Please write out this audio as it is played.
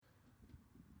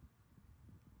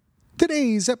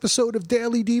Today's episode of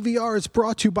Daily DVR is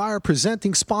brought to you by our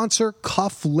presenting sponsor,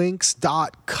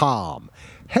 Cufflinks.com.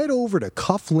 Head over to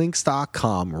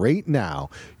Cufflinks.com right now,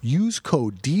 use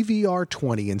code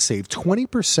DVR20 and save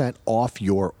 20% off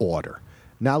your order.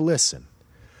 Now listen,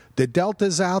 the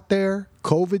Delta's out there,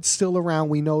 COVID's still around,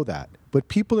 we know that. But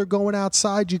people are going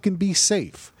outside, you can be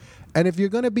safe. And if you're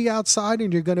going to be outside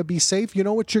and you're going to be safe, you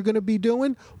know what you're going to be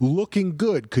doing? Looking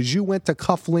good, because you went to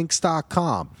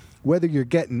Cufflinks.com. Whether you're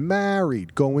getting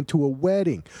married, going to a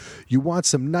wedding, you want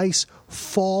some nice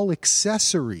fall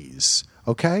accessories,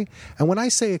 okay? And when I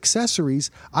say accessories,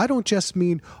 I don't just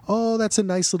mean, oh, that's a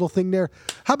nice little thing there.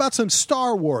 How about some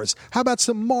Star Wars? How about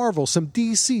some Marvel, some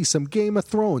DC, some Game of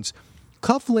Thrones?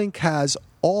 Cufflink has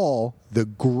all the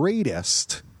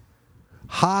greatest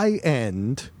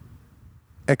high-end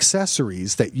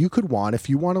accessories that you could want if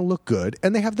you want to look good,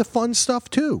 and they have the fun stuff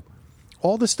too.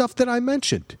 All the stuff that I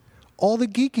mentioned. All the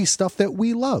geeky stuff that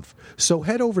we love. So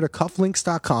head over to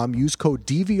Cufflinks.com, use code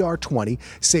DVR20,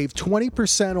 save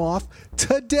 20% off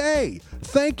today.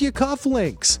 Thank you,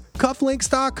 Cufflinks.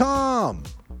 Cufflinks.com.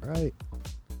 All right.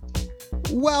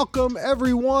 Welcome,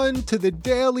 everyone, to the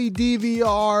Daily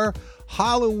DVR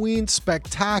Halloween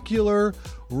Spectacular.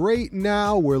 Right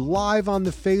now, we're live on the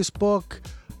Facebook.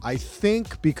 I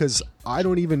think because I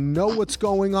don't even know what's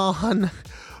going on.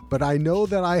 But I know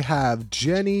that I have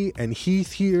Jenny and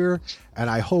Heath here, and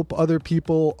I hope other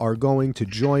people are going to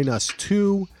join us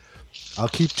too. I'll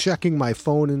keep checking my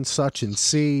phone and such and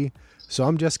see. So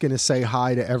I'm just going to say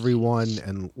hi to everyone,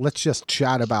 and let's just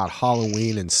chat about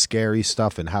Halloween and scary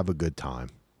stuff and have a good time.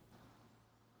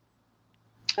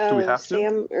 Do we have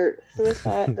Sam, to? Or who is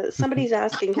that? Somebody's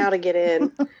asking how to get in.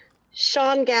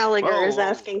 Sean Gallagher is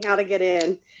asking how to get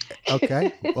in.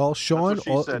 Okay. Well, Sean,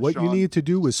 what you need to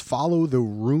do is follow the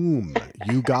room.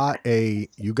 You got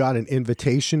an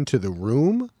invitation to the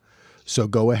room, so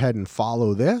go ahead and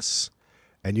follow this,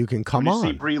 and you can come on.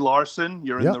 You see Brie Larson,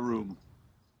 you're in the room.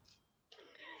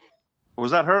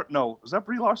 Was that her? No, was that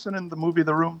Brie Larson in the movie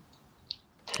The Room?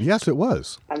 Yes, it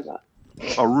was. I'm not.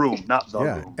 A room, not the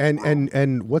room.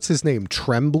 And what's his name?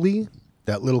 Tremblay?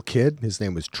 That little kid, his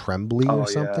name was Tremblay or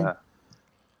something.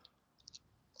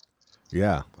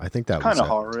 Yeah, I think that was kind of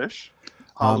horror-ish.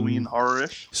 Halloween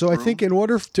horror-ish. So room. I think in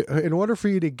order for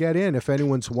you to get in, if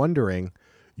anyone's wondering,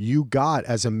 you got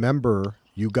as a member,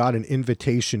 you got an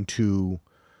invitation to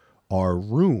our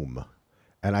room,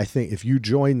 and I think if you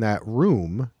join that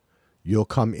room, you'll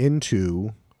come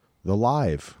into the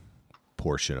live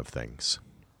portion of things.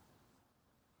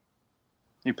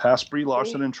 You pass Brie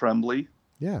Larson and Tremblay.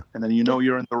 Yeah. And then you know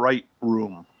you're in the right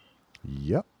room.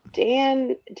 Yep.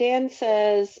 Dan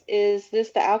says, is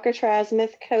this the Alcatraz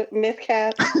mythos? Yes,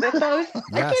 I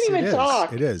can't even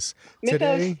talk. It is. Mythos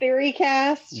Today, Theory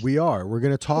Cast. We're going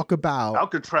to talk about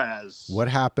Alcatraz. What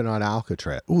happened on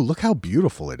Alcatraz. Ooh, look how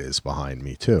beautiful it is behind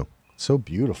me, too. So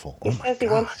beautiful. He says he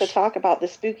wants to talk about the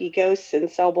spooky ghosts in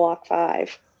Cell Block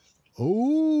 5. Ooh,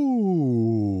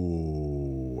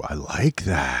 I like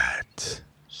that.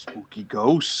 Spooky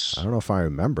ghosts. I don't know if I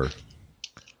remember.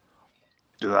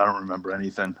 Dude, I don't remember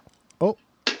anything. Oh,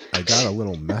 I got a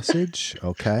little message.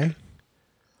 Okay.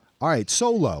 All right,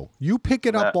 Solo, you pick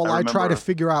it up while I try to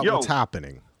figure out what's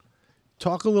happening.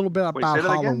 Talk a little bit about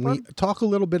Halloween. Again, talk a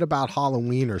little bit about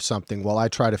Halloween or something while I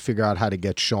try to figure out how to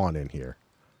get Sean in here.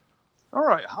 All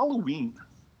right, Halloween.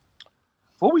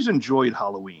 I've always enjoyed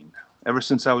Halloween. Ever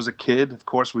since I was a kid, of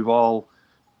course, we've all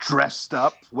dressed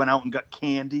up, went out and got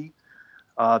candy.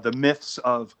 The myths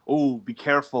of, be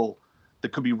careful, there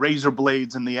could be razor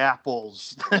blades in the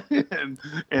apples and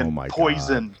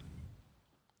poison.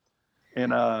 God.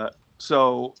 And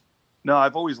so, no,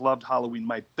 I've always loved Halloween.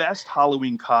 My best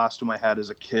Halloween costume I had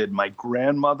as a kid, my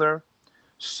grandmother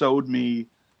sewed me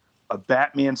a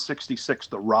Batman 66,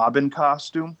 the Robin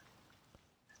costume.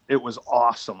 It was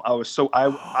awesome.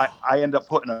 I ended up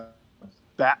putting a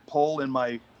bat pole in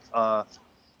my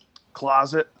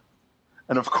closet.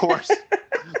 And of course,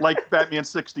 like Batman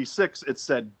 66, it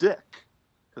said Dick,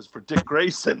 because for Dick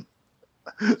Grayson.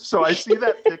 So I see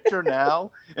that picture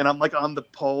now, and I'm like on the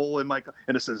pole, and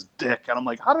it says Dick, and I'm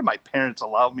like, how did my parents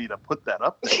allow me to put that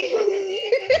up there?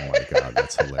 Oh my God,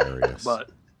 that's hilarious. But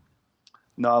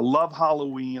no, I love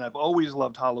Halloween. I've always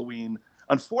loved Halloween.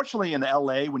 Unfortunately, in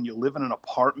LA, when you live in an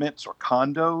apartments or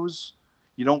condos,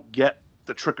 you don't get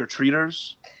the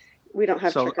trick-or-treaters. We don't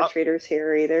have trick-or-treaters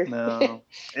here either. No.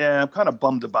 Yeah, I'm kind of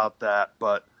bummed about that.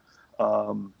 But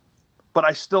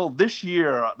I still, this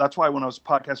year, that's why when I was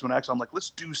podcasting with Axel, I'm like,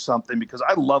 let's do something because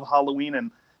I love Halloween. And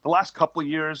the last couple of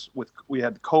years, we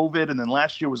had COVID, and then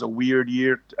last year was a weird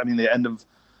year. I mean, the end of,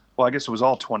 I guess it was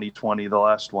all 2020, the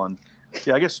last one.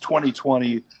 Yeah, I guess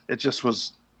 2020, it just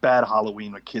was bad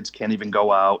Halloween where kids can't even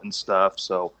go out and stuff.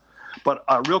 So, but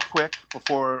real quick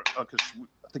before, because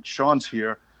I think Sean's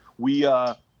here,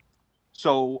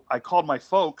 so I called my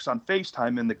folks on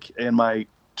FaceTime, and my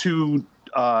two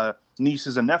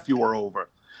nieces and nephew were over.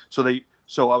 So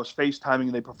I was FaceTiming,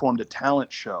 and they performed a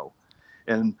talent show.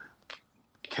 And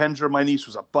Kendra, my niece,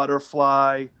 was a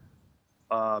butterfly.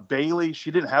 Bailey,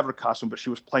 she didn't have her costume, but she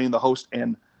was playing the host.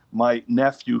 And my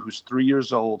nephew, who's 3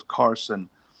 years old, Carson,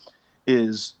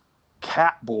 is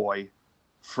Catboy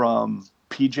from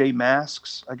PJ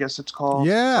Masks, I guess it's called.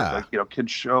 Yeah. Like,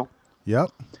 kids show.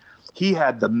 Yep. He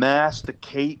had the mask, the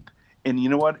cape, and you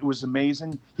know what? It was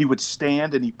amazing. He would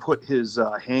stand and he put his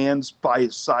hands by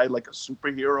his side like a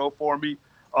superhero for me.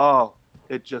 Oh,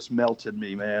 it just melted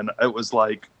me, man. It was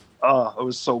like, it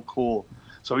was so cool.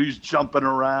 So he was jumping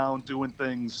around, doing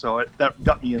things. So that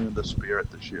got me into the spirit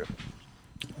this year.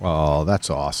 Oh, that's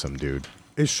awesome, dude.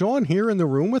 Is Sean here in the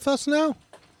room with us now?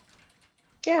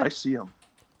 Yeah. I see him.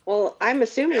 Well, I'm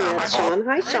assuming that's Sean.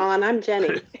 Hi, Sean. I'm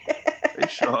Jenny. Hey,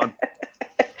 Sean.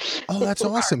 Oh, that's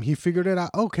awesome. He figured it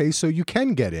out. Okay, so you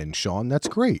can get in, Sean. That's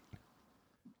great.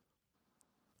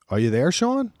 Are you there,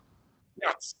 Sean?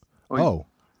 Yes. Oh,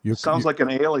 Sounds like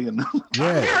an alien.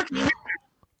 Yeah.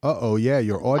 Uh-oh, yeah,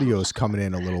 your audio is coming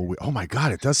in a little weird. Oh, my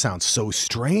God, it does sound so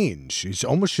strange. You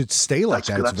almost should stay like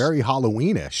that. It's very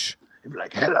Halloweenish. He'd be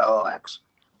like, hello, X.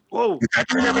 Whoa.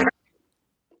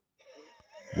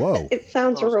 Whoa. It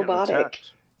sounds robotic.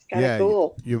 It's kind of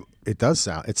cool.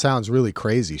 It sounds really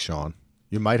crazy, Sean.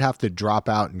 You might have to drop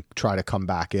out and try to come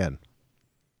back in.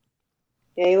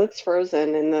 Yeah, he looks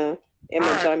frozen in the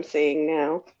image I'm seeing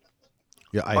now.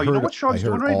 Yeah, I you know what Sean's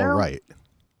doing right now? Right.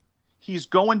 He's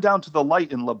going down to the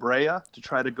light in La Brea to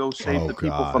try to go save the people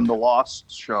God. from the Lost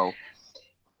show.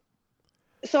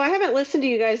 So I haven't listened to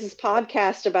you guys'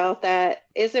 podcast about that.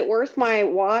 Is it worth my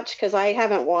watch? Because I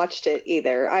haven't watched it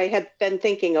either. I had been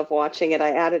thinking of watching it.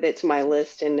 I added it to my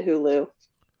list in Hulu.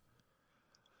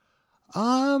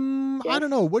 I don't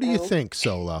know. What do you think,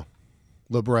 Solo?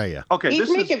 La Brea. Okay, He's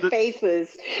making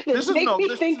faces that make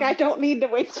me think I don't need to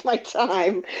waste my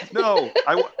time. No,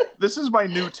 this is my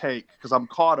new take because I'm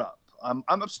caught up. I'm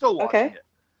still watching it.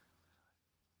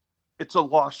 It's a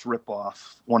Lost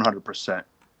ripoff, 100%.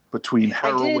 Between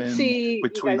heroin, I did see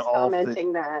between you guys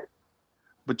commenting that.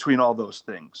 Between all those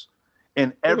things,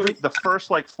 and the first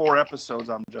 4 episodes,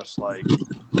 I'm just like,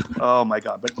 oh my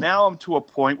God! But now I'm to a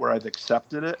point where I've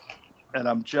accepted it, and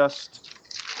I'm just.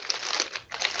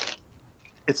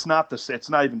 It's not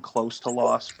even close to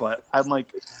Lost, but I'm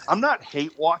not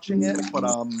hate watching it, but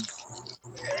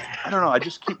I don't know. I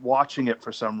just keep watching it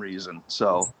for some reason.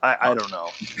 So I don't know.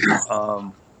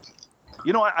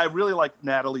 I really like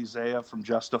Natalie Zaya from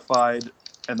Justified,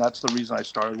 and that's the reason I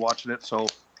started watching it. So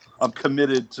I'm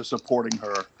committed to supporting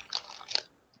her.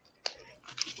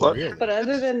 But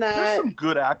other than that, there's some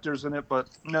good actors in it, but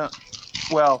no.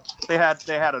 Well, they had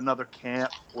another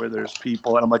camp where there's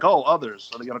people, and I'm like, oh,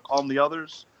 others. Are they going to call them the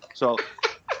others? So,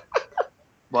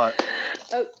 but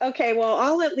okay. Well,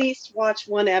 I'll at least watch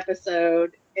one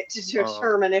episode to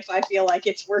determine if I feel like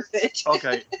it's worth it.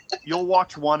 Okay, you'll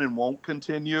watch one and won't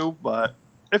continue, but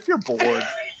if you're bored,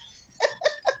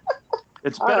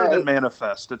 it's better than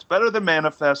Manifest. It's better than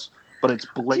Manifest, but it's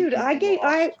blatant. Dude,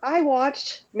 I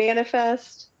watched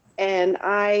Manifest, and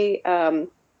I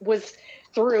was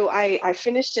through. I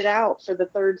finished it out for the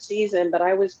 3rd season, but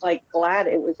I was glad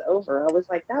it was over. I was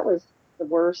like, that was the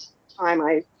worst time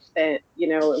I spent. It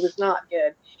was not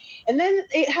good. And then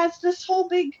it has this whole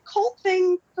big cult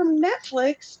thing from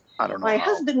Netflix. I don't know. My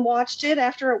husband watched it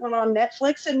after it went on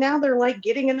Netflix, and now they're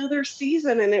getting another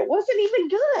season, and it wasn't even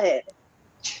good.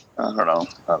 I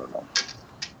don't know.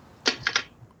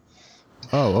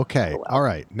 Oh, okay. All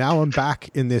right. Now I'm back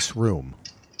in this room.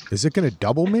 Is it going to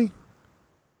double me?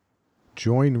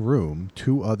 Join room.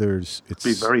 2 others. It'd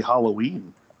be very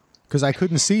Halloween. Because I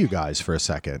couldn't see you guys for a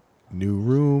second. New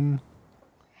room.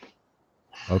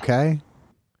 Okay.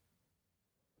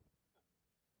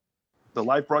 The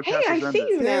live broadcast has ended. See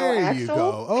you there now, you Axel.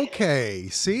 go. Okay.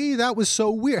 See, that was so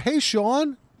weird. Hey,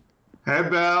 Sean. Hey,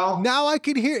 Bill. Now I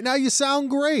can hear. Now you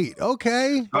sound great.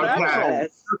 Okay. Okay.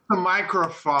 The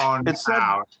microphone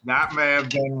out. That may have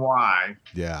been why.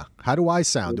 Yeah. How do I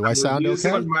sound? Do I sound okay? I'm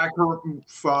using a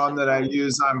microphone that I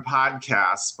use on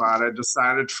podcasts, but I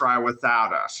decided to try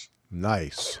without it.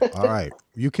 Nice. All right.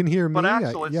 You can hear me. But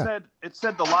Axel, it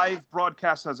said the live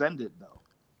broadcast has ended, though.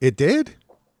 It did?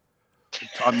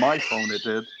 On my phone, it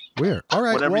did. Weird. All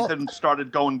right. But everything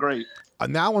started going great.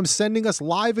 Now I'm sending us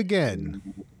live again.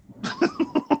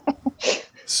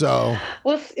 So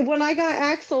Well, when I got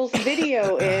Axel's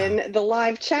video in, the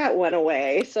live chat went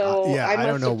away. So yeah, I I don't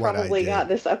must know have what I probably got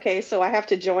did. this. Okay, so I have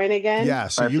to join again? yeah,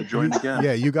 so I have to join again.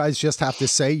 Yeah, you guys just have to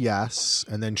say yes,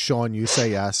 and then Sean, you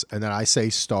say yes, and then I say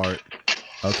start.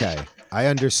 Okay, I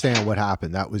understand what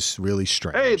happened. That was really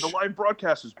strange. Hey, the live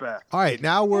broadcast is back. All right,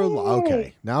 now we're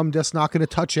okay. Now I'm just not going to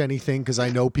touch anything because I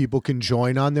know people can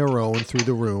join on their own through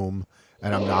the room,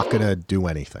 and I'm not going to do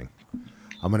anything.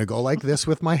 I'm going to go like this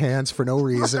with my hands for no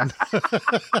reason.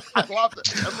 I love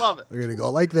it. I love it. We're going to go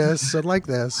like this and like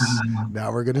this.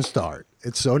 Now we're going to start.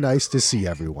 It's so nice to see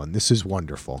everyone. This is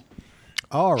wonderful.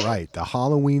 All right, the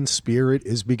Halloween spirit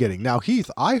is beginning. Now,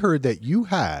 Heath, I heard that you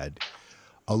had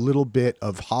a little bit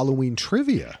of Halloween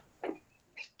trivia.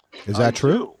 Is that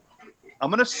true? Do. I'm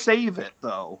going to save it,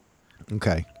 though.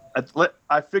 Okay.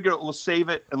 I figure we'll save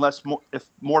it if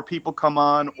more people come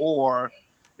on, or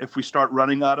if we start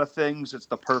running out of things. It's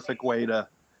the perfect way to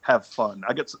have fun.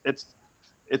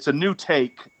 It's a new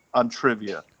take on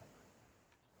trivia.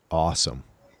 Awesome.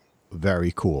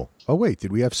 Very cool. Oh, wait,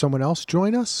 did we have someone else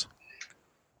join us?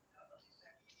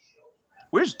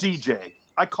 Where's DJ?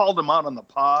 I called him out on the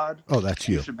pod. Oh, that's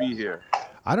He you. should be here.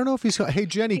 I don't know if he's. Hey,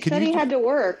 Jenny, He can said you? he had to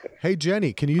work. Hey,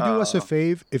 Jenny, can you do us a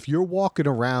fave? If you're walking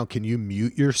around, can you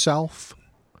mute yourself?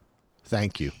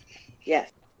 Thank you. Yes.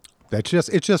 It's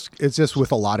just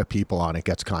with a lot of people on, it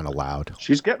gets kind of loud.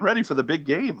 She's getting ready for the big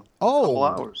game. Oh, Couple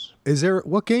hours.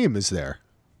 what game is there?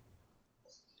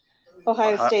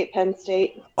 Ohio State, Penn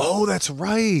State. Oh, that's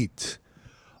right.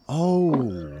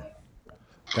 Oh,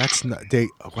 that's not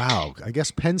wow. I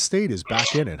guess Penn State is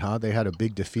back in it, huh? They had a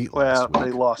big defeat Well, last week.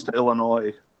 they lost to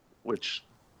Illinois, which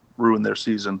ruined their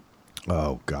season.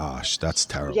 Oh gosh, that's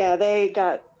terrible. Yeah, they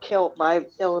got killed by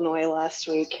Illinois last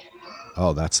week.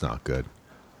 Oh, that's not good.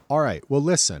 All right. Well,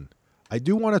 listen, I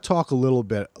do want to talk a little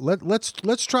bit. Let's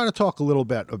try to talk a little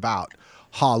bit about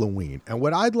Halloween and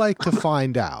what I'd like to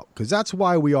find out, because that's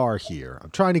why we are here. I'm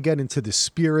trying to get into the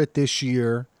spirit this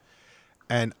year,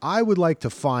 and I would like to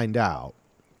find out,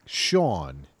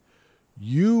 Sean,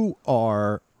 you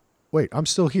are. Wait, I'm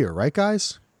still here, right,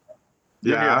 guys?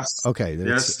 Yes. Okay.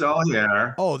 You're still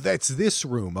here. Oh, that's this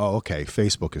room. Oh, okay.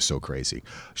 Facebook is so crazy.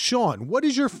 Sean, what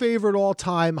is your favorite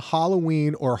all-time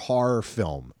Halloween or horror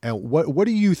film? And what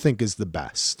do you think is the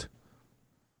best?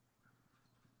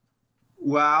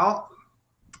 Well,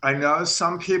 I know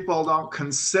some people don't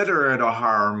consider it a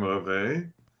horror movie,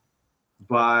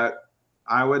 but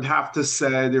I would have to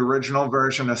say the original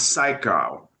version of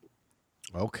Psycho.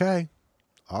 Okay.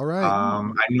 All right.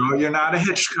 I know you're not a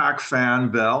Hitchcock fan,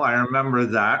 Bill. I remember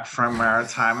that from our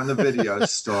time in the video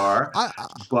store.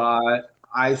 But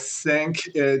I think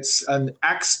it's an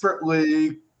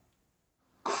expertly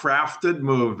crafted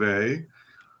movie,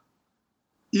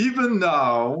 even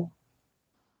though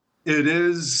it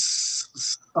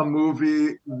is a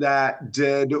movie that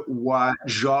did what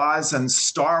Jaws and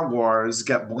Star Wars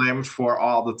get blamed for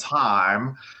all the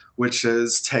time, which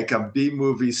is take a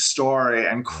B-movie story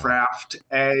and craft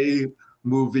A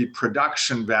movie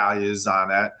production values on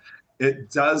it.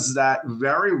 It does that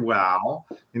very well.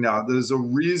 You know, there's a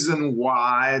reason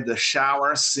why the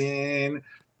shower scene,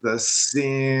 the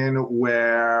scene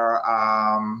where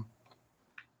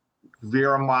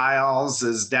Vera Miles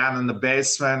is down in the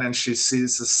basement and she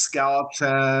sees the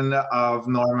skeleton of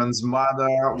Norman's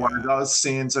mother. One of those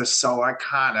scenes are so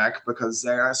iconic because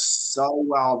they are so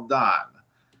well done.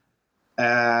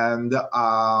 And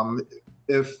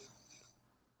if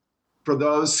for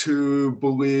those who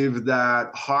believe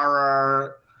that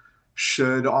horror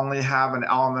should only have an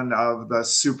element of the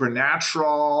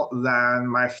supernatural, then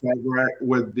my favorite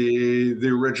would be the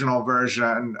original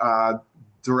version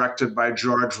directed by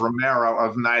George Romero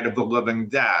of Night of the Living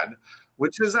Dead,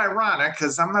 which is ironic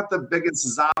because I'm not the biggest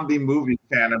zombie movie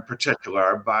fan in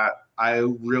particular, but I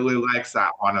really like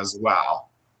that one as well.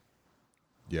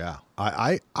 Yeah.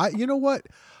 I you know what?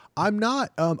 I'm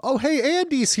not oh, hey,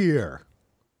 Andy's here.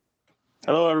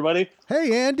 Hello, everybody.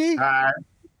 Hey, Andy. Hi,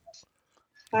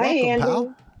 Welcome, Andy.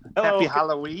 pal. Hello. Happy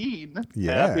Halloween.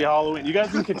 Yeah. Happy Halloween. You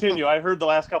guys can continue. I heard the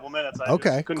last couple minutes. I Okay,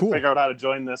 just couldn't cool. figure out how to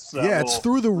join this. Yeah, it's little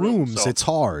through the room, rooms. so- It's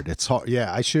hard. It's hard.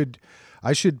 Yeah, I should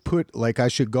put I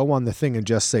should go on the thing and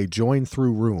just say join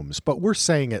through rooms. But we're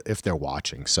saying it if they're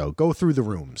watching. So go through the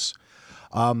rooms.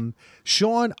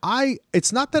 Sean,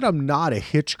 it's not that I'm not a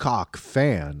Hitchcock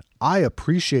fan. I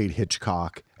appreciate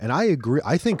Hitchcock and I agree.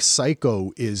 I think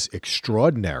Psycho is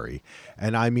extraordinary.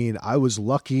 And I mean, I was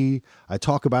lucky. I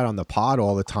talk about it on the pod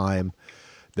all the time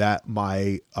that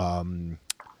my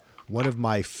one of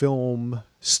my film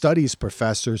studies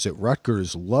professors at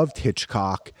Rutgers loved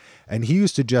Hitchcock, and he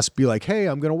used to just be like, "Hey,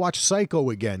 I'm going to watch Psycho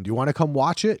again. Do you want to come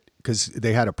watch it?" Because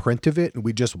they had a print of it, and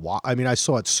we just I mean, I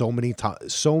saw it so many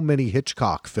times, so many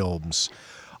Hitchcock films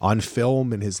on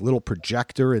film in his little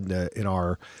projector in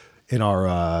our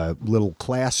little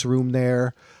classroom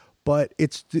there. But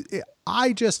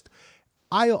I just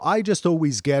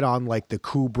always get on like the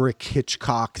Kubrick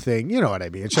Hitchcock thing. You know what I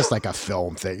mean? It's just like a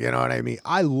film thing. You know what I mean?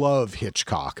 I love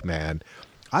Hitchcock, man.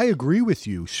 I agree with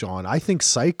you, Sean. I think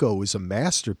Psycho is a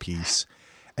masterpiece.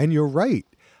 And you're right.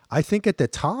 I think at the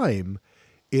time,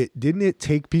 it didn't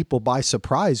take people by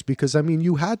surprise because, I mean,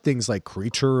 you had things like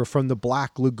Creature from the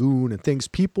Black Lagoon and things.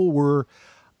 People were,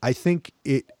 I think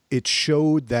it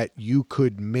showed that you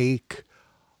could make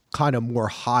kind of more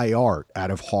high art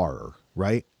out of horror,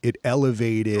 right? It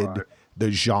elevated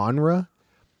the genre.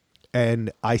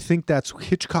 And I think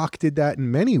Hitchcock did that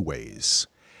in many ways.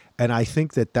 And I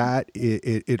think that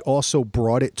it also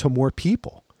brought it to more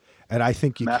people. And I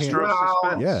think you Master can't. of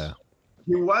Suspense. Yeah.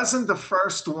 He wasn't the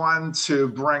first one to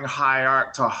bring high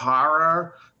art to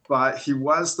horror, but he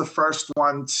was the first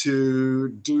one to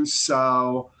do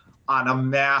so on a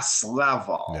mass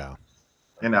level. Yeah.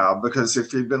 You know, because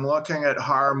if you've been looking at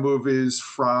horror movies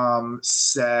from,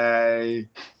 say,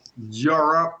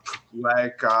 Europe,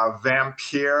 like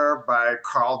Vampire by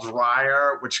Carl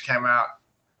Dreyer, which came out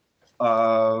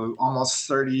almost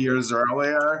 30 years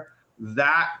earlier,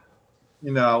 that,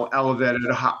 you know, elevated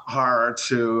horror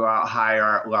to a high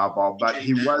art level. But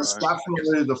he was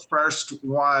definitely the first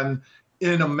one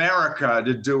in America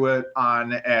to do it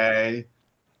on a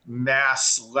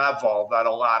mass level that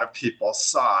a lot of people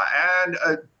saw, and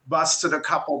it busted a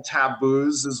couple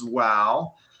taboos as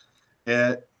well.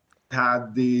 It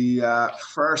had the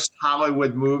first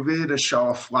Hollywood movie to show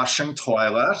a flushing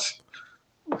toilet.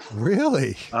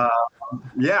 Really?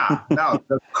 Yeah, no,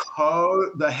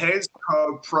 the Hays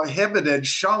Code prohibited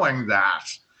showing that.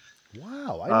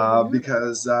 Wow.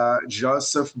 Because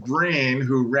Joseph Green,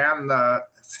 who ran the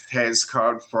Hays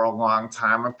Code for a long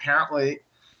time, apparently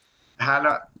had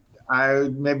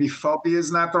maybe phobia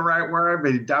is not the right word,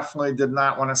 but he definitely did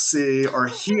not want to see or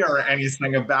hear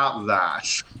anything about that.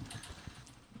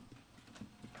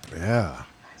 Yeah.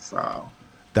 So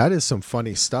that is some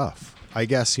funny stuff. I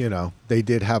guess, you know, they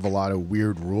did have a lot of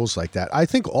weird rules like that. I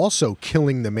think also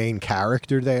killing the main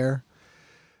character there.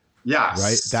 Yes.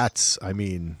 Right?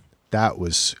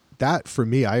 That for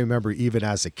me, I remember even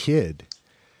as a kid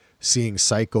seeing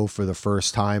Psycho for the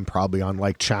first time, probably on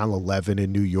like Channel 11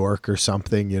 in New York or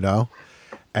something, you know,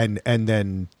 and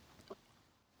then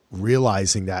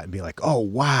realizing that and be like, oh,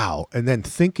 wow. And then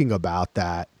thinking about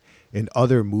that in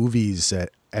other movies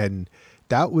and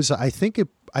that was, I think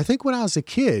when I was a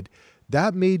kid,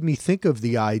 that made me think of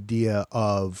the idea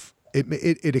of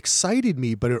it excited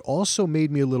me, but it also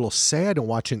made me a little sad in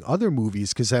watching other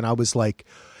movies. Cause then I was like,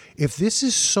 if this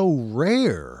is so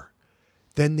rare,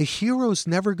 then the hero's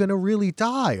never going to really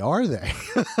die, are they?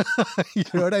 You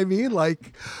know what I mean?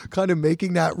 Like kind of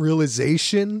making that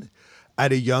realization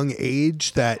at a young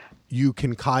age that you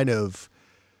can kind of,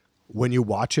 when you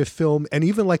watch a film and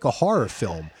even like a horror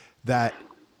film, that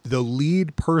the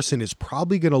lead person is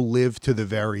probably going to live to the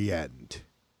very end,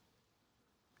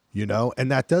 you know? And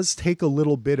that does take a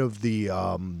little bit of the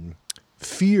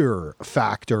fear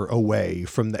factor away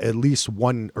from at least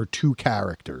one or two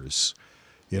characters.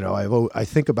 You know, I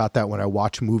think about that when I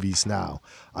watch movies now.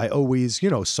 I always, you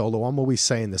know, Solo, I'm always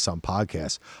saying this on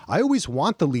podcasts. I always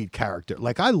want the lead character.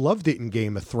 Like I loved it in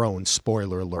Game of Thrones,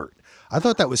 spoiler alert. I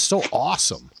thought that was so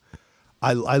awesome.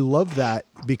 I love that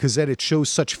because then it shows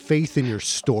such faith in your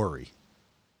story,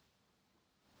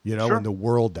 you know, in the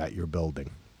world that you're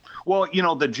building. Well, you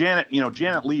know, Janet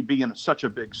Leigh being such a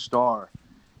big star,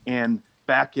 and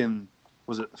back in,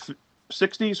 was it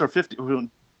 60s or 50s?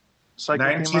 When Psycho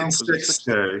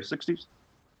 1960. Came out? 60s?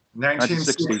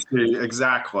 1960,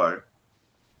 exactly.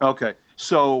 Okay.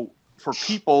 So for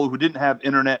people who didn't have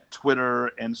internet,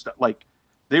 Twitter and stuff, like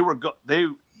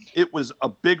it was a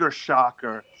bigger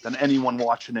shocker than anyone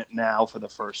watching it now for the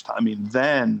first time. I mean,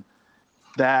 then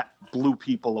that blew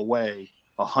people away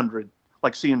 100,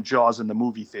 like seeing Jaws in the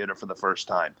movie theater for the first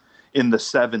time in the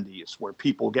 70s, where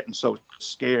people getting so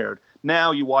scared.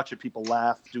 Now you watch it, people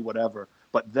laugh, do whatever.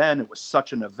 But then it was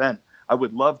such an event. I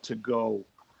would love to go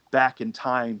back in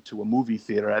time to a movie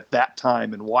theater at that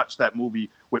time and watch that movie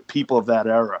with people of that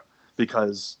era,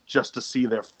 because just to see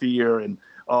their fear and,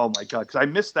 oh my God, because I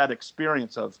missed that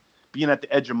experience of being at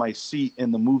the edge of my seat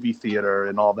in the movie theater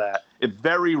and all that. It's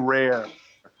very rare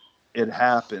it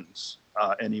happens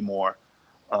anymore.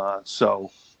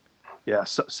 So, yeah,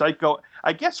 Psycho,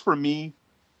 I guess for me,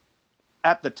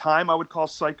 at the time I would call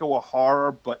Psycho a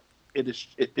horror, but it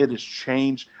has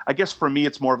changed. I guess for me,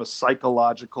 it's more of a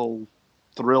psychological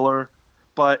thriller,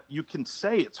 but you can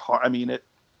say it's horror. I mean, it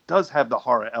does have the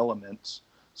horror elements.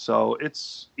 So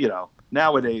it's,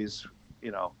 nowadays,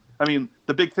 I mean,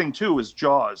 the big thing too is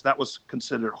Jaws. That was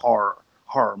considered horror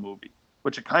movie,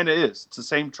 which it kind of is. It's the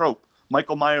same trope.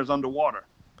 Michael Myers underwater,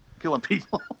 killing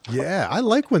people. Yeah, I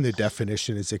like when the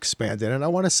definition is expanded. And I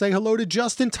want to say hello to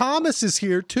Justin Thomas is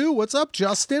here too. What's up,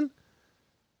 Justin?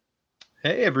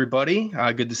 Hey, everybody.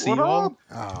 Good to see you all.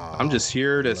 Oh, I'm just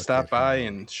here to stop by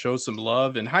and show some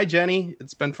love. And hi, Jenny.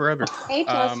 It's been forever. Hey,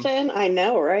 Justin. I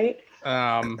know, right?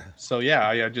 So, yeah,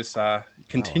 I just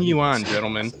continue on,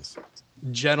 gentlemen.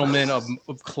 Gentlemen of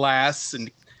class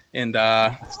and You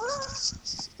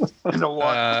know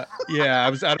what? yeah,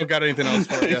 I don't got anything else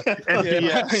for you. And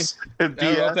DS. And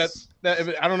DS.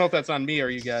 I don't know if that's on me or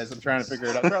you guys. I'm trying to figure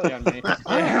it out. Probably on me.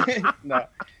 No.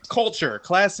 Culture,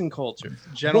 class and culture.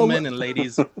 Gentlemen and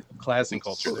ladies, class and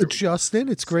culture. Justin,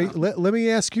 it's great. Let me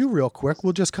ask you real quick.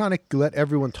 We'll just kind of let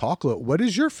everyone talk a little. What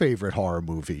is your favorite horror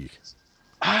movie?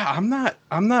 I'm not.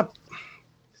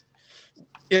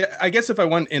 Yeah, I guess if I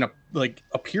went in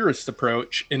a purist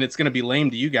approach, and it's going to be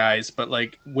lame to you guys, but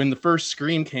like when the first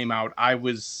Scream came out, I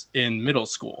was in middle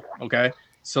school. Okay.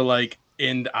 So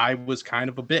and I was kind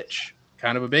of a bitch,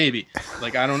 kind of a baby.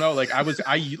 Like, I don't know. Like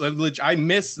I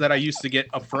miss that I used to get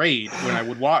afraid when I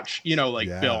would watch,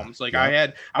 films. Like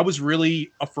I was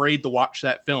really afraid to watch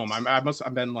that film. I must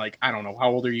have been like, I don't know.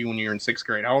 How old are you when you're in sixth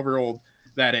grade? However old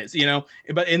that is,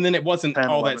 and then it wasn't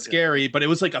all that scary, but it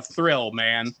was like a thrill,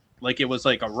 man. Like it was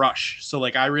like a rush. So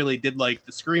like I really did like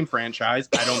the Scream franchise.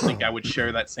 I don't think I would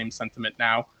share that same sentiment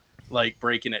now. Like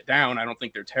breaking it down, I don't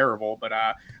think they're terrible, but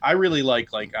I really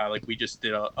like we just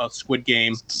did a Squid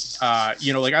Game. I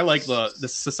like the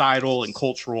societal and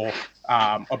cultural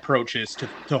approaches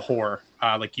to horror.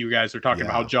 Like you guys are talking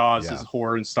about how Jaws is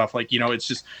horror and stuff. Like it's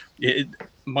just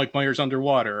Mike Myers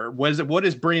underwater. What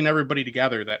is bringing everybody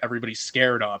together that everybody's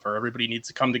scared of, or everybody needs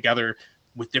to come together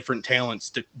with different talents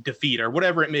to defeat, or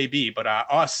whatever it may be. But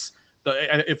Us,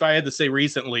 if I had to say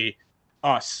recently,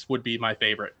 Us would be my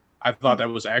favorite. I thought that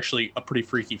was actually a pretty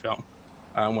freaky film.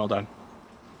 Well done.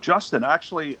 Justin,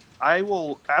 actually, I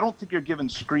don't think you're giving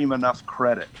Scream enough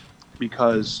credit,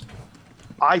 because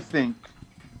I think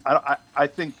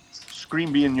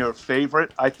Scream being your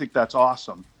favorite, I think that's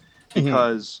awesome.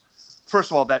 Because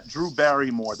first of all, that Drew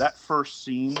Barrymore, that first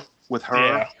scene with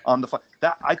her on the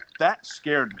that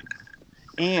scared me.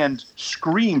 And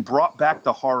Scream brought back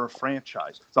the horror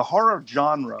franchise. The horror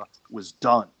genre was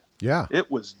done. Yeah.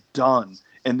 It was done.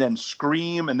 And then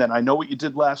Scream, and then I Know What You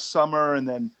Did Last Summer, and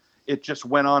then it just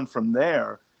went on from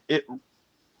there. It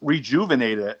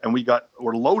rejuvenated it, and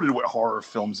we're loaded with horror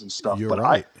films and stuff. You're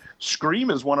right.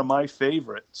 Scream is one of my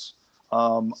favorites.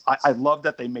 I love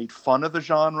that they made fun of the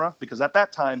genre, because at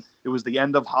that time it was the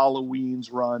end of Halloween's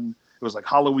run. It was like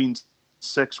Halloween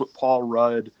 6 with Paul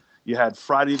Rudd. You had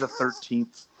Friday the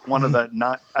 13th, one of the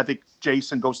I think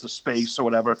Jason Goes to Space or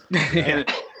whatever,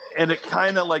 and it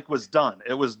kind of was done.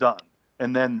 It was done.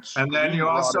 And then you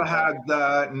also had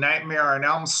the Nightmare on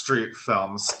Elm Street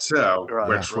films too,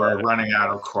 which were running out,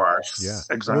 of course. Yeah,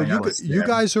 exactly. Well, you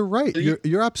guys are right.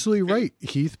 You're absolutely right,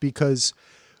 Heath, because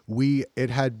you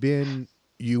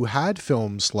had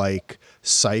films like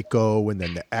Psycho, and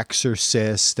then The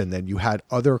Exorcist, and then you had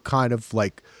other kind of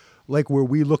like where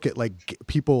we look at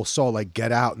people saw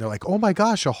Get Out, and they're like, oh my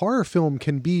gosh, a horror film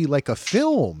can be like a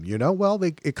film, Well,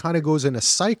 it kind of goes in a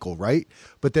cycle, right?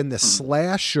 But then the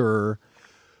slasher,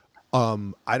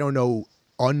 I don't know,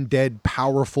 undead,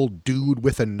 powerful dude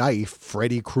with a knife,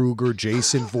 Freddy Krueger,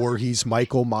 Jason Voorhees,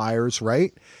 Michael Myers,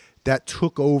 right? That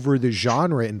took over the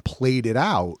genre and played it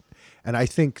out. And I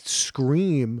think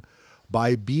Scream,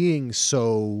 by being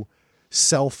so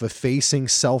self-effacing,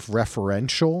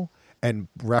 self-referential, and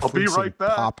referencing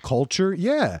pop culture,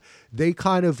 they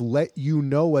kind of let you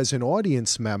know as an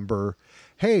audience member,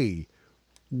 hey,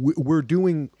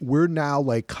 we're now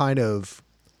kind of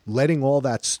letting all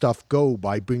that stuff go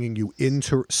by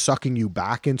sucking you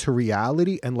back into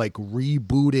reality and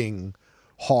rebooting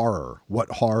horror, what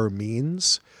horror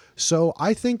means. So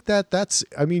I think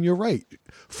you're right.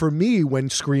 For me, when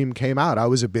Scream came out, I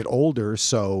was a bit older,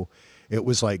 so it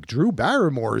was like Drew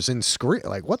Barrymore's in Scream.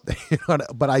 Like what?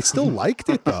 But I still liked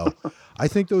it though. I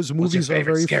think those movies are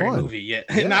very scary fun. Movie? Yeah.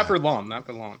 Not for long.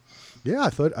 Yeah,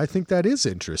 I think that is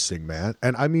interesting, man.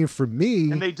 And I mean, for me,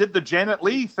 and they did the Janet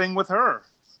Leigh thing with her.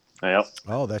 Yep.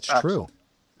 Oh, that's true.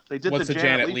 They did the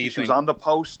Janet Leigh. She was on the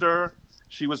poster.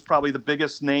 She was probably the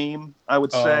biggest name, I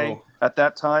would say, at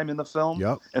that time in the film.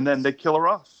 Yep. And then they kill her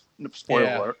off.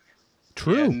 Spoiler alert.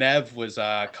 True. Yeah, Nev was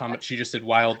coming. She just did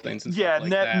Wild Things and stuff like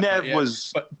that. Nev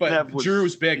was. But Nev was,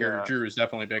 Drew's bigger. yeah. Drew's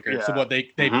definitely bigger. Yeah. So what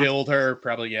they build her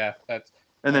probably. Yeah, that's.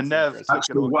 And then Nev. interesting.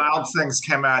 Actually, Wild Things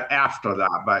came out after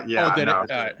that, but yeah, Oh, did no,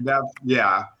 it? Nev,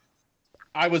 yeah.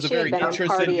 I was a She had very been on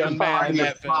interested Party of young man in Party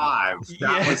that of film. Five.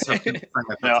 That was the thing at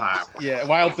the time. Yeah,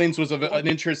 Wild Things was an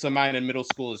interest of mine in middle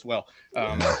school as well.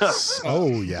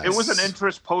 Oh, yes. It was an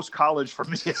interest post college for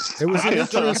me. It was an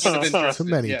interest Of interest, to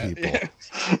many yeah. people.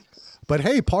 But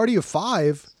hey, Party of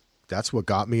Five, that's what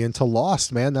got me into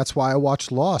Lost, man. That's why I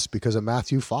watched Lost, because of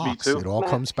Matthew Fox. too. It all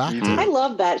comes back to I it.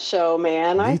 love that show,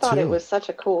 man. I Me thought too. it was such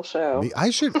a cool show.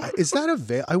 Is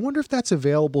that I wonder if that's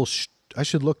available. I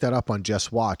should look that up on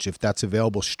Just Watch if that's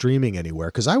available streaming anywhere,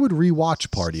 because I would rewatch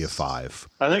Party of Five.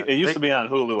 I think it used to be on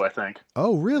Hulu. I think.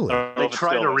 Oh, really? I don't know They if it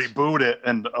tried still to is. reboot it,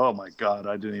 and oh my god,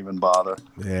 I didn't even bother.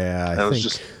 Yeah, That I was think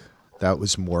just- that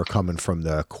was more coming from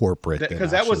the corporate.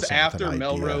 Because that was actually after something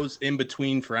idea. Melrose in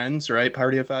between Friends, right?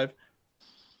 Party of Five.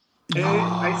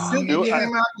 I think it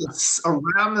came out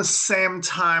around the same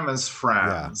time as Yeah,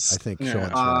 Friends. I think Yeah.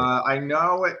 Sean's right. I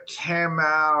know it came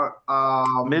out.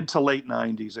 Mid to late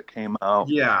 '90s, it came out.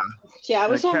 Yeah. Yeah, it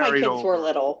was They when my carried kids were over.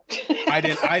 little.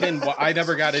 I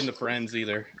never got into Friends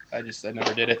either. I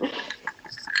never did it.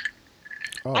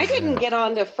 Oh, I didn't man. get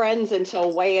on to Friends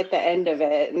until way at the end of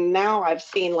it, and now I've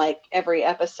seen like every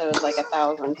episode like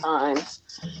 1,000 times.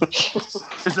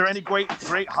 Is there any great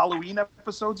Halloween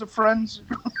episodes of Friends?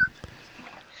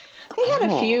 They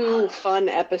had a few fun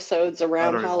episodes around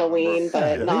I don't Halloween, remember.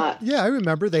 but not. Yeah, I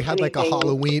remember they had like a anything.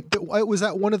 Halloween. It was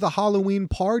at one of the Halloween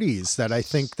parties that I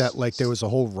think that like there was a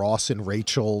whole Ross and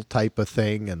Rachel type of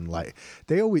thing, and like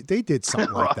they did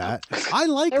something like that. I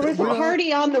like. There was a you know,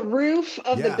 party on the roof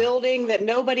of Yeah. the building that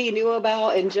nobody knew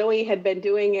about, and Joey had been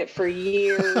doing it for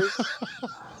years.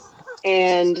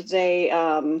 And they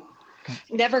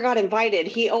never got invited.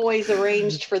 He always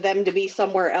arranged for them to be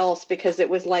somewhere else because it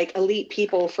was like elite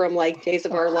people from like Days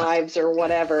of Our Lives or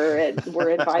whatever and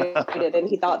were invited, and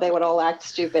he thought they would all act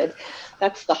stupid.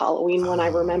 That's the Halloween one I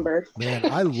remember. Man,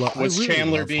 I love. Was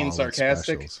Chandler being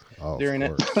sarcastic during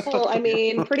it? Well, I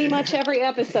mean, pretty much every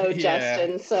episode, Yeah.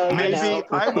 Justin. So you Maybe know.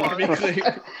 I To be was.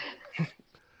 clear.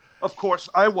 Of course,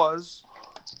 I was.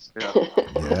 Yeah.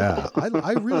 Yeah,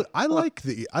 I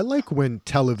like when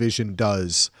television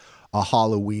does a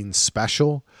Halloween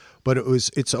special, but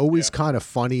it's always kind of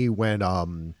funny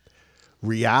when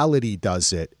reality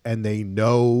does it and they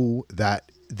know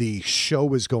that the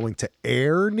show is going to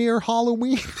air near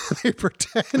Halloween. They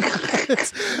pretend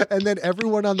and then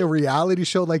everyone on the reality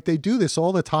show, like they do this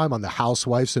all the time on the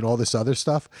Housewives and all this other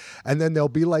stuff, and then they'll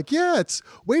be like, yeah,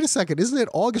 wait a second, isn't it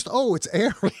August? Oh, it's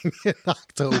airing in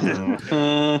October.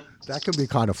 That could be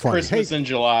kind of funny. Christmas in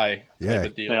July. Yeah. Type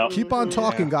of deal. Yeah. Keep on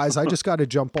talking, guys. I just got to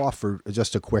jump off for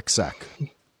just a quick sec.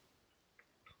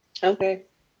 Okay.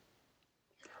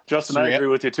 Justin, I agree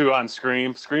with you too on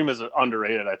Scream. Scream is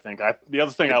underrated, I think. The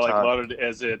other thing I like about it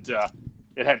is it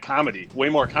had comedy, way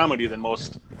more comedy than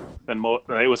most.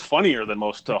 It was funnier than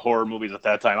most horror movies at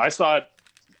that time. I saw it,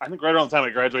 I think, right around the time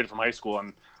I graduated from high school,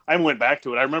 and I went back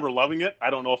to it. I remember loving it. I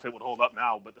don't know if it would hold up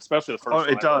now, but especially the first one.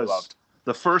 It I really does. loved.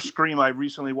 The first Scream I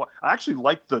recently watched. I actually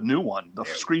liked the new one, the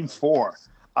Scream 4.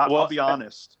 I'll be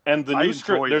honest. And the I new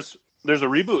Scream, enjoyed it. there's a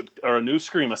reboot or a new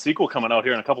Scream, a sequel coming out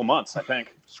here in a couple months, I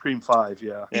think. Scream 5,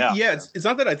 yeah. Yeah. It's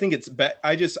not that I think it's bad.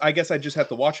 I guess I just have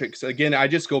to watch it because again, I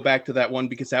just go back to that one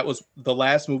because that was the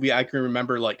last movie I can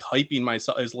remember like hyping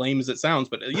myself, as lame as it sounds.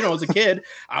 But you know, as a kid,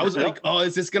 I was like, "Oh,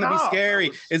 is this gonna be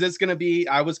scary? Is this gonna be?"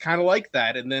 I was kind of like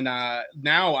that, and then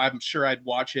now I'm sure I'd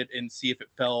watch it and see if it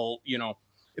fell, you know,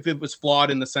 if it was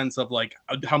flawed in the sense of like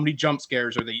how many jump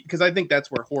scares are they? Because I think that's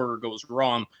where horror goes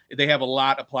wrong. They have a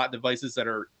lot of plot devices that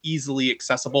are easily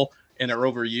accessible and are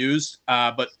overused,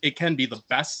 but it can be the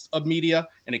best of media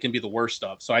and it can be the worst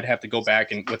of. So I'd have to go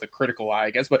back and with a critical eye,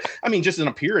 I guess. But I mean, just in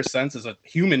a purist sense, as a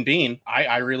human being,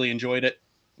 I really enjoyed it.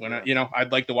 When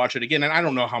I'd like to watch it again, and I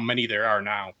don't know how many there are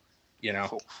now. You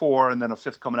know, 4 and then a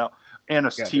 5th coming out, and a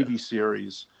TV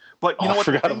series. But you know I what?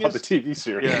 forgot the thing about is, the TV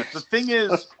series. Yeah, the thing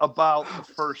is about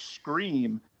the first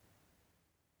Scream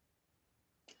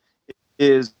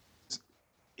is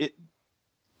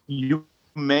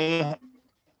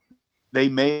they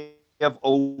may have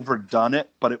overdone it,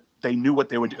 but they knew what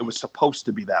they would. It was supposed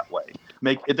to be that way.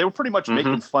 They were pretty much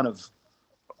making fun of,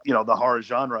 the horror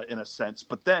genre in a sense.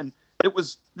 But then it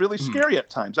was really scary at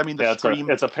times. I mean, it's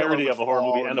a parody of a horror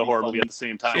movie and a horror movie at the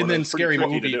same time. And then Scary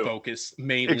Movie focused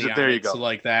mainly on it. So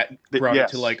like that brought it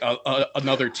to like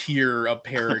another tier of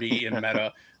parody and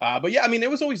meta. But yeah, I mean, it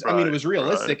was always, it was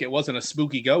realistic. Right. It wasn't a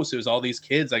spooky ghost. It was all these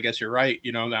kids. I guess you're right.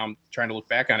 You know, now I'm trying to look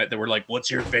back on it. That were like,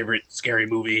 what's your favorite scary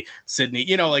movie, Sydney?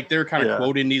 You know, like they're kind of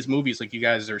quoting these movies like you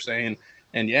guys are saying.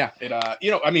 And yeah, it, you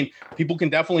know, I mean, people can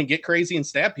definitely get crazy and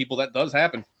stab people. That does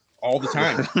happen all the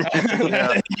time.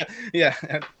 Yeah.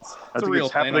 It's a real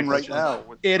thing. Happening right now.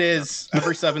 It is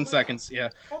every 7 seconds. Yeah.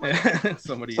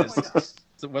 Somebody is.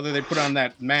 So whether they put on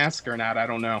that mask or not, I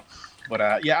don't know.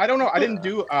 But yeah, I don't know. I didn't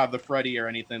do the Freddy or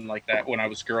anything like that when I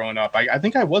was growing up. I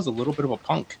think I was a little bit of a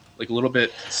punk, like a little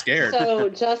bit scared. So,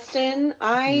 Justin,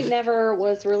 I never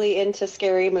was really into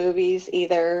scary movies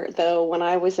either, though when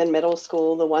I was in middle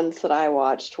school, the ones that I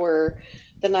watched were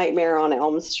the Nightmare on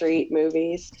Elm Street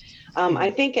movies.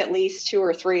 I think at least 2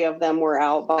 or 3 of them were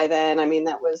out by then. I mean,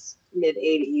 that was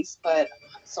mid-'80s, but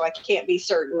so I can't be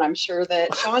certain. I'm sure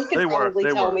that Sean could probably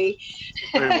tell me.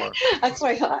 They were. That's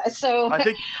what I thought. So I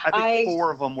think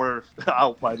 4 of them were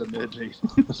out by the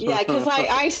mid-'80s. Yeah, because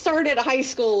I started high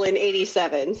school in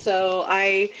 '87, so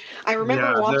I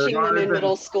remember watching them in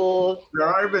middle school. There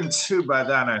have been 2 by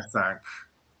then, I think.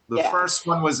 The first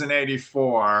one was in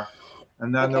 '84.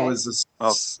 And then there was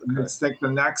I think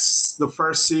the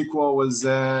first sequel was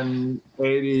in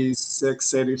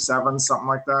 86, 87, something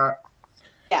like that.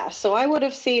 Yeah, so I would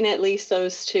have seen at least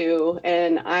those 2,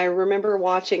 and I remember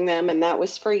watching them, and that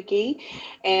was freaky.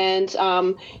 And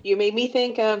you made me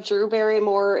think of Drew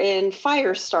Barrymore in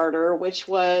Firestarter, which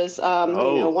was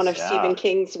one of Stephen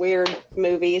King's weird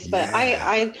movies. But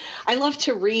I love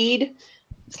to read,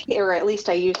 or at least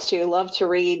I used to love to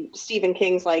read Stephen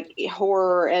King's like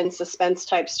horror and suspense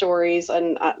type stories,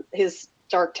 and his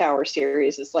Dark Tower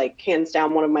series is like hands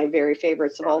down one of my very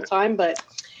favorites of all time. But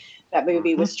that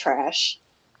movie was trash.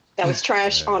 That was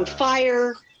trash on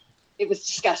fire. It was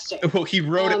disgusting. Well, he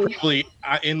wrote it probably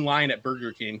in line at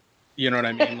Burger King. You know what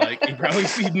I mean? Like he probably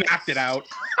knocked it out.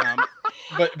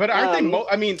 But aren't they?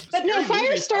 I mean, but no,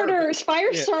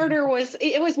 Firestarter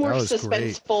was more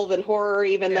suspenseful than horror.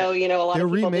 Even though a lot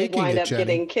of people did wind up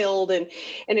getting killed, and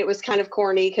it was kind of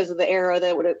corny because of the era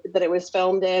that it was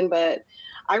filmed in. But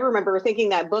I remember thinking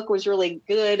that book was really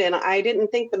good, and I didn't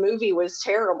think the movie was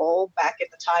terrible back at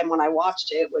the time when I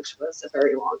watched it, which was a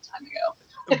very long time ago.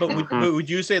 But would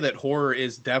you say that horror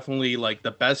is definitely like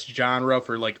the best genre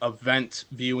for like event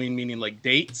viewing, meaning like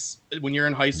dates when you're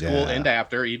in high school and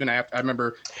after, even after? I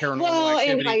remember Paranormal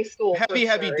Activity, in high school,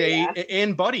 heavy date,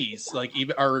 and buddies, like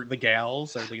even or the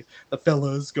gals or the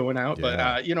fellas going out.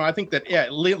 Yeah. But I think that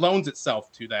it loans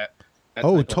itself to that.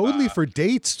 Totally for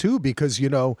dates too, because you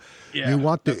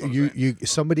want you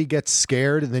somebody gets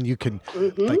scared and then you can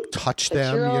like touch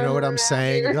them. You know what I'm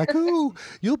saying? You're like, "Ooh,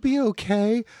 you'll be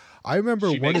okay." I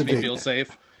remember one of the feel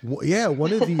safe. Yeah,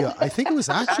 one of the I think it was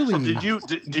actually.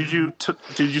 Did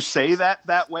you say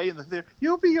that way in the theater?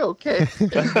 You'll be okay.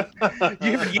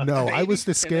 No, I was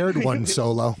the scared one,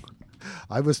 Solo.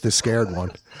 I was the scared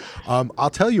one. I'll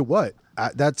tell you what.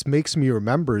 That makes me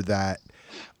remember that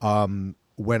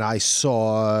when I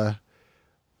saw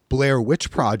Blair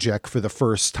Witch Project for the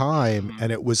first time,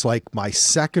 and it was like my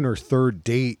second or third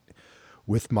date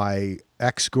with my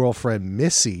ex-girlfriend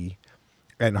Missy.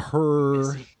 And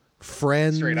her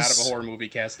friends, straight out of a horror movie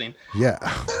casting. Yeah,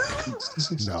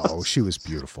 no, she was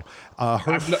beautiful.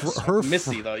 Her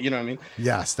Missy, though, you know what I mean?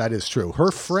 Yes, that is true.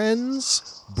 Her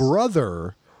friend's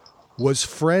brother was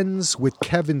friends with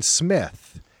Kevin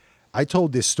Smith. I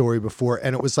told this story before,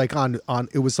 and it was like on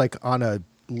a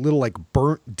little like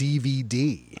burnt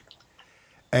DVD,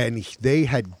 and they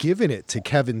had given it to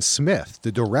Kevin Smith,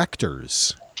 the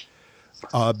directors,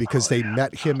 because they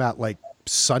met him at like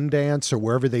Sundance or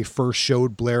wherever they first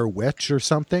showed Blair Witch or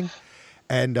something,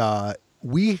 and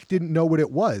we didn't know what it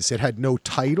was. It had no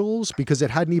titles because it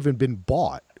hadn't even been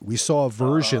bought. We saw a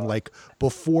version like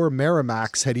before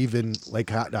Miramax had even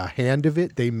like had a hand of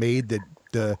it. They made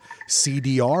the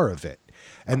CDR of it,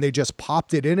 and they just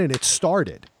popped it in and it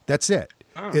started. That's it.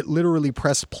 It literally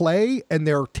pressed play, and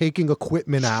they're taking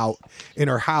equipment out in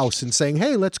her house and saying,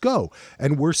 "Hey, let's go."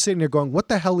 And we're sitting there going, "What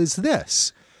the hell is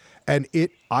this?" And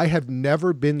I have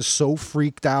never been so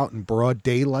freaked out in broad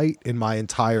daylight in my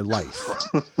entire life.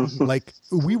 Like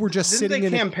we were just sitting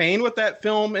in. Didn't they campaign with that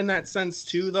film in that sense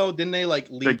too, though? Didn't they like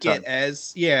leak it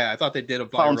as? Yeah, I thought they did a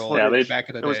viral back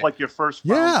in the day. It was like your first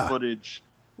found footage.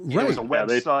 Right. It was a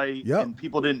website, and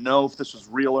people didn't know if this was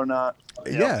real or not.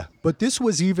 Yeah, but this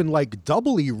was even like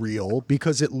doubly real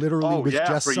because it literally was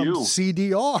just some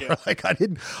CDR. Yeah. Like I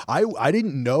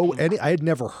didn't know any. I had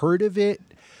never heard of it.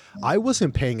 I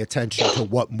wasn't paying attention to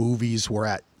what movies were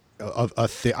at a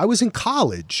thing. I was in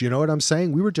college, you know what I'm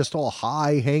saying? We were just all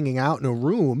high, hanging out in a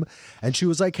room, and she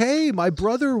was like, "Hey, my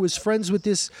brother was friends with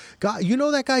this guy. You know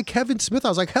that guy Kevin Smith?" I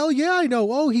was like, "Hell yeah, I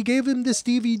know. Oh, he gave him this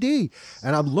DVD."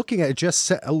 And I'm looking at it,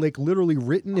 just like literally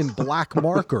written in black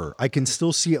marker. I can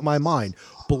still see it in my mind.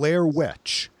 Blair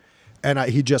Witch, and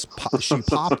she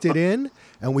popped it in,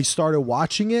 and we started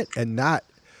watching it, and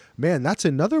that's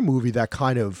another movie that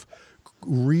kind of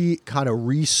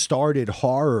restarted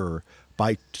horror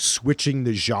by switching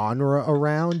the genre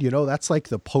around. You know, that's like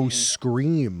the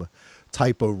post-Scream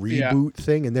type of reboot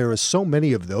thing, and there are so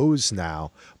many of those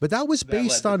now. But that was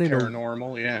based on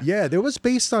paranormal. Yeah, there was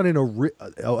based on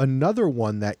another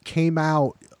one that came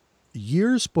out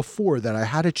years before that I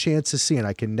had a chance to see, and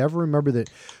I can never remember that.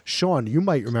 Sean, you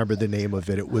might remember the name of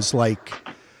it. It was like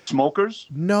Smokers?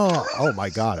 No. Oh my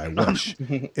God, I wish.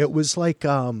 It was like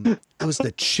it was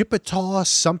the Chippewa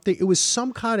something. It was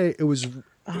some kind of, it was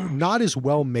not as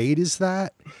well made as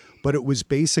that, but it was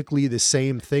basically the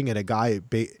same thing. And a guy,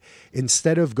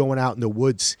 instead of going out in the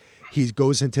woods, he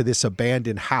goes into this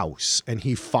abandoned house and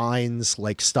he finds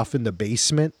like stuff in the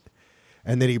basement,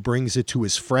 and then he brings it to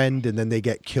his friend, and then they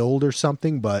get killed or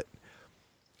something. But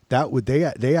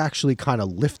they actually kind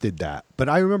of lifted that. But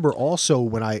I remember also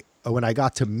when I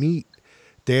got to meet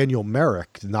Daniel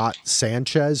Myrick, not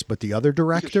Sanchez, but the other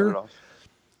director.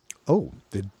 Oh,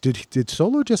 did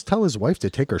Solo just tell his wife to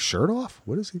take her shirt off?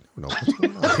 What is he doing? No, what's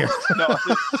going on here?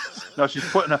 no, she's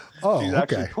putting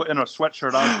actually putting a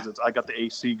sweatshirt on because I got the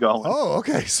AC going. Oh,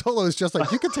 okay. Solo's just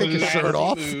like, you can take his shirt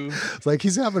off. It's like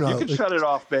he's having You can shut it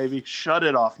off, baby. Shut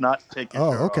it off, not take it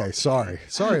off. Oh, okay. Sorry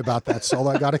about that,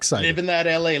 Solo. I got excited. Living that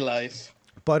LA life.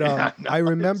 But I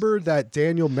remember that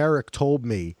Daniel Myrick told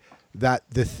me that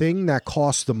the thing that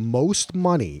cost the most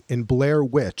money in Blair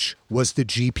Witch was the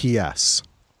GPS.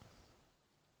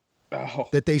 Oh,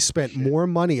 that they spent more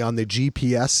money on the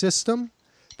GPS system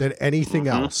than anything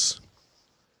else,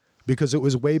 because it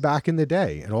was way back in the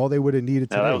day, and all they would have needed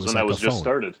to know was when like that was just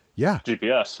started. Yeah,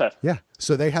 GPS. Yeah,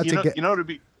 so they had to get. You know,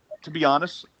 to be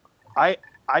honest, I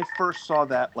first saw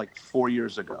that like 4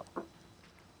 years ago.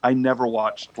 I never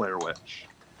watched Blair Witch.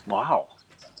 Wow.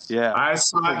 Yeah, I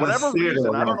saw it in the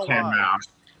theater when it came out.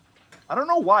 I don't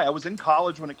know why. I was in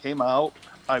college when it came out.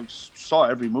 I saw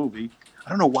every movie. I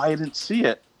don't know why I didn't see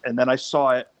it. And then I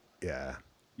saw it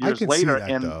years later, see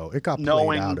that, and though. It got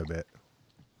played out of it.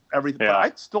 Everything, but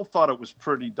I still thought it was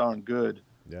pretty darn good.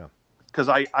 Yeah, because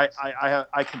I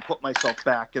can put myself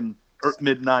back in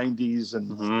mid '90s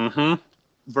and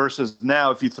versus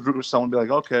now. If you threw someone, be like,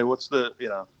 okay, what's the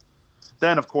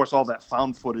Then of course all that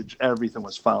found footage, everything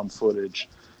was found footage,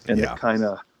 and it kind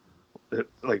of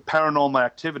like Paranormal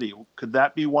Activity. Could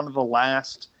that be one of the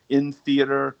last in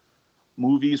theater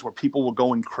movies where people were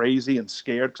going crazy and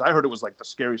scared? Because I heard it was like the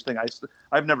scariest thing.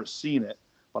 I've never seen it,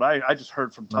 but I just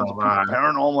heard from tons of people.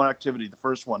 Paranormal Activity, the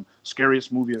first one,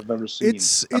 scariest movie I've ever seen.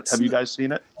 Have you guys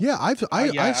seen it? Yeah, I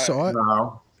saw it.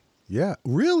 No. Yeah,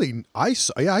 really. I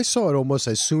saw it almost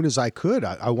as soon as I could.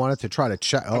 I wanted to try to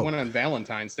check. I went on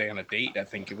Valentine's Day on a date. I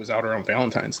think it was out around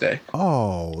Valentine's Day.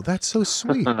 Oh, that's so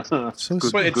sweet.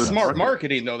 But it's smart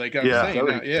marketing, though. They got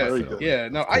saying, yeah.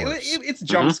 No, it's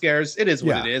jump scares. It is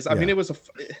what it is. I mean, it was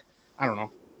I don't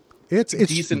know. It's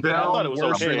decent. Bill, I thought it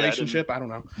was a relationship. I don't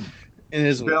know. It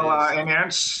is. Bill, in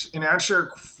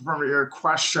answer from your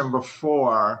question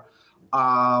before,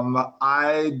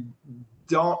 I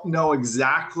don't know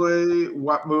exactly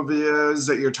what movie is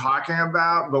that you're talking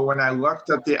about, but when I looked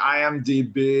at the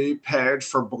IMDb page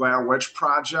for Blair Witch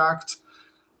Project,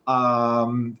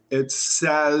 it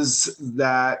says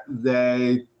that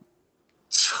they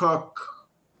took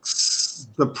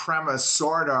the premise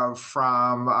sort of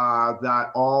from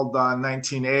that old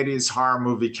 1980s horror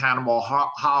movie Cannibal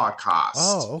Holocaust.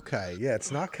 Oh, okay. Yeah,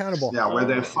 it's not Cannibal. Yeah, where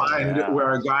they find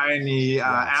where a guy in the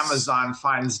Amazon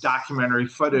finds documentary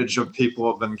footage of people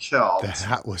who have been killed.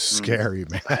 That was scary,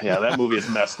 man. Yeah, that movie is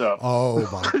messed up. Oh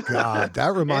my God,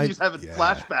 that reminds. He's having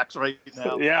flashbacks right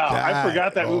now. Yeah, I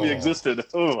forgot that movie existed.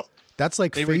 Oh. That's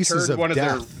like they Faces returned one of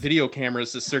their video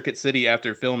cameras to Circuit City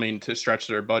after filming to stretch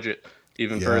their budget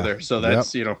even further. So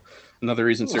that's another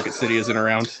reason Circuit City isn't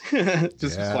around.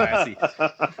 Just classy.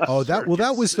 Oh,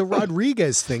 that was the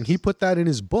Rodriguez thing. He put that in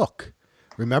his book.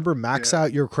 Remember, max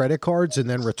out your credit cards and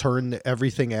then return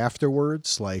everything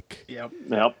afterwards. Like,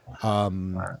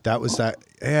 that was that.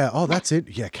 Yeah. Oh, that's it.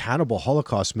 Yeah. Cannibal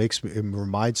Holocaust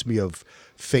reminds me of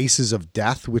Faces of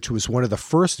Death, which was one of the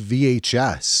first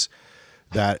VHS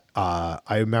that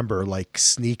I remember like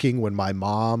sneaking when my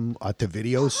mom at the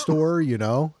video store,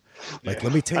 Like,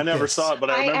 let me take. I never saw it, but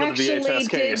I remember the VHS actually did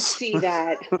case. see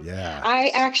that. Yeah.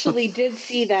 I actually did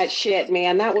see that shit,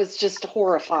 man. That was just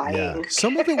horrifying. Yeah.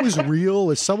 Some of it was real,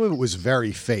 and some of it was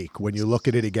very fake when you look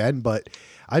at it again. But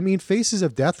I mean, Faces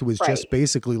of Death was just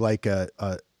basically like a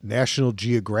National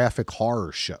Geographic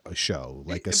horror show,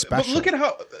 like a special.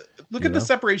 But look at the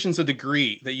separations of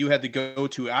degree that you had to go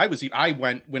to. I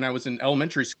went when I was in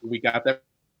elementary school. We got that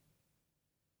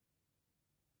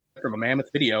from a Mammoth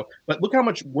Video, but look how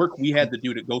much work we had to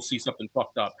do to go see something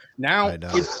fucked up. Now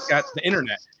it's got the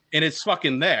internet and it's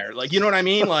fucking there. Like, you know what I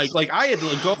mean? Like I had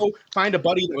to go find a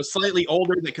buddy that was slightly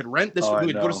older that could rent this. We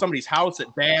would go to somebody's house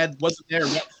that dad wasn't there.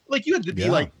 Like, you had to be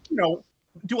like, you know,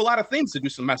 do a lot of things to do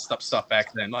some messed up stuff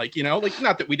back then. Like, you know, like,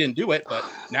 not that we didn't do it, but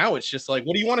now it's just like,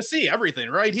 what do you want to see? Everything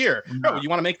right here. Oh, you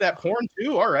want to make that porn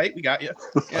too? All right, we got you.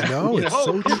 I know, it's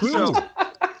so true.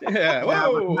 Yeah,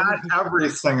 but not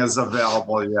everything is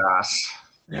available yet.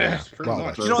 Yeah, pretty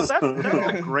much. You know, that's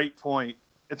a great point.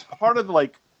 It's part of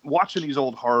like watching these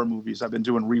old horror movies. I've been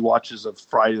doing rewatches of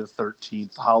Friday the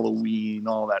 13th, Halloween,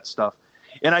 all that stuff.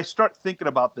 And I start thinking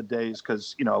about the days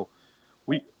because, you know,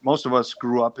 most of us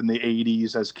grew up in the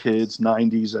 80s as kids,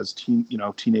 90s as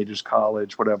teenagers,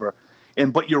 college, whatever.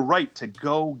 But you're right, to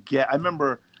go get, I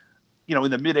remember, you know,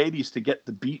 in the mid 80s to get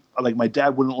the beat, like my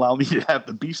dad wouldn't allow me to have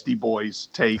the Beastie Boys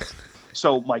tape.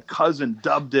 So my cousin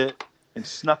dubbed it and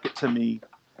snuck it to me.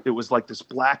 It was like this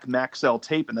black Maxell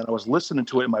tape. And then I was listening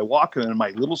to it in my Walkman, and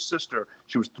my little sister,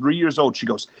 she was 3 years old. She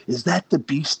goes, "Is that the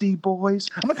Beastie Boys?"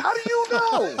 I'm like, "How do you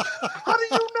know? How do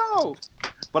you know?"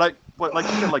 But like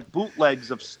you said, like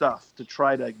bootlegs of stuff to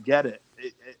try to get it.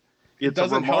 It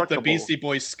doesn't help the Beastie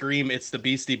Boys scream, "It's the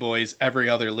Beastie Boys," every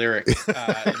other lyric in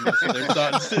most of their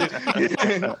songs.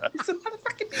 It's a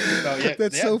motherfucking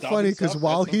That's so funny because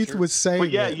while Heath was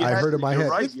saying it, I heard in my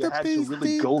head, "It's the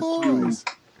Beastie Boys."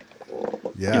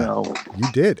 Yeah, you know, you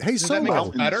did. Hey, does that make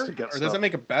it better, or does that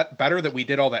make it better that we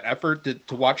did all that effort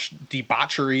to watch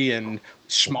debauchery and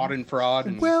Schadenfreude?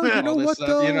 And well, you know what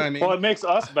though? You know what I mean? Well, it makes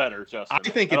us better, Justin. I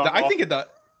think it does.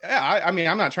 Yeah, I mean,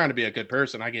 I'm not trying to be a good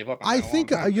person. I gave up. I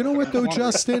think you know what though,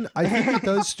 Justin. I think it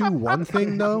does do one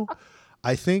thing though.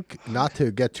 I think, not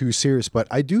to get too serious, but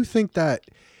I do think that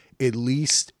at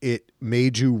least it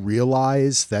made you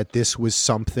realize that this was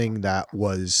something that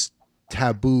was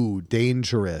taboo,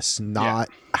 dangerous, not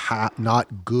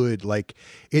good. Like,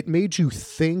 it made you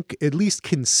think, at least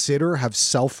consider, have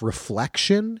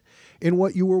self-reflection in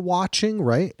what you were watching,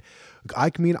 right?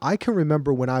 I mean, I can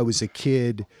remember when I was a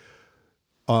kid,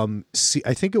 I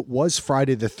think it was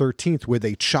Friday the 13th where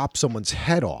they chopped someone's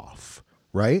head off,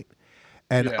 right?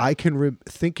 And I can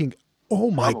thinking,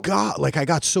 oh my God, like I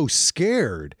got so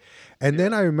scared. And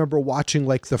then I remember watching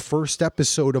like the first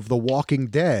episode of The Walking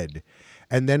Dead,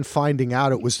 and then finding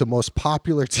out it was the most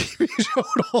popular TV show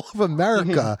in all of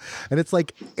America. And it's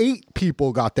like 8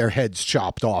 people got their heads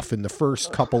chopped off in the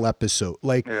first couple episodes.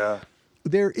 Like,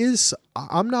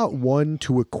 I'm not one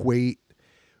to equate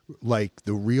like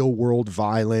the real world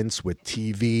violence with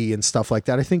TV and stuff like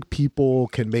that. I think people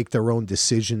can make their own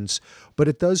decisions, but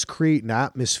it does create an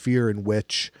atmosphere in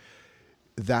which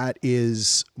that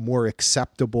is more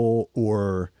acceptable,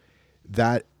 or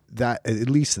that at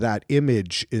least that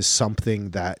image is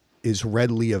something that is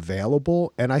readily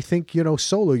available. And I think, you know,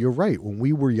 Solo, you're right. When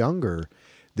we were younger,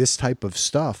 this type of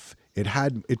stuff, it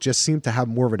just seemed to have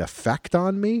more of an effect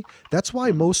on me. That's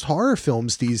why most horror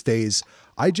films these days,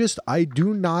 I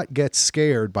do not get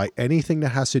scared by anything that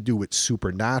has to do with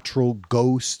supernatural,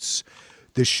 ghosts.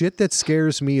 The shit that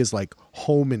scares me is like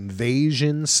home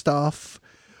invasion stuff,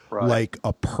 like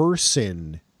a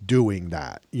person doing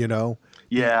that, you know?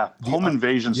 Yeah, home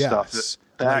invasion stuff.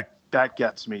 That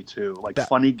gets me too. Like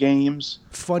Funny Games.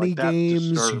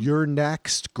 You're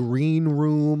Next, Green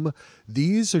Room.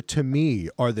 These are, to me,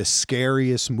 are the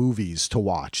scariest movies to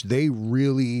watch. They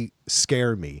really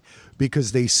scare me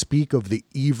because they speak of the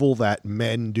evil that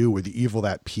men do or the evil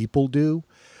that people do.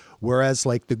 Whereas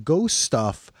like the ghost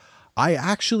stuff,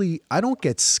 I don't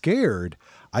get scared.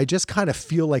 I just kind of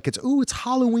feel like it's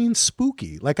Halloween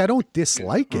spooky. Like, I don't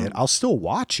dislike it. I'll still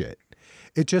watch it.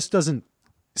 It just doesn't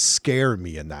scare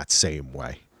me in that same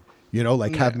way, you know,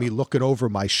 like have me looking over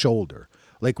my shoulder.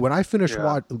 Like when I finished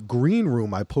Green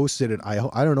Room, I posted it. I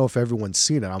don't know if everyone's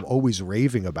seen it. I'm always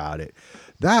raving about it.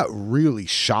 That really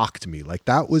shocked me. Like,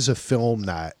 that was a film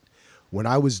that when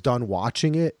I was done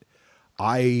watching it,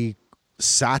 I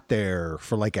sat there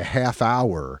for like a half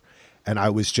hour and I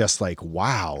was just like,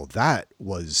 wow, that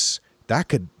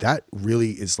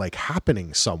really is like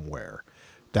happening somewhere.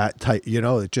 That type, you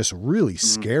know, it just really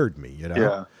scared me, you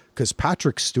know, because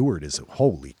Patrick Stewart is,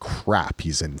 holy crap,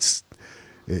 he's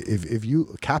If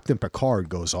you Captain Picard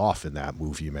goes off in that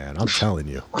movie, man, I'm telling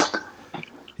you,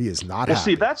 he is not happy.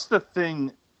 See, that's the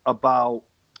thing about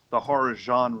the horror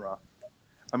genre.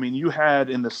 I mean, you had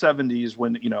in the 70s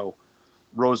when, you know,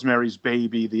 Rosemary's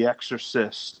Baby, The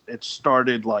Exorcist, it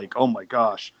started like, oh my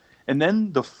gosh. And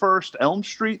then the first Elm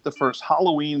Street, the first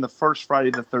Halloween, the first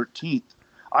Friday the 13th,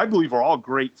 I believe are all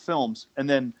great films. And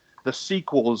then the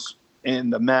sequels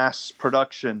and the mass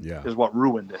production is what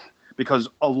ruined it. Because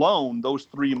alone, those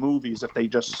three movies, if they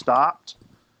just stopped,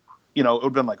 you know, it would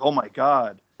have been like, oh my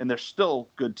God. And they're still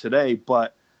good today.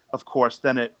 But of course,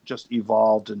 then it just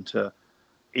evolved into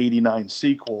 89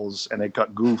 sequels and it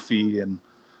got goofy and,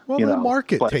 well, the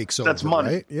market takes over. That's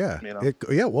money, right? Yeah. You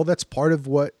know? Well, that's part of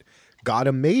what got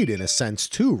them made in a sense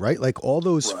too, right? Like all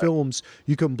those films,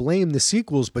 you can blame the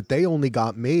sequels, but they only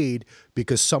got made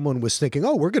because someone was thinking,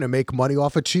 oh, we're going to make money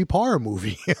off a cheap horror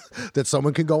movie that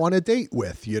someone can go on a date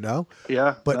with, you know?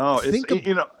 Yeah. But no,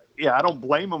 you know, I don't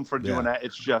blame them for doing that.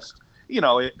 It's just, you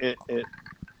know, it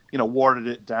you know, watered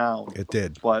it down. It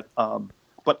did. But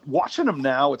watching them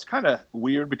now, it's kind of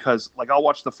weird because like I'll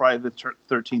watch the Friday the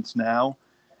 13th now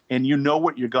and you know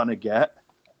what you're going to get.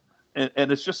 And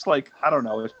it's just like, I don't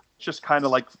know. It's just kind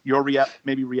of like your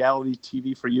maybe reality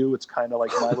TV for you. It's kind of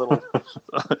like my little,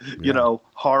 you know,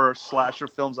 horror slasher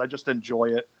films. I just enjoy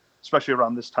it, especially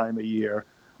around this time of year.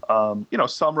 You know,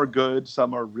 some are good,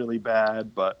 some are really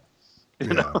bad, but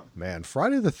you know. Man,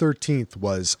 Friday the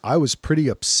 13th I was pretty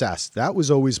obsessed. That was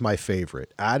always my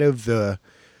favorite. Out of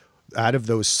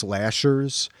those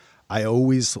slashers, I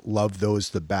always loved those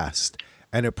the best.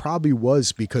 And it probably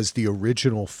was because the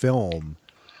original film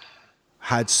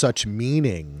had such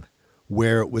meaning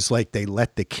where it was like they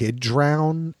let the kid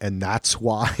drown and that's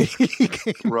why he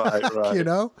came back, you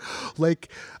know? Like,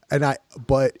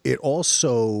 but it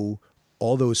also,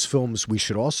 all those films, we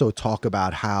should also talk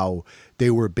about how they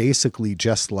were basically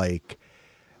just like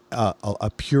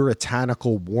a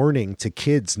puritanical warning to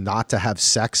kids not to have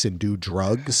sex and do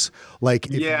drugs. Like,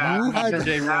 if you had modern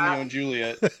day Romeo and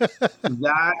Juliet,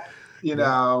 that, you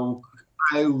know,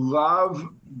 I love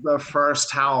the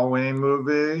first Halloween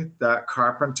movie that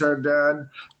Carpenter did,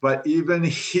 but even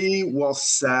he will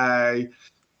say,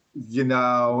 you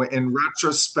know, in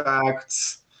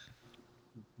retrospect,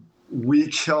 we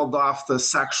killed off the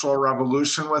sexual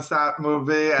revolution with that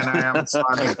movie. And I am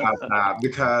sorry about that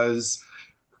because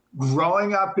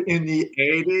growing up in the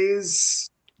 80s,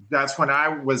 that's when I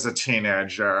was a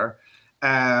teenager,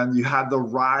 and you had the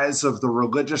rise of the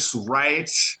religious right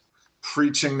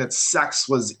preaching that sex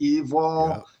was evil.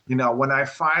 Yeah. You know, when I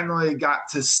finally got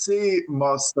to see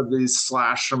most of these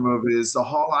slasher movies, the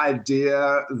whole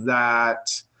idea that,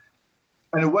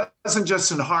 and it wasn't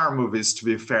just in horror movies, to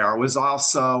be fair, it was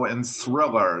also in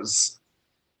thrillers,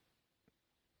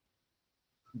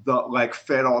 the like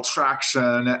Fatal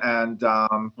Attraction and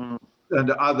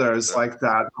others like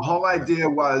that. The whole idea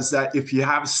was that if you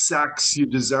have sex, you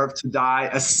deserve to die,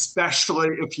 especially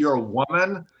if you're a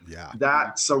woman. Yeah.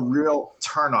 That's a real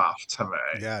turnoff to me.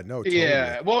 Yeah, no, totally.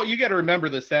 Yeah. Well, you got to remember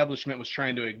the establishment was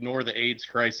trying to ignore the AIDS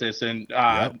crisis and,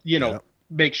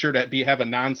 make sure to have a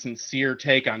non-sincere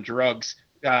take on drugs.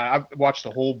 I've watched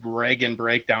the whole Reagan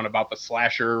breakdown about the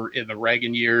slasher in the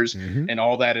Reagan years and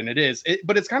all that. And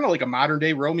but it's kind of like a modern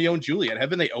day Romeo and Juliet.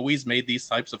 Haven't they always made these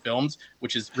types of films,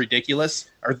 which is ridiculous,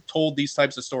 or told these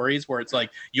types of stories where it's like,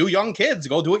 you young kids,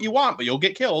 go do what you want, but you'll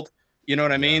get killed. You know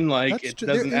what I mean? Like, it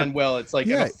doesn't end well. It's like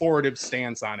an authoritative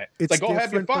stance on it. It's like, go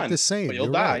have your fun, the same. But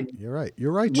you'll die. Right.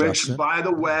 You're right, Justin. Which, by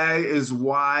the way, is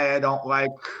why I don't like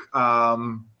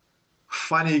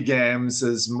funny games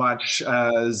as much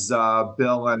as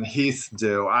Bill and Heath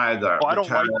do either. Oh, I don't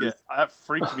like it. That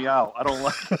freaks me out. I don't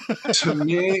like it. To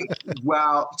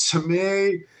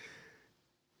me,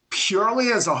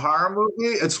 purely as a horror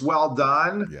movie, it's well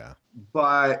done. Yeah.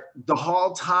 But the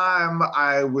whole time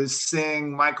I was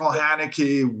seeing Michael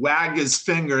Haneke wag his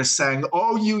finger saying,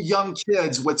 oh, you young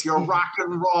kids with your rock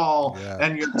and roll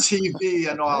and your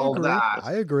TV and all of that.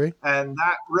 I agree. And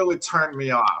that really turned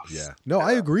me off. Yeah. No,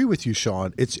 I agree with you,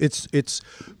 Sean. It's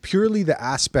purely the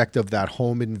aspect of that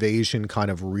home invasion kind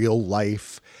of real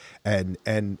life and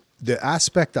the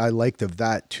aspect I liked of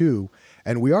that too.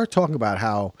 And we are talking about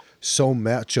how so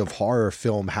much of horror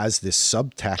film has this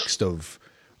subtext of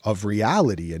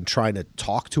reality and trying to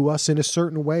talk to us in a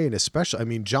certain way. And especially, I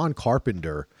mean, John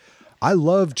Carpenter, I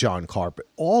love John Carpenter.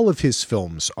 All of his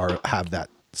films have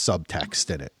that subtext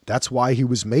in it. That's why he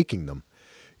was making them,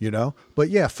 you know? But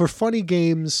yeah, for funny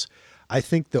games, I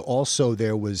think that also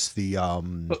there was the,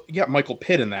 Michael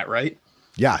Pitt in that, right?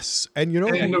 Yes. And the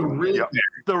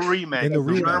remake. In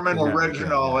the German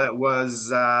original, it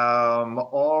was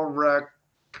Ulrich,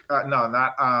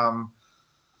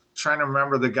 trying to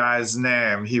remember the guy's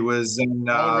name. He was in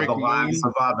The Lives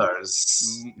of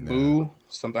Others. Moo,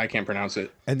 something I can't pronounce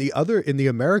it. And the other, in the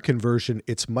American version,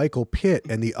 it's Michael Pitt,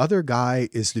 and the other guy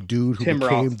is the dude who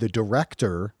became the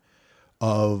director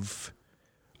of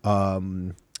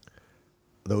those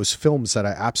films that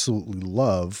I absolutely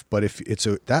love. But if it's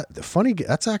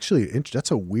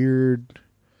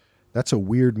that's a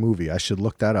weird movie. I should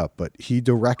look that up. But he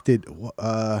directed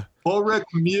Ulrich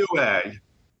Muhe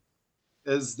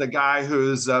is the guy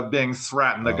who's being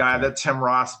threatened, the guy that Tim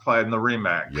Ross played in the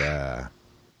remake. Yeah.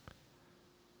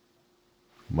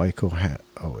 Michael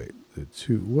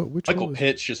Michael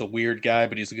Pitt's just a weird guy,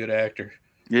 but he's a good actor.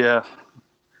 Yeah.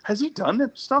 Has he done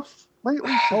that stuff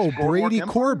lately? Brady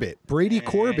Corbett. Brady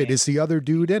Corbett is the other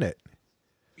dude in it.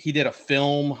 He did a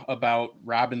film about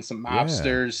robbing some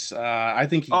mobsters. Yeah. I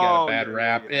think he got a bad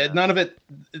rap. Yeah. None of it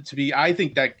to be. I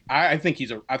think I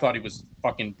thought he was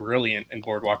fucking brilliant in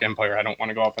Boardwalk Empire. I don't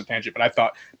want to go off on a tangent,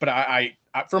 but I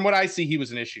from what I see, he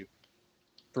was an issue.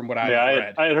 From what I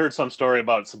read, I had heard some story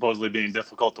about supposedly being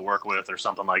difficult to work with or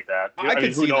something like that.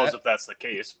 Who knows if that's the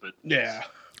case? But yeah.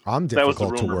 I'm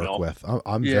difficult to work with.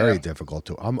 I'm very difficult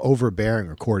to. I'm overbearing,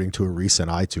 according to a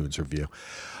recent iTunes review.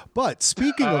 But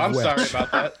speaking of which, I'm sorry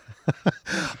about that.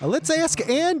 Let's ask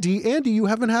Andy. Andy, you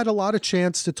haven't had a lot of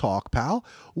chance to talk, pal.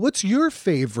 What's your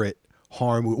favorite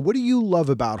horror movie? What do you love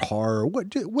about horror?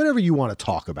 Whatever you want to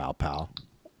talk about, pal.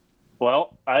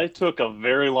 Well, I took a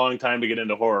very long time to get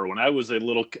into horror. When I was a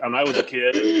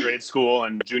kid in grade school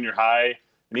and junior high,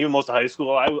 and even most of high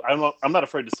school, I'm not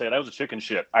afraid to say it. I was a chicken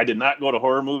shit. I did not go to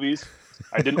horror movies.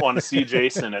 I didn't want to see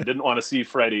Jason. I didn't want to see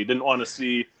Freddy. Didn't want to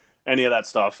see any of that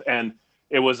stuff. And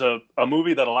it was a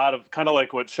movie that a lot of, kind of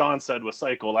like what Sean said with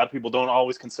Psycho, a lot of people don't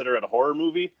always consider it a horror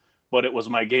movie, but it was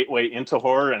my gateway into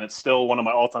horror, and it's still one of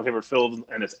my all-time favorite films,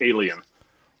 and it's Alien.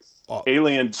 Oh.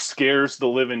 Alien scares the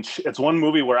living it's one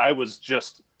movie where I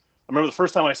remember the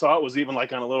first time I saw it was even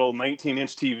like on a little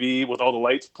 19-inch TV with all the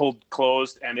lights pulled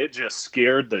closed, and it just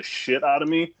scared the shit out of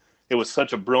me. It was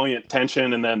such a brilliant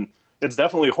tension, and then it's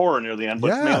definitely horror near the end, but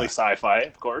it's mainly sci-fi,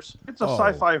 of course. It's a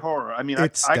sci-fi horror. I mean, I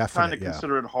kind of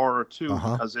consider it horror too,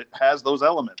 because it has those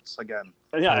elements again.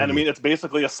 Yeah, and I mean, it's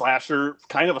basically a slasher,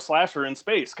 kind of a slasher in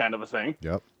space kind of a thing.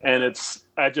 Yep. And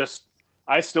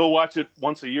I still watch it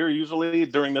once a year, usually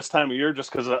during this time of year,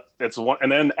 just because it's one.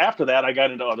 And then after that, I got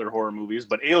into other horror movies,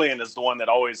 but Alien is the one that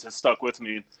always has stuck with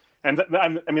me. And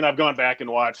I've gone back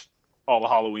and watched all the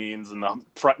Halloweens and the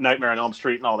Nightmare on Elm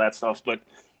Street and all that stuff, but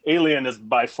Alien is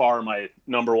by far my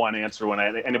number one answer when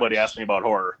anybody asks me about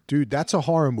horror. Dude, that's a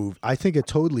horror movie. I think it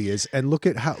totally is. And look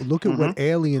at what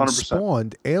Alien 100%.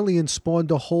 Spawned. Alien spawned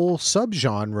a whole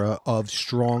subgenre of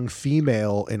strong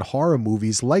female in horror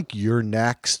movies, like You're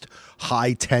Next,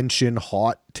 High Tension,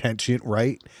 Hot Tension,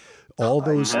 right? All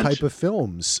those type of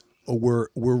films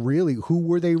were really, who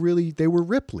were they really? They were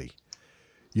Ripley.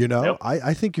 You know, yep.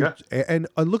 I think you're, and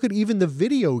look at even the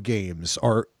video games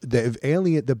are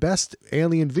the best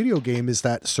Alien video game is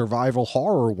that survival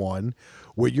horror one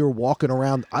where you're walking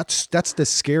around. That's the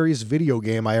scariest video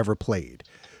game I ever played.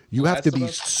 You have to be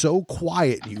so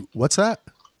quiet. What's that?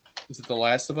 Is it The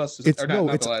Last of Us? It's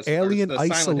Alien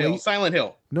Isolation. Silent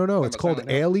Hill. No, it's called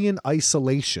Alien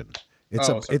Isolation.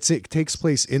 It takes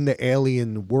place in the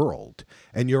alien world,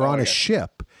 and you're on a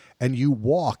ship. And you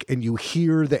walk and you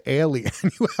hear the alien.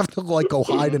 You have to go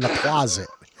hide in a closet.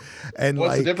 And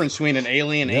what's the difference between an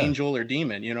alien, angel, or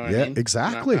demon? You know what I mean?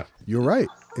 Exactly. You're right.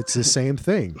 It's the same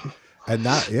thing. And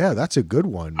that's a good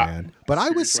one, man. But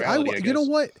you know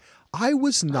what? I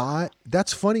was not.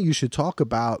 That's funny. You should talk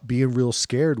about being real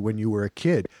scared when you were a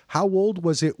kid. How old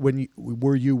was it when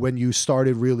you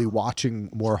started really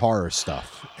watching more horror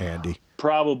stuff, Andy?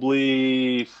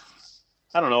 Probably,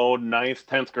 I don't know, 9th,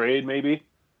 10th grade, maybe.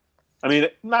 I mean,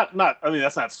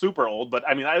 that's not super old, but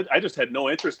I mean, I just had no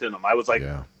interest in them. I was like,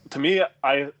 to me,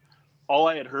 all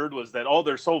I had heard was that,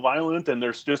 they're so violent and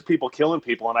there's just people killing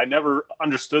people. And I never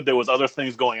understood there was other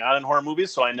things going on in horror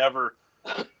movies. So I never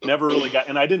really got,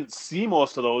 and I didn't see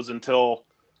most of those until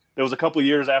it was a couple of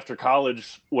years after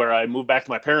college where I moved back to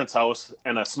my parents' house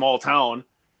in a small town,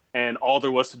 and all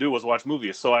there was to do was watch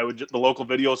movies. So the local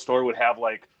video store would have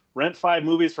rent 5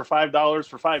 movies for $5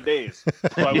 for 5 days.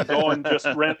 So I would go and just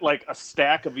rent a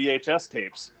stack of VHS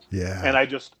tapes. Yeah. And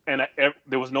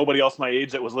there was nobody else my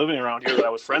age that was living around here that I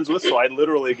was friends with. So I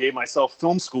literally gave myself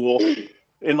film school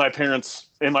in my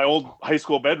old high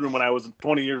school bedroom when I was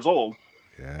 20 years old.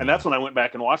 Yeah. And that's when I went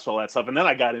back and watched all that stuff. And then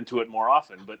I got into it more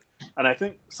often. And I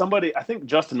think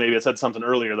Justin maybe had said something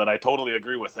earlier that I totally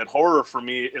agree with, that horror for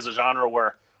me is a genre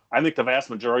where I think the vast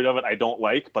majority of it I don't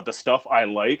like, but the stuff I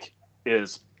like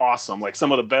is awesome. Like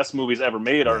some of the best movies ever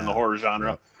made are in the horror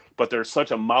genre. but there's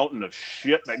such a mountain of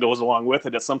shit that goes along with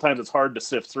it that sometimes it's hard to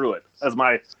sift through it. That's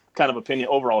my kind of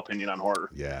overall opinion on horror.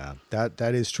 Yeah, that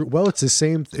is true. Well, it's the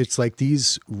same. It's like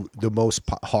the most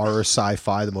horror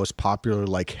sci-fi, the most popular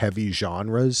like heavy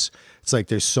genres. It's like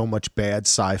there's so much bad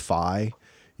sci-fi,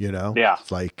 Yeah.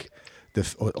 It's like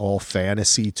all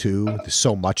fantasy too. There's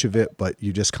so much of it, but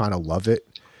you just kind of love it.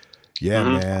 Yeah,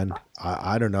 man.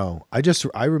 I don't know.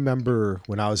 I remember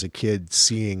when I was a kid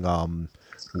seeing,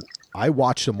 I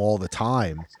watched them all the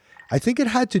time. I think it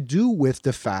had to do with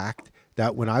the fact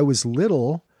that when I was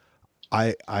little,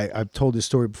 I've told this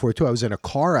story before too. I was in a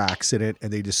car accident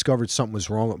and they discovered something was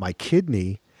wrong with my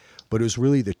kidney, but it was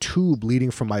really the tube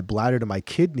leading from my bladder to my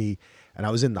kidney. And I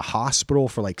was in the hospital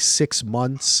for like 6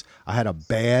 months. I had a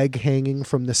bag hanging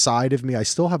from the side of me. I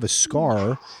still have a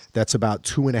scar that's about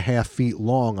 2.5 feet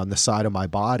long on the side of my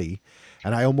body.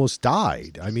 And I almost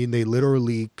died. I mean, they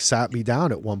literally sat me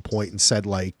down at one point and said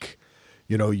like,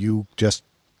 you just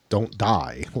don't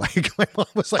die. Like my mom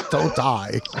was like, don't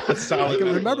die. I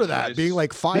can remember that being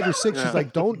like 5 or 6. She's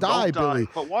like, don't die, Billy.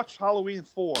 But watch Halloween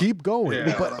 4. Keep going.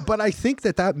 Yeah. But I think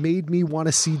that made me want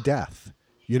to see death.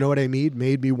 You know what I mean?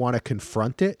 Made me want to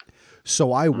confront it.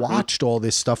 So I watched all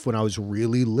this stuff when I was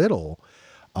really little.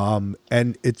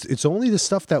 And it's only the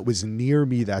stuff that was near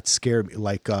me that scared me.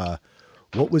 Like,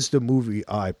 what was the movie?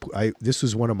 This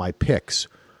was one of my picks.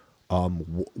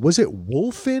 Was it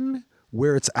Wolfen?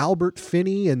 Where it's Albert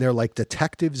Finney and they're like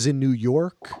detectives in New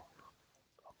York.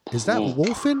 Is that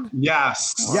Wolfen?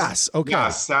 Yes. Yes. Okay.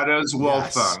 Yes, that is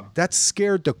Wolfen. Yes. That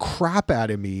scared the crap out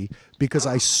of me because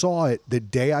I saw it the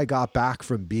day I got back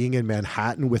from being in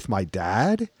Manhattan with my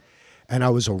dad. And I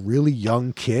was a really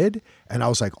young kid. And I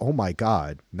was like, oh my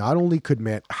God, not only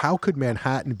how could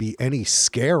Manhattan be any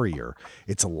scarier?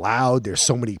 It's loud. There's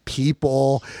so many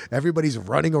people. Everybody's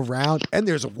running around. And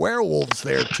there's werewolves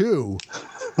there too.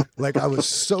 Like I was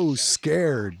so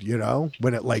scared,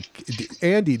 when it like,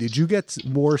 Andy, did you get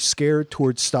more scared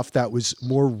towards stuff that was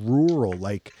more rural?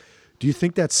 Like, do you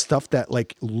think that stuff that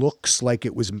like looks like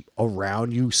it was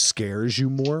around you scares you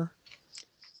more?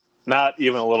 Not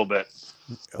even a little bit.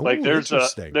 Like there's a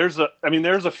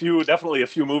definitely a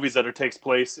few movies that takes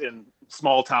place in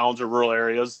small towns or rural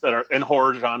areas that are in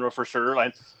horror genre for sure.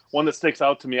 Like one that sticks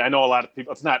out to me, I know a lot of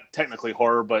people, it's not technically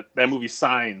horror, but that movie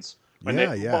Signs. A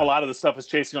lot of the stuff is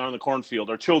chasing on in the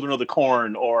cornfield or Children of the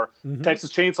Corn or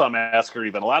Texas Chainsaw Massacre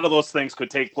even. A lot of those things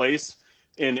could take place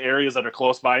in areas that are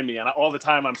close by me. And all the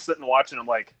time I'm sitting watching, I'm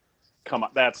like, come on,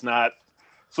 that's not.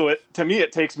 So to me,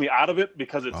 it takes me out of it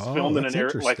because it's filmed in an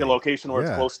area, like a location where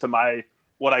it's close to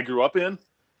what I grew up in.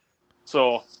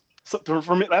 So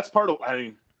for me, that's part of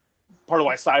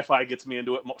why sci-fi gets me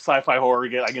into it. Sci-fi horror, I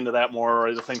get into that more or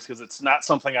other things because it's not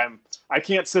something I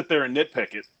can't sit there and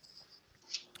nitpick it.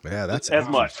 Yeah, that's as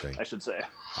much, I should say.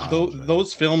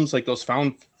 Those films, like those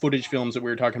found footage films that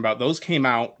we were talking about, those came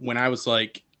out when I was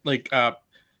when I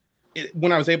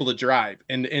was able to drive.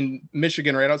 And in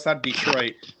Michigan, right outside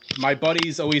Detroit, my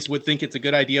buddies always would think it's a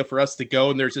good idea for us to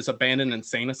go. And there's this abandoned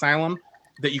insane asylum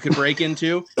that you could break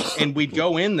into, and we'd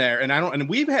go in there. And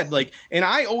we've had and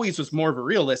I always was more of a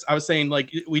realist. I was saying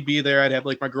like we'd be there, I'd have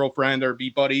like my girlfriend or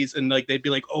be buddies, and like they'd be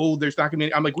like, oh, there's not gonna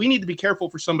be. I'm like, we need to be careful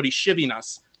for somebody shivving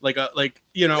us.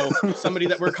 Somebody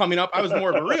that we're coming up. I was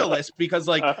more of a realist because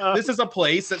this is a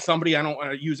place that somebody, I don't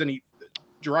want to use any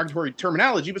derogatory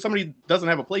terminology, but somebody doesn't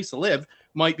have a place to live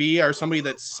might be, or somebody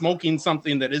that's smoking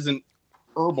something that isn't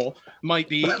herbal might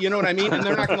be, you know what I mean? And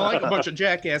they're not going to like a bunch of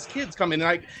jackass kids coming.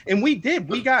 And we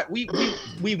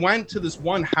went to this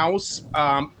one house,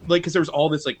 because there was all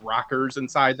this like rockers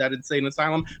inside that insane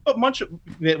asylum, but much of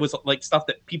it was like stuff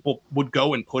that people would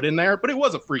go and put in there, but it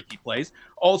was a freaky place.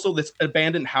 Also this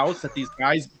abandoned house that these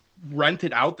guys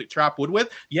rented out to chop wood with.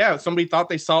 Yeah. Somebody thought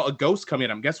they saw a ghost come in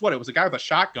them. Guess what? It was a guy with a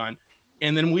shotgun.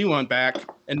 And then we went back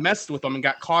and messed with them and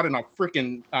got caught in a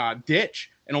freaking ditch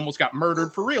and almost got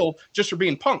murdered for real just for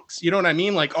being punks. You know what I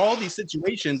mean? Like all these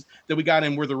situations that we got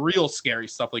in were the real scary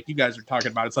stuff like you guys are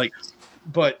talking about. It's like,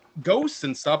 but ghosts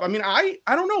and stuff. I mean, I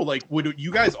don't know. Like, would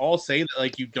you guys all say that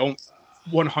like you don't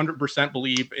 100%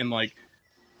 believe in like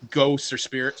ghosts or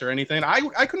spirits or anything?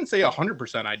 I couldn't say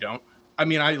 100% I don't. I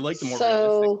mean, I like the more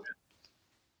realistic.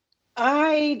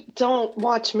 I don't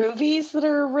watch movies that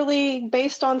are really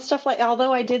based on stuff like,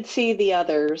 although I did see The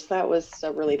Others. That was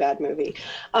a really bad movie.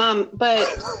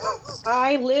 But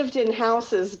I lived in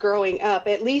houses growing up,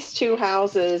 at least 2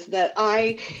 houses that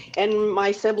I and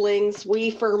my siblings, we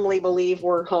firmly believe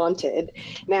were haunted.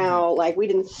 Now, like we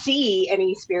didn't see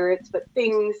any spirits, but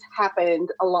things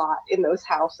happened a lot in those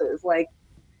houses. Like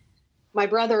my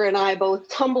brother and I both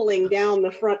tumbling down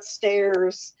the front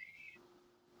stairs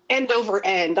end over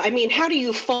end. I mean, how do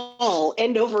you fall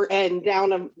end over end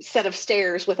down a set of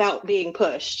stairs without being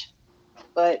pushed?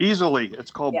 But easily,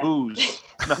 it's called booze.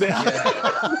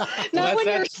 Not when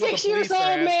you're 6 years old,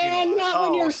 man. Not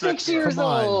when you're 6 years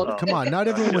old. Come on. Not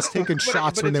everyone was taking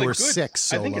shots when they were 6.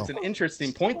 Solo. I think it's an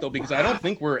interesting point, though, because I don't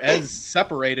think we're as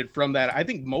separated from that. I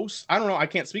think I don't know, I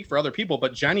can't speak for other people,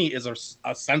 but Jenny is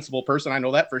a sensible person. I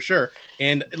know that for sure.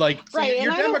 And like, so right,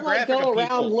 your and demographic I don't go around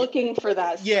people, looking for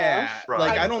that stuff. Yeah,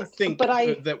 like I don't think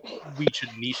that we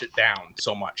should niche it down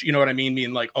so much. You know what I mean?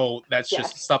 Being like, oh, that's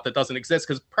just stuff that doesn't exist,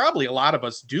 because probably a lot of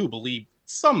us do believe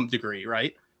some degree,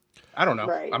 right? I don't know.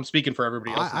 Right. I'm speaking for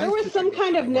everybody else. There was some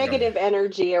kind of negative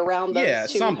energy around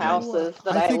those two houses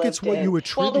that I lived it's what in. you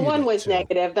attribute. Well, the one was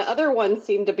negative. The other one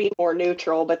seemed to be more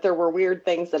neutral, but there were weird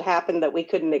things that happened that we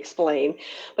couldn't explain.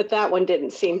 But that one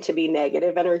didn't seem to be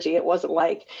negative energy. It wasn't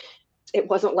like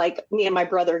me and my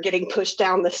brother getting pushed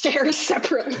down the stairs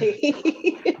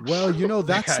separately. Well,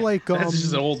 that's like that's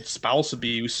just old spouse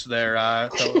abuse there.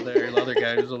 The other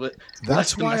guy was a little bit.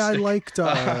 That's why I liked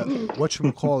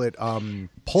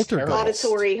Poltergeist.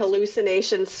 Auditory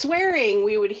hallucinations, swearing.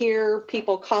 We would hear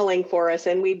people calling for us,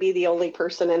 and we'd be the only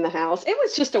person in the house. It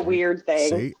was just a weird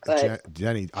thing. See,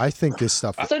 Jenny, I think this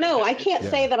stuff. So no, I can't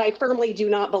say that I firmly do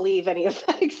not believe any of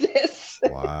that exists.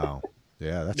 Wow.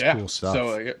 Yeah, that's cool stuff.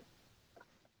 So.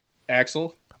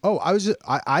 Axel? Oh,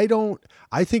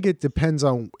 I think it depends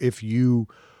on if you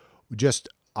just,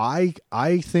 I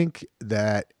think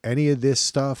that any of this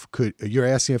stuff you're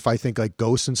asking if I think like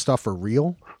ghosts and stuff are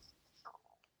real?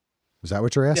 Is that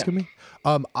what you're asking me?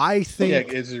 I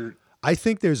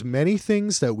think there's many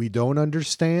things that we don't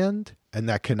understand and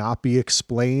that cannot be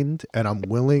explained. And I'm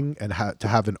willing to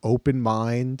have an open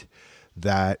mind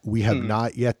that we have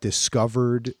not yet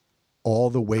discovered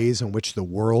all the ways in which the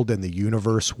world and the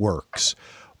universe works.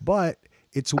 But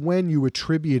it's when you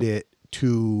attribute it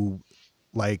to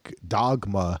like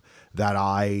dogma that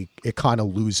it kind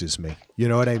of loses me. You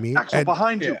know what I mean? Axel,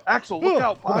 behind you. Axel, look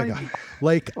out behind you.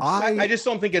 Like I just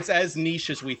don't think it's as niche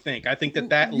as we think. I think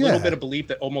that little bit of belief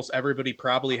that almost everybody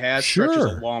probably has stretches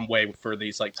a long way for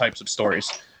these like types of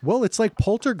stories. Well, it's like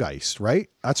Poltergeist, right?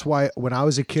 That's why when I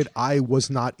was a kid, I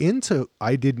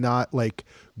did not like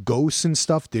ghosts and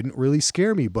stuff didn't really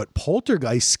scare me, but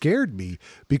Poltergeist scared me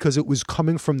because it was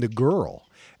coming from the girl.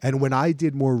 And when I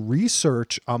did more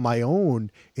research on my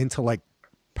own into like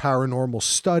paranormal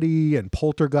study and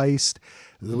poltergeist,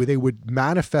 they would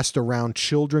manifest around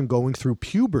children going through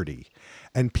puberty.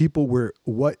 And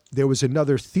there was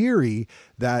another theory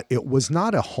that it was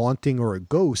not a haunting or a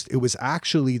ghost. It was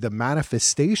actually the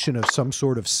manifestation of some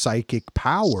sort of psychic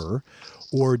power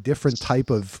or different type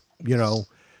of,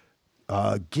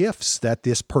 gifts that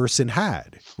this person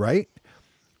had. Right.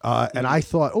 And I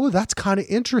thought, oh, that's kind of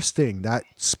interesting. That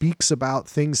speaks about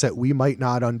things that we might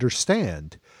not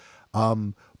understand.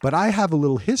 But I have a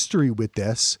little history with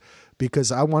this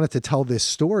because I wanted to tell this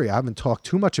story. I haven't talked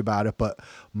too much about it, but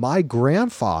my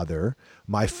grandfather,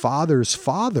 my father's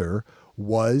father,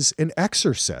 was an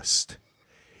exorcist.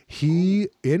 He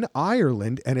in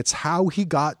Ireland, and it's how he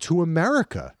got to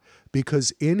America.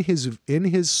 Because in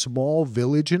his small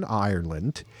village in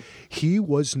Ireland, he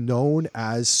was known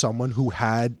as someone who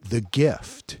had the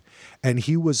gift. And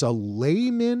he was a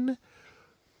layman.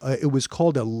 It was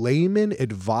called a layman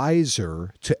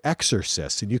advisor to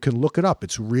exorcists. And you can look it up.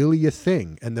 It's really a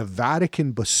thing. And the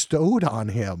Vatican bestowed on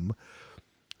him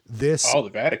this. Oh, the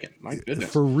Vatican. My goodness.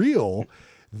 For real.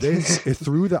 This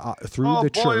through the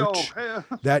church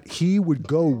that he would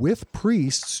go with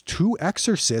priests to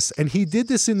exorcists, and he did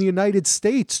this in the United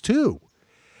States too.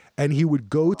 And he would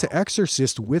go to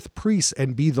exorcists with priests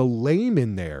and be the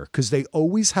layman there because they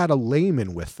always had a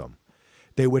layman with them.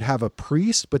 They would have a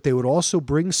priest, but they would also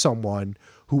bring someone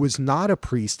who was not a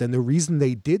priest. And the reason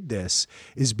they did this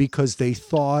is because they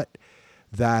thought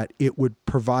that it would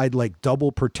provide like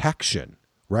double protection,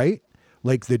 right?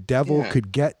 Like the devil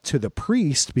could get to the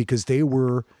priest because they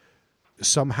were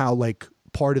somehow like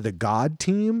part of the God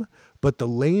team, but the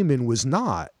layman was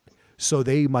not. So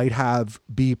they might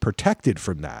be protected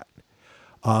from that.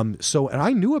 And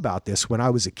I knew about this when I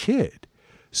was a kid.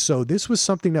 So this was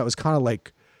something that was kind of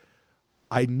like,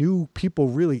 I knew people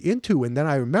really into. And then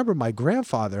I remember my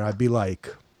grandfather, I'd be like,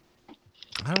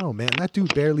 I don't know, man, that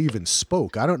dude barely even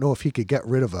spoke. I don't know if he could get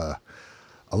rid of a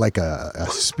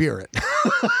spirit.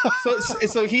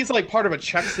 So he's like part of a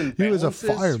checks and balances. He was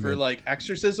a fireman for like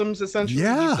exorcisms, essentially.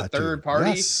 Yeah, he's a third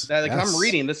party. Yes, that, like, yes. I'm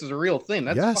reading, this is a real thing.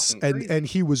 That's yes, fucking crazy. and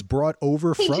he was brought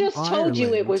over He from just told Ireland.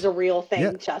 you it was a real thing,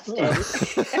 Yeah. Justin.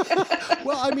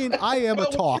 Well, I mean, I am a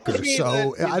talker,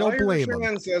 so I don't blame him.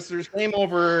 Ancestors came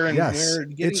over, and Yes, they're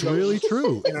getting it's really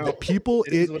true. You know, The people,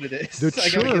 it is what it is. the I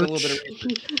gotta get a little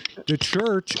bit of the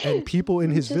church and people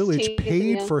in his Just village teasing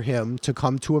paid you. for him to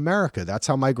come to America. That's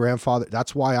how my grandfather,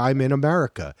 that's why I'm in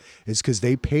America, is because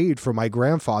they paid for my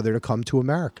grandfather to come to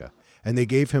America. And they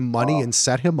gave him money and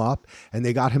set him up, and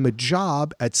they got him a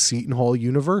job at Seton Hall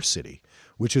University,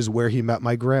 which is where he met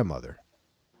my grandmother.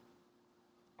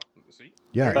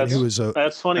 Yeah, and he was a.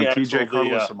 That's funny. And PJ Actually,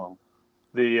 Carlosimo.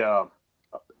 the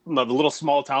little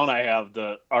small town I have,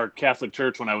 our Catholic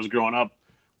church when I was growing up,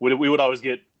 we would always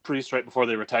get priests right before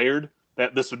they retired.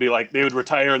 That this would be like they would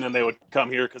retire and then they would come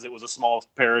here because it was a small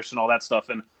parish and all that stuff.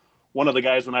 And one of the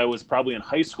guys when I was probably in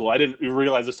high school, I didn't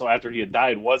realize this until after he had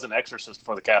died, was an exorcist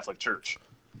for the Catholic Church.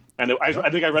 And I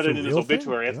think I read it in his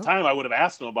obituary. At the time, I would have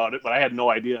asked him about it, but I had no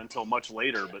idea until much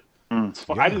later.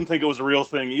 But I didn't think it was a real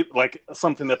thing, like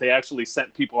something that they actually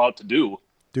sent people out to do.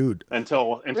 Dude,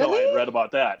 until I Really? had read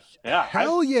about that. Yeah.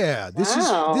 Hell yeah.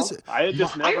 Wow. This I had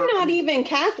just never. I'm not even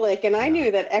Catholic, and I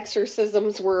knew that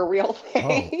exorcisms were a real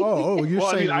thing. you're Well,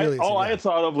 I saying mean, really, all I had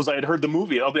thought of was I had heard the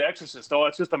movie, The Exorcist. Oh,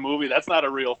 it's just a movie. That's not a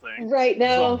real thing. Right?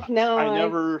 No, So, no. I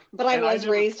never. But I was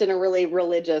raised in a really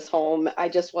religious home. I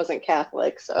just wasn't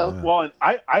Catholic, so. Well, and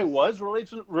I was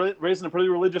raised in a pretty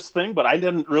religious thing, but I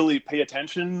didn't really pay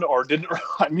attention or didn't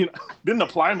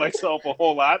apply myself a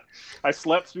whole lot. I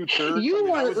slept through church. You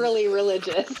weren't really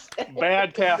religious.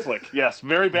 Bad Catholic. Yes,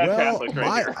 very bad Catholic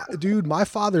right here. Dude, my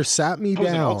father sat me I was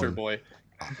down. an altar boy.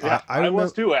 Yeah, I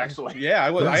was too, actually. Yeah, I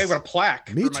was. I have a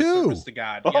plaque. Me for my too. service to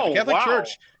God. Yeah, Oh, the Catholic wow.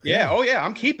 Church. Yeah. Oh, yeah.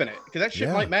 I'm keeping it because that shit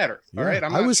Yeah. might matter. All Yeah. right.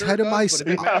 I'm I not was sure head it of my does, but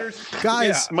if it matters,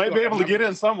 guys. yeah, Might be look, able to get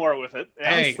in somewhere with it. Yeah.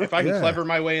 Hey, if I can Yeah. clever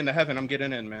my way into heaven, I'm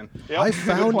getting in, man. Yep, I good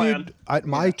plan. founded at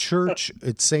my church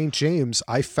at St. James.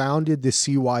 I founded the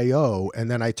CYO, and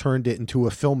then I turned it into a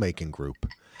filmmaking group,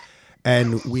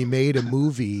 and we made a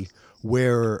movie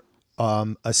where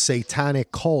a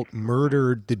satanic cult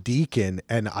murdered the deacon,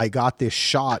 and I got this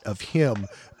shot of him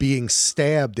being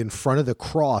stabbed in front of the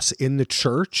cross in the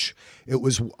church. It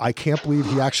was, I can't believe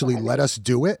he actually let us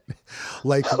do it.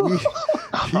 Like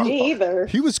Me either.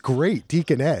 he was great,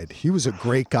 Deacon Ed. He was a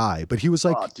great guy, but he was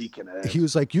like, Deacon Ed. he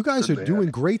was like, you guys are doing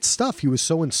great stuff. He was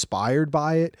so inspired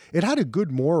by it. It had a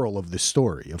good moral of the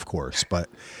story, of course, but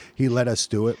he let us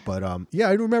do it. But yeah,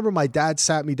 I remember my dad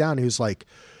sat me down. He was like,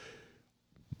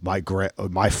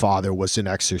 my father was an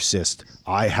exorcist.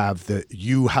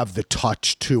 You have the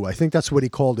touch too. I think that's what he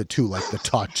called it too, like the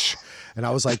touch. And I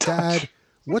was like, Dad,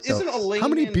 what Isn't a layman, how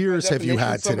many by beers have you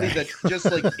definition, had somebody today? that just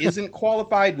like isn't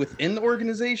qualified within the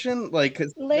organization? Like,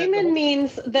 'cause Layman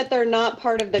means that they're not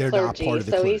part of the They're not clergy. part of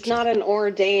the So he's clergy. not an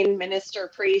ordained minister,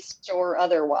 priest, or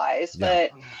otherwise, Yeah.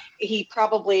 but he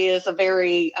probably is a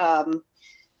very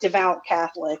devout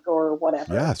Catholic or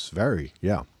whatever. Yes, very.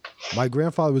 Yeah. My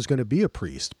grandfather was going to be a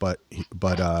priest, but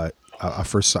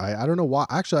first I don't know why.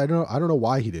 Actually, I don't know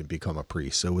why he didn't become a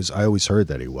priest. I always heard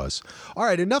that he was. All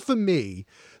right, enough of me.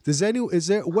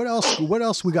 What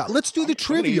else we got? Let's do the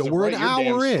trivia. We're an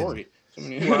hour in.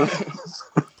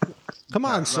 Come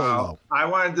on, Solo. I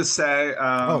wanted to say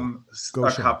Go,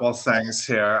 a Sean. couple things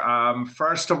here.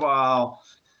 First of all,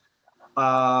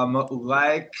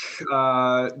 like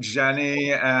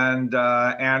Jenny and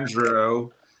Andrew,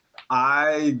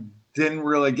 I didn't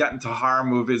really get into horror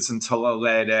movies until a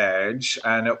late age,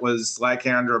 and it was like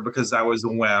Andrew because I was a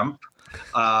wimp.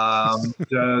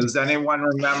 Does anyone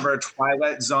remember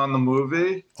Twilight Zone, the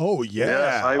movie? Oh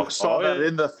Yes, I saw that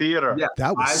in the theater. Yeah,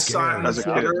 That was I saw it in the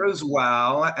scary. theater as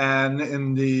well. And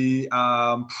in the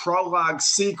prologue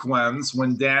sequence,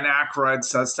 when Dan Aykroyd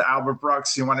says to Albert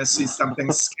Brooks, "You want to see something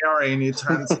scary," and he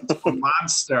turns into a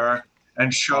monster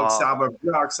and chokes Albert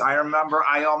Brooks, I remember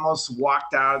I almost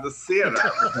walked out of the theater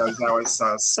because I was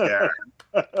so scared.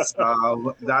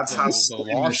 So that's how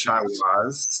squeamish I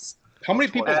was. How many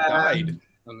people died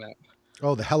on that?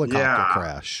 Oh, the helicopter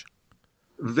crash.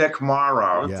 Vic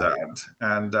Morrow Yeah. did,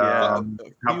 and Yeah.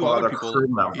 a couple other crew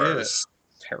members.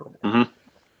 Terrible.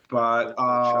 But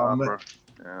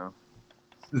Yeah.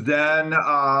 then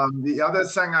the other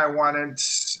thing I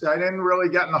didn't really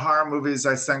get into horror movies,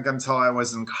 I think, until I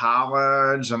was in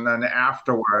college and then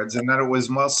afterwards. And then it was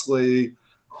mostly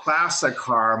classic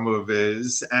horror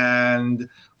movies. And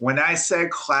when I say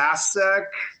classic,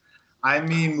 I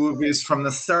mean movies from the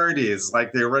 30s,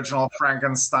 like the original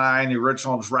Frankenstein, the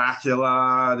original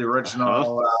Dracula, the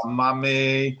original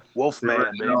Mummy,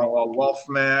 Wolfman, the original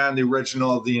Wolfman, the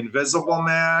original The Invisible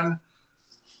Man.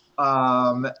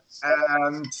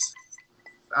 And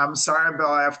I'm sorry,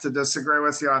 Bill, I have to disagree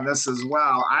with you on this as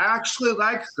well. I actually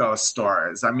like ghost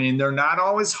stories. I mean, they're not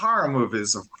always horror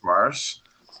movies, of course.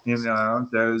 You know,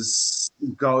 there's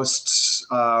ghost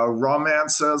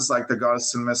romances like The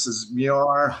Ghost and Mrs.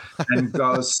 Muir, and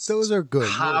ghost those are good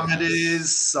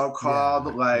comedies,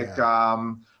 so-called,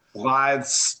 Blythe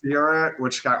Spirit,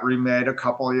 which got remade a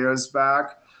couple of years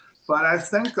back. But I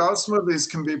think ghost movies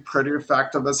can be pretty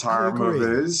effective as horror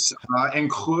movies,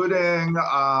 including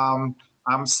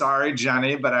I'm sorry,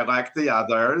 Jenny, but I like the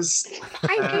others.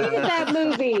 I hated that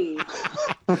movie.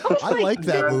 I like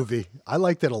that movie. I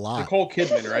liked it a lot. Nicole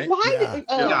Kidman, right? Why?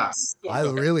 Yes. I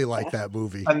really like that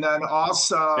movie. And then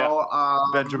also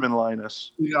Benjamin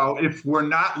Linus. You know, if we're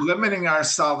not limiting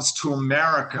ourselves to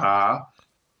America,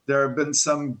 there have been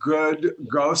some good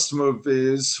ghost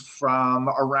movies from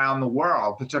around the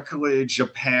world, particularly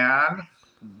Japan.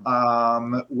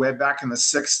 Way back in the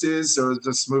 60s, there was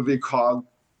this movie called,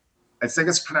 I think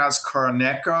it's pronounced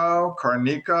Korniko,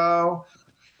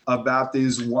 about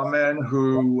these women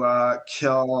who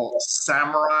kill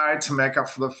samurai to make up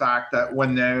for the fact that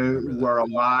when they were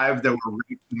alive, they were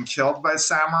raped and killed by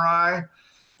samurai.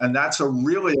 And that's a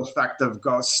really effective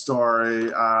ghost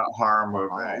story horror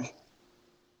movie.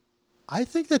 I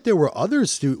think that there were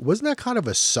others too. Wasn't that kind of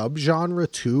a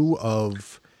subgenre too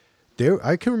of there?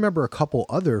 I can remember a couple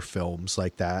other films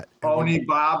like that.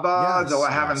 Onibaba, though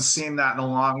I haven't seen that in a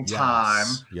long time.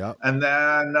 Yep. And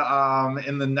then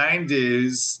in the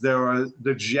 90s,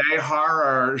 the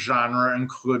J-horror genre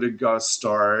included ghost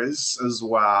stories as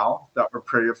well that were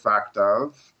pretty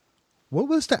effective. What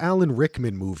was the Alan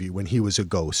Rickman movie when he was a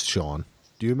ghost, Sean?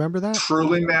 Do you remember that?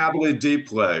 Truly, Madly,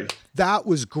 Deeply. That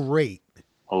was great.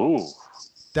 Oh.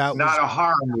 Not a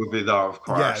horror movie, though, of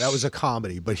course. Yeah, that was a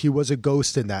comedy, but he was a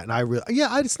ghost in that, and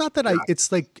it's not that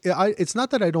it's not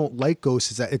that I don't like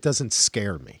ghosts; it's that it doesn't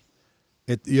scare me.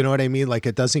 You know what I mean? Like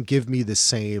it doesn't give me the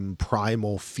same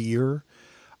primal fear.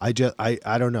 I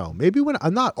don't know. Maybe when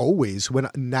I'm not always when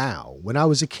I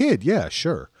was a kid, yeah,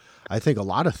 sure. I think a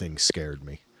lot of things scared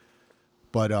me,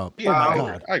 but oh my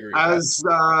God, I agree. As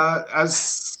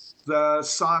the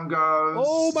song goes.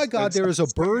 Oh my God, there is a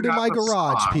bird in my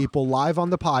garage, people, live on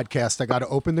the podcast. I got to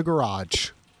open the garage.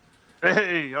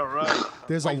 Hey, all right.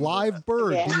 There's a live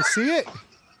bird. Yeah. Can you see it?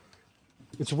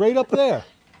 It's right up there.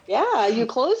 Yeah, you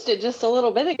closed it just a little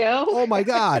bit ago. Oh my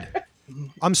God.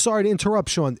 I'm sorry to interrupt,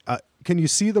 Sean. Can you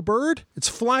see the bird? It's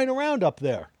flying around up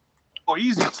there. Oh,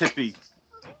 easy, Tippy.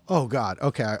 Oh God.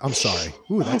 Okay, I'm sorry.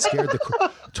 Ooh, that scared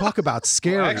the. Talk about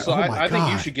scary. Actually, I think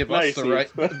you should give us the right.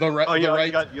 Oh, yeah,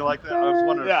 right. You like that? I was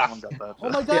wondering if someone got that. Oh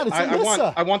my God, it's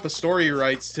Alyssa. I want the story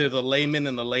rights to The Layman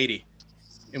and the Lady,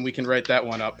 and we can write that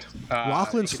one up.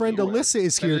 Lachlan's friend Alyssa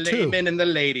is here too. The Layman and the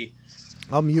Lady.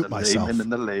 I'll mute myself. The Layman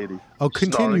and the Lady. Oh,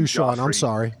 continue, Sean. I'm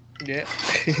sorry. Yeah.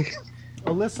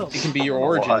 Alyssa, it can can be your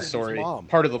origin story.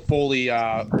 Part of the Foley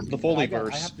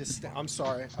verse. I'm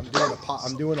sorry.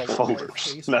 I'm doing a Foley.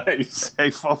 Nice. Hey,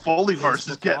 Foley verse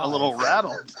is getting a little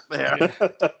rattled there.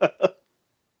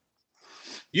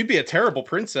 You'd be a terrible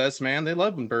princess, man. They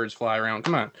love when birds fly around.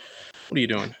 Come on. What are you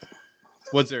doing?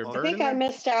 Was there a bird? I think I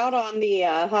missed out on the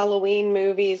Halloween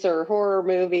movies or horror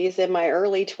movies in my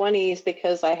early 20s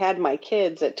because I had my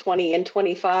kids at 20 and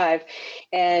 25.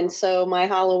 And so my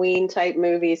Halloween type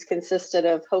movies consisted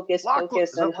of Hocus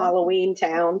Pocus and Halloween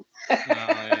Town. Oh,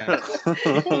 yeah.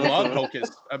 People love Hocus.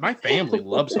 My family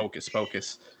loves Hocus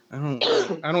Pocus. I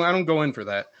don't go in for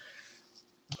that.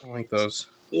 I don't like those.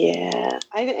 Yeah.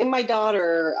 And my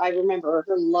daughter, I remember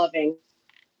her loving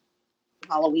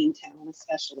Halloween Town,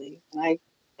 especially. And I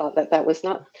thought that was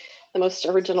not the most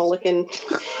original looking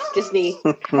Disney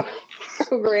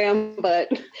program, but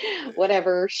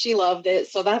whatever. She loved it.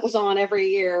 So that was on every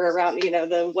year around,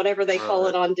 the whatever they call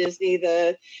it on Disney,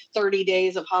 the 30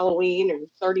 days of Halloween or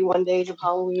 31 days of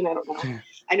Halloween. I don't know.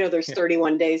 I know there's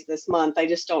 31 days this month. I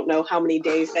just don't know how many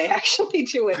days they actually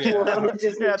do it for on the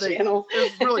Disney Channel.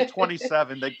 It's really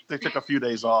 27. They took a few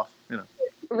days off,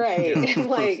 Right.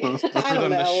 Like, I don't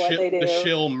know what they do. The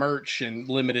shill merch and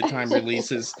limited time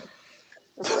releases.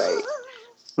 Right.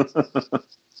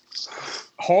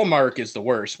 Hallmark is the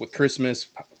worst with Christmas,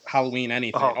 Halloween,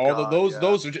 anything.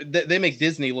 Those are, they make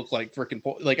Disney look like freaking,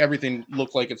 like everything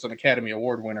look like it's an Academy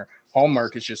Award winner.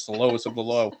 Hallmark is just the lowest of the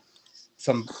low.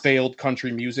 Some failed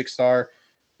country music star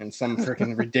in some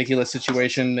freaking ridiculous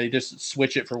situation. They just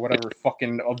switch it for whatever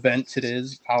fucking event it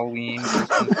is. Halloween.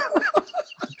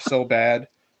 So bad.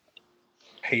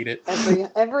 I hate it.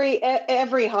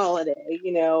 Every holiday,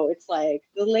 it's like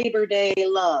the Labor Day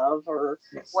love or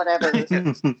whatever.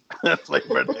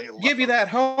 Labor Day love. Give you that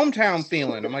hometown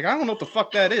feeling. I'm like, I don't know what the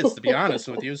fuck that is, to be honest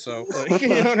with you. So, you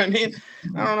know what I mean?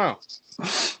 I don't know.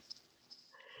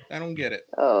 I don't get it.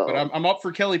 Oh. But I'm up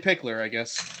for Kelly Pickler, I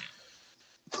guess.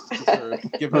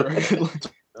 Give her a good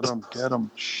look. Get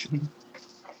him.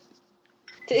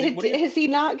 Has he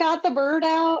not got the bird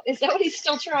out? Is that what he's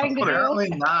still trying to do? Apparently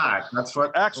not. That's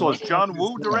what. Axel, is John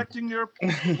Woo directing your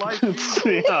life?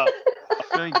 Yeah.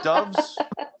 Any doves?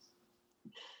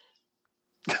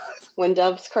 When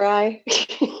doves cry.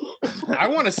 I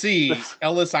want to see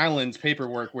Ellis Island's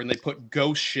paperwork when they put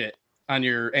ghost shit on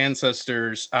your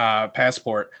ancestors'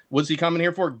 passport. What's he coming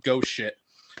here for? Ghost shit.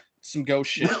 Some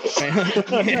ghost shit.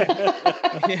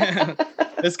 Yeah.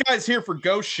 This guy's here for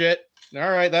ghost shit.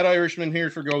 All right, that Irishman here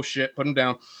for ghost shit. Put him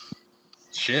down.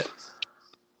 Shit.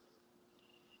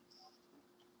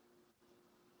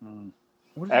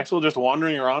 Axel just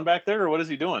wandering around back there, or what is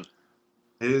he doing?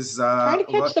 He's trying to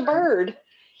catch the bird.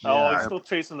 Oh, he's still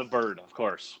chasing the bird, of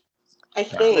course. I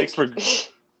think.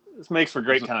 This makes for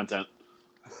great content.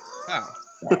 Oh.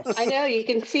 I know. You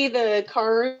can see the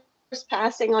cars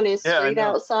passing on his street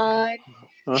outside.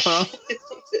 Uh-huh.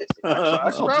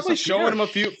 Probably showing him a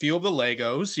few of the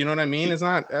Legos. You know what I mean? It's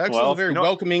not actually a very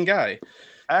welcoming guy.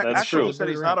 That's true. He said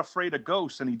he's not afraid of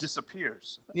ghosts, and he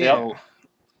disappears. Yeah.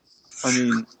 So, I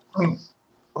mean,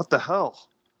 what the hell?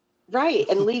 Right,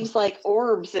 and leaves like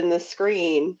orbs in the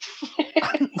screen.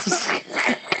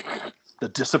 The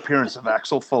disappearance of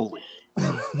Axel Foley.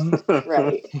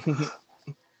 Right.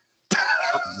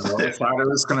 I thought it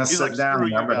was going to sit down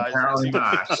there, but apparently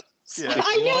not. Yeah.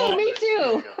 I know, me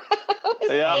too.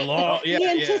 The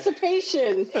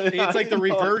anticipation. It's like the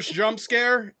reverse jump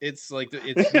scare. It's like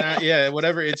it's not. Yeah,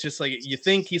 whatever. It's just like you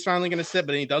think he's finally going to sit,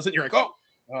 but then he doesn't. You're like,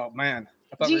 oh man.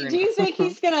 Do you think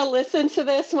he's going to listen to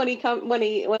this when he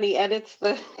edits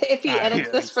if he edits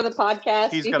this for the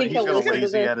podcast? He's do you think he'll listen to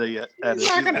this? He's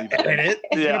not going to edit it.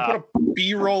 He's going to put a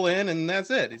B-roll in, and that's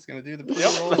it. He's going to do the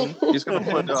B-roll. He's going to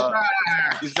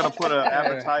put an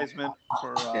advertisement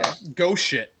for ghost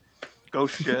shit.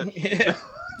 Ghost shit. Yeah.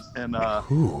 And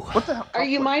what the hell? Are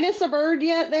you minus a bird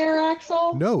yet, there,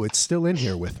 Axel? No, it's still in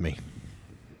here with me.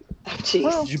 Oh,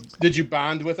 jeez. Did you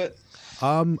bond with it?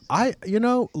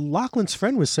 Lachlan's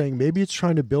friend was saying maybe it's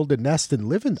trying to build a nest and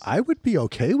live in. I would be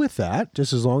okay with that,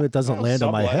 just as long as it doesn't land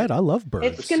on my head. I love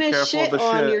birds. It's gonna shit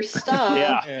on your stuff.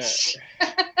 Yeah.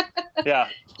 Yeah.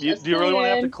 Do you really want to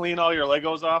have to clean all your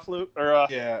Legos off, Luke? Or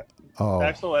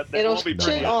Axel, it'll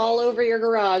shit all over your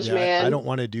garage, man. I don't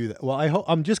want to do that. Well,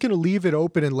 I'm just going to leave it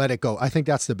open and let it go. I think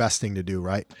that's the best thing to do,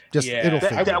 right? It'll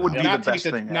figure that would be not the best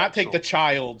thing. Not take the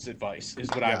child's advice is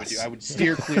what I would do. I would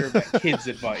steer clear of that kid's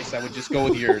advice. I would just go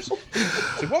with yours.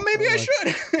 So, well, maybe I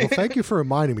should. Well, thank you for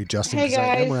reminding me, Justin. Hey guys,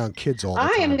 I am around kids all the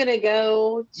time. I am going to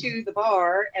go to the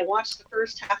bar and watch the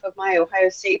first half of my Ohio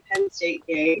State-Penn State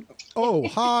game. Oh,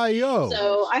 hi-yo.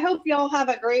 So I hope y'all have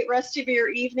a great rest of your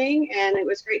evening, and it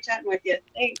was great chatting with you.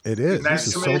 Thanks. It is. Nice this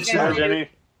is to so meet you, exciting. Jenny.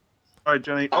 All right,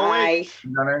 Jenny. Bye.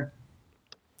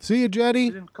 See you, Jenny.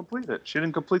 She didn't complete it. She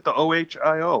didn't complete the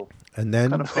OHIO. And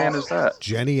then What kind of fan is that?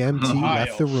 Jenny MT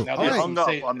left the room. Now, All right. hung up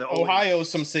on the Ohio's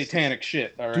some satanic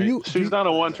shit. All right. She's on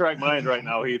a one-track mind right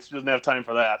now, Heath. She doesn't have time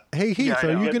for that. Hey, Heath,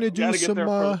 are you going to do some...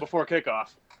 before kickoff.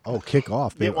 Oh,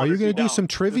 kickoff. Yeah, Are you going to do down. some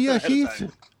trivia, Just ahead of Heath?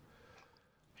 time.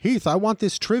 Heath, I want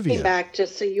this trivia. Back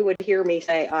just so you would hear me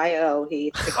say I-O,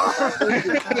 Heath. Just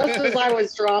as I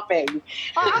was dropping.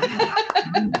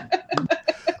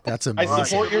 That's I amazing.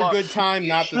 support your good time,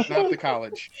 not the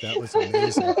college. That was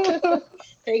amazing.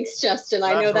 Thanks, Justin.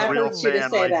 I know that hurts you to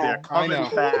say that. I know.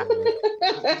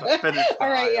 All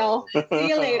right, y'all. See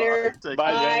you later.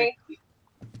 Bye.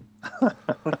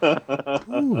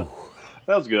 Ooh.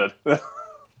 That was good.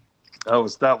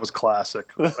 That was classic.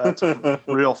 That's a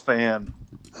real fan.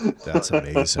 That's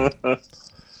amazing.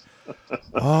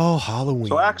 Oh, Halloween.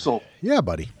 So, Axel. Yeah,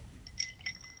 buddy.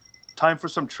 Time for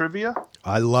some trivia?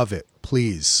 I love it.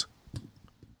 Please.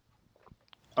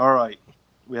 All right.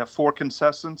 We have 4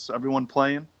 contestants. Everyone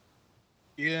playing?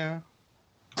 Yeah.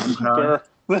 Sure.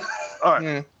 All right.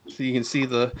 Yeah. So you can see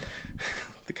the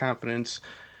confidence.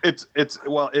 It's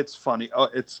funny.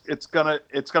 It's gonna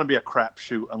be a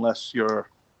crapshoot unless you're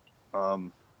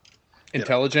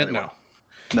Intelligent? No.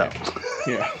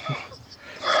 Yeah.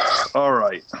 All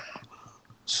right.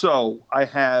 So I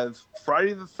have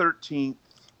Friday the 13th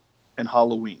and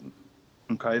Halloween.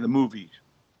 Okay, the movie.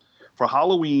 For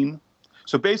Halloween,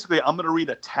 so basically I'm going to read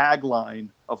a tagline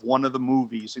of one of the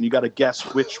movies, and you got to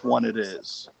guess which one it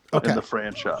is in the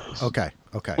franchise. Okay.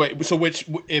 Wait, so which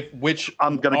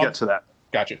I'm going to get to that.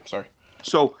 Gotcha. Sorry.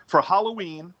 So for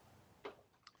Halloween,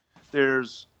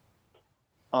 there's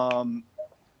I'm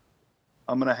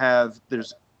gonna have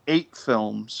there's 8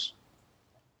 films,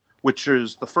 which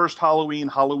is the first Halloween,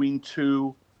 Halloween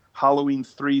 2, Halloween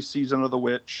 3, Season of the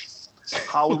Witch,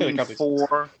 Halloween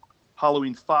 4,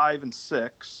 Halloween 5 and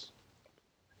 6.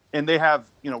 And they have,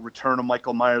 Return of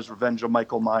Michael Myers, Revenge of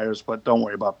Michael Myers, but don't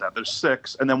worry about that. There's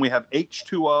 6. And then we have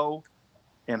H2O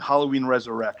and Halloween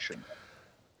Resurrection.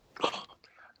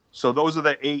 So those are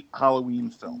the 8 Halloween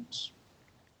films.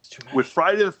 With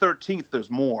Friday the 13th, there's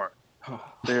more.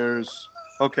 There's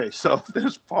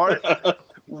part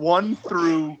 1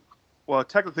 through, well,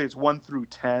 technically it's 1 through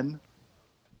 10.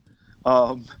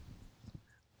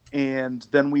 And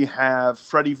then we have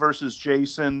Freddy versus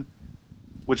Jason,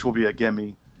 which will be a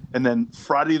gimme. And then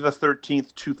Friday the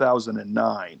 13th,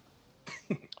 2009.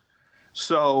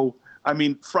 So, I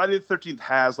mean, Friday the 13th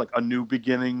has like a new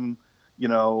beginning,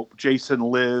 Jason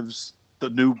lives, the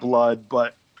new blood,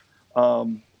 but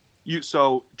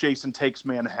so Jason takes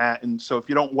Manhattan. So if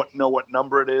you don't know what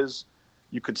number it is,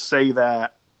 you could say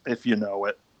that if you know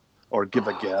it or give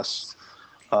a guess.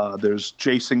 There's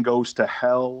Jason Goes to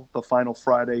Hell, the final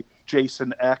Friday.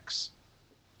 Jason X.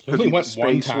 You only went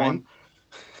one time.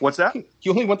 What's that?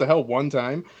 You only went to hell one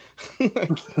time?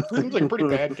 Seems like a pretty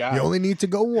bad guy. You only need to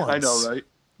go once. I know, right?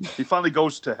 He finally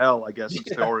goes to hell, I guess.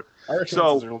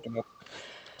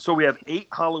 So we have 8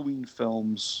 Halloween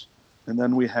films, and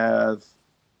then we have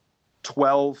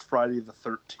 12 Friday the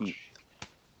 13th.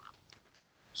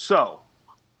 So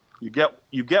you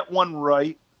get one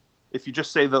right. If you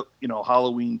just say the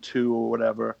Halloween 2 or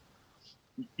whatever,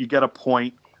 you get a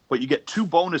point, but you get 2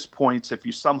 bonus points if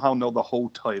you somehow know the whole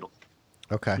title.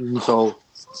 Okay. So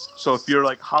if you're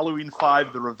like Halloween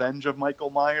 5, The Revenge of Michael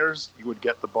Myers, you would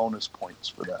get the bonus points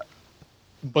for that.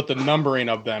 But the numbering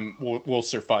of them will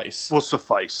suffice. Will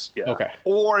suffice, yeah. Okay.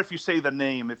 Or if you say the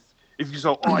name, if you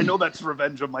say, I know that's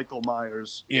Revenge of Michael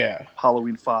Myers. Yeah.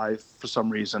 Halloween 5 for some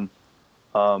reason.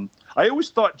 I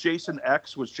always thought Jason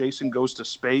X was Jason Goes to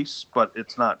Space, but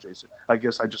it's not Jason. I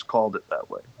guess I just called it that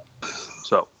way.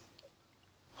 So.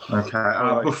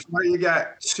 Okay. Before you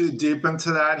get too deep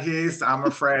into that, Heath, I'm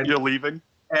afraid you're leaving.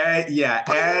 I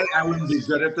wouldn't be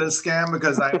good at this game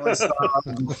because I only saw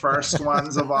the first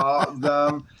ones of all of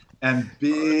them, and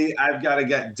B, I've got to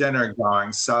get dinner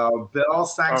going. So, Bill,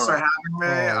 thanks for having me.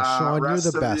 Sean, you're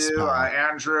the best.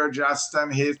 Andrew,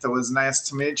 Justin, Heath, it was nice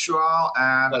to meet you all,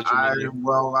 and I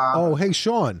will. Hey,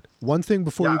 Sean, one thing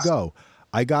before you go.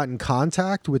 I got in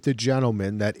contact with the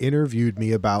gentleman that interviewed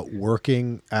me about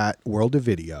working at World of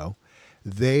Video.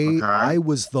 I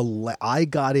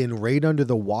got in right under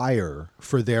the wire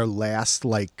for their last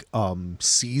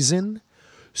season.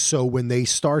 So when they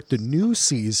start the new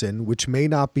season, which may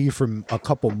not be from a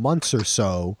couple months or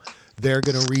so, they're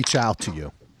going to reach out to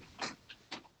you.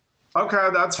 Okay,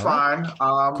 that's fine.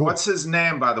 Cool. What's his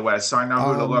name, by the way, so I know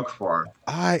who to look for?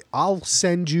 I'll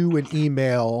send you an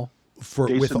email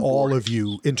with all of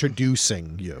you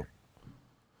introducing you.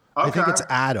 Okay. I think it's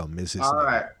Adam is his name. All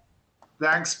right.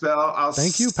 Thanks, Bill.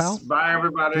 Thank you, pal. Bye,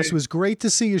 everybody. This was great to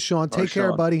see you, Sean. Take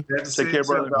care, buddy. Take care,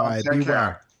 brother. All right, be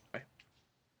well.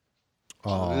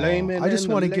 I just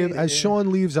want to give, as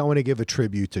Sean leaves, I want to give a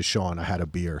tribute to Sean. I had a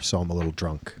beer, so I'm a little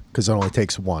drunk because it only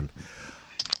takes one.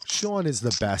 Sean is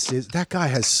the best. That guy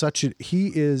has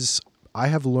I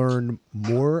have learned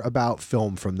more about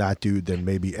film from that dude than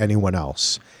maybe anyone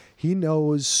else. He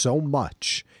knows so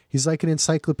much. He's like an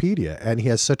encyclopedia, and he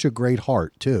has such a great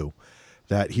heart too,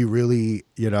 that he really,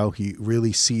 he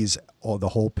really sees the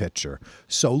whole picture.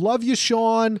 So love you,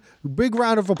 Sean. Big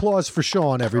round of applause for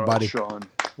Sean, everybody. Sean.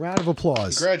 Round of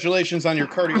applause. Congratulations on your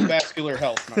cardiovascular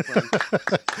health, my friend.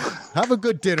 Have a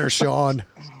good dinner, Sean.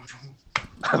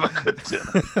 Have a good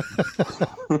dinner.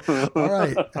 All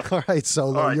right.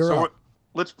 So you're up.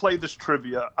 Let's play this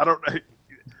trivia.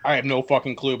 I have no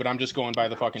fucking clue, but I'm just going by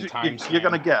the fucking time. You're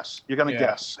going to guess. You're going to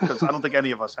guess because I don't think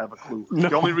any of us have a clue. No.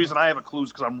 The only reason I have a clue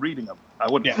is because I'm reading them. I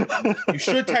wouldn't. Yeah. You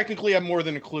should technically have more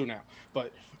than a clue now,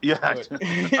 but. Yeah, I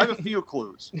have a few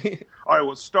clues. All right,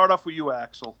 we'll start off with you,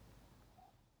 Axel.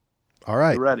 All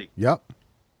right. You ready? Yep.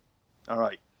 All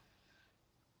right.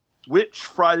 Which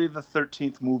Friday the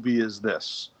 13th movie is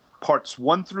this? Parts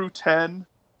 1 through 10,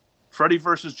 Freddy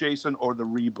vs. Jason, or the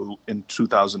reboot in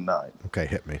 2009? Okay,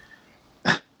 hit me.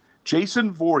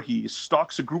 Jason Voorhees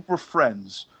stalks a group of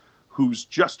friends who's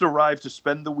just arrived to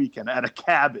spend the weekend at a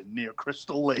cabin near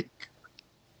Crystal Lake.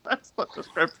 That's the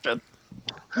description.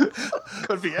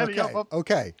 Could be any of them.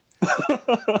 Okay.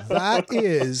 That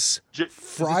is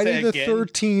Friday the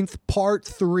 13th, Part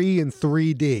 3 in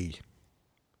 3D.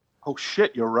 Oh,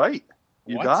 shit, you're right.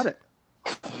 You got it.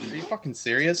 Are you fucking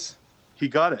serious? He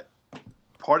got it.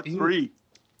 Part 3.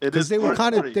 Because they were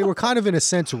kind of in a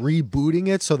sense rebooting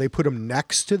it, so they put them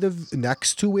next to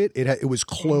it. It was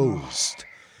closed.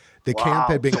 The camp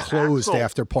had been closed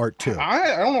after part 2.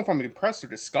 I don't know if I'm impressed or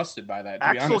disgusted by that.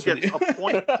 To be Axel honest gets with you. a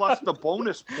point plus the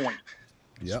bonus point,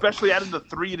 especially adding the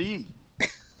 3D.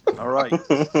 All right.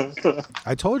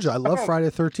 I told you I love Friday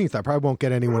the 13th. I probably won't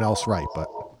get anyone else right, but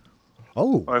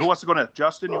all right. Who wants to go next?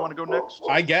 Justin, you want to go next?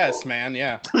 I guess, man.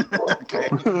 Yeah. Okay.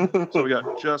 So we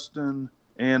got Justin,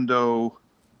 Ando.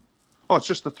 Oh, it's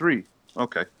just the 3.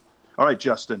 Okay. All right,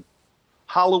 Justin.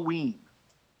 Halloween.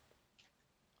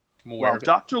 While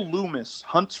Dr. Loomis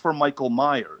hunts for Michael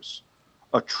Myers,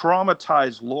 a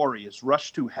traumatized Laurie is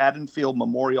rushed to Haddonfield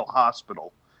Memorial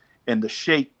Hospital, and the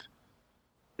Shape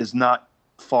is not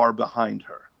far behind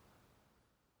her.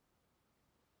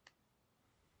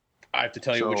 I have to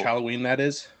tell you which Halloween that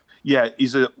is? Yeah,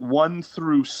 is it 1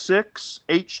 through 6,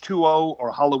 H2O,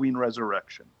 or Halloween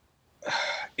Resurrection?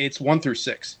 It's 1 through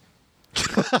 6.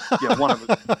 Yeah, one of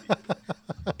them.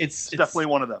 It's definitely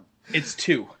one of them. It's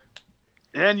 2.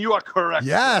 And you are correct.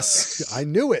 Yes, I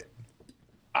knew it.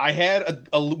 I had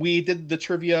we did the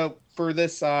trivia for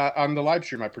this on the live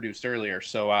stream I produced earlier.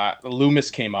 So Loomis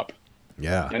came up.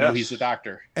 Yeah. I know he's the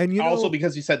doctor. And also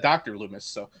because he said Dr. Loomis,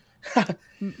 so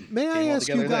may I ask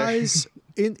you guys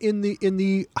in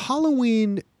the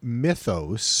Halloween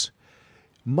mythos,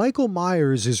 Michael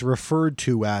Myers is referred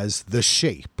to as the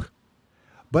Shape.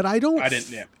 But I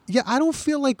don't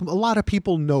feel like a lot of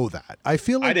people know that. I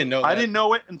feel like I didn't know that. I didn't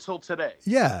know it until today.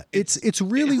 Yeah, it's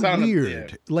really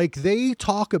weird. Like it's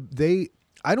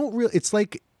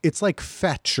like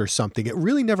Fetch or something. It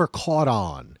really never caught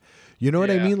on. You know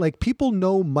what I mean? Like, people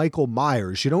know Michael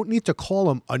Myers. You don't need to call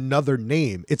him another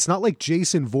name. It's not like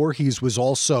Jason Voorhees was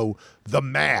also the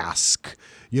Mask.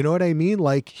 You know what I mean?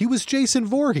 Like, he was Jason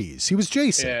Voorhees. He was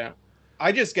Jason. Yeah.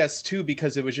 I just guessed, too,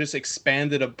 because it was just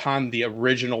expanded upon the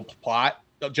original plot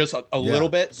just a little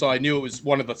bit. So I knew it was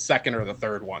one of the second or the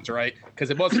third ones, right?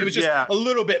 Because it was just a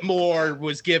little bit more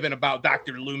was given about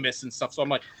Dr. Loomis and stuff. So I'm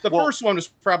like, the first one was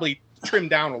probably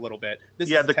trimmed down a little bit. This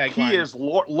is the key is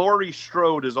Laurie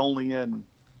Strode is only in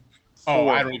 4. Oh,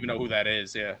 I don't even know who that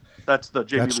is. Yeah, that's the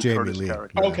Jamie Lee Curtis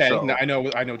character. Okay, so. No,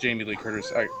 I know Jamie Lee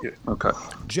Curtis. Okay,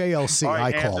 JLC. All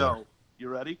right, I call her. You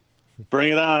ready?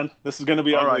 Bring it on. This is going to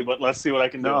be ugly, but let's see what I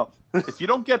can do. If you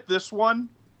don't get this one,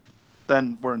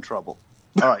 then we're in trouble.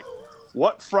 All right.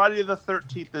 What Friday the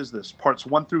 13th is this? Parts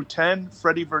 1 through 10,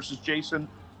 Freddy versus Jason,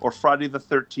 or Friday the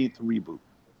 13th reboot?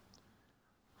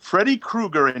 Freddy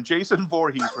Krueger and Jason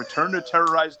Voorhees return to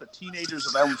terrorize the teenagers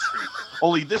of Elm Street.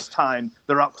 Only this time,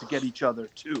 they're out to get each other,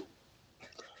 too.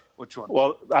 Which one?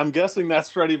 Well, I'm guessing that's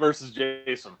Freddy versus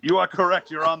Jason. You are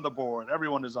correct. You're on the board.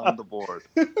 Everyone is on the board.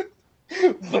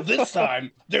 But this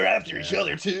time, they're after each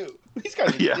other, too. These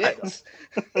guys are dicks.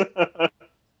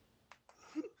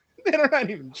 They're not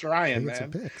even trying,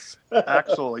 man.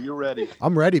 Axel, are you ready?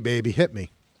 I'm ready, baby. Hit me.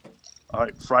 All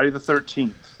right, Friday the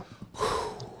 13th.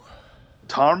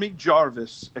 Tommy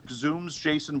Jarvis exhumes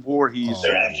Jason Voorhees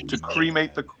to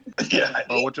cremate the...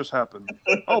 Oh, what just happened?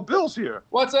 Oh, Bill's here.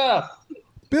 What's up?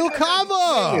 Bill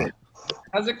Cava!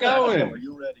 How's it going? Are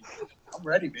you ready? I'm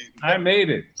ready, baby. I made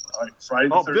it. All right, Friday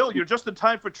the 13th. Bill, you're just in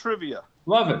time for trivia.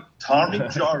 Love it. Tommy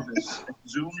Jarvis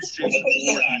exhumes Jason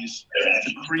Voorhees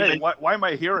to cremate... Hey, why am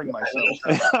I hearing myself?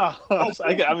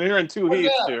 I'm hearing 2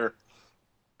 heaps here.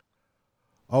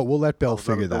 Oh, we'll let Bill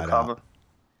figure that out.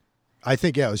 I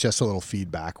think, it was just a little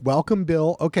feedback. Welcome,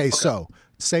 Bill. Okay, so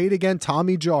say it again,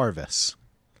 Tommy Jarvis.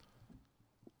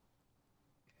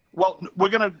 Well, we're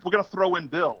gonna throw in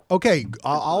Bill. Okay,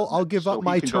 I'll give up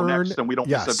my turn. Next, and we don't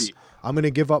miss a beat. I'm going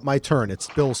to give up my turn. It's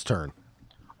Bill's turn.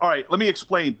 All right, let me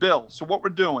explain, Bill. So what we're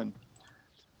doing,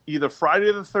 either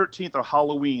Friday the 13th or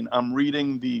Halloween, I'm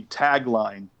reading the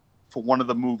tagline for one of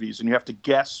the movies, and you have to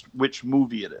guess which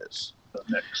movie it is.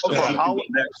 So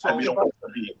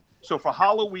for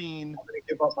Halloween,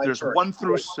 there's 1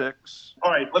 through 6.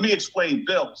 All right, let me explain,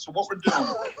 Bill. So what we're doing.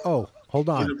 Oh, hold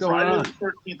on. Either Friday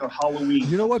the 13th or Halloween.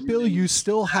 You know what, Bill? You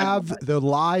still have the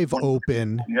live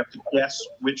open. You have to guess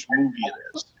which movie it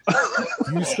is.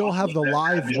 You still have the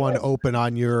live one open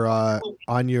on your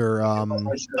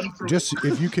just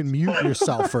if you can mute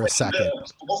yourself for a second.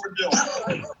 What we're doing.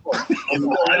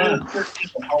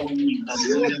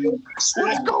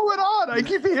 What's going on? I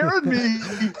keep hearing me.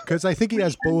 Because I think he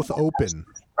has both open.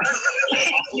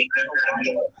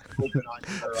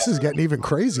 This is getting even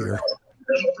crazier.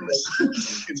 Oh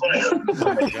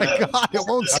my God, it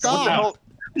won't stop.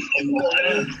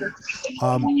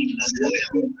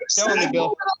 Tell me,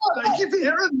 Bill. I keep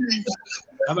hearing me.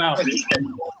 I'm out.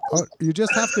 Oh, you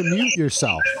just have to mute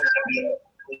yourself.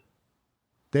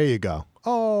 There you go.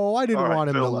 Oh, I didn't want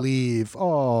him to leave.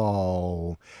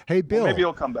 Oh. Hey, Bill. Well, maybe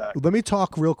he'll come back. Let me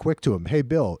talk real quick to him. Hey,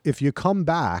 Bill, if you come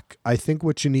back, I think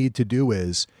what you need to do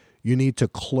is you need to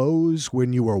close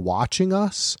when you were watching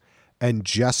us and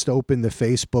just open the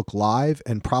Facebook Live,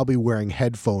 and probably wearing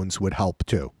headphones would help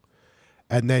too.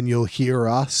 And then you'll hear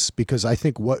us, because I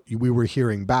think what we were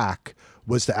hearing back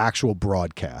was the actual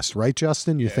broadcast. Right,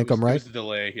 Justin? You think I'm right? It was the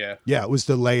delay, yeah. Yeah, it was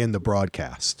delay in the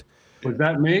broadcast. Was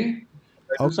that me?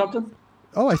 Something?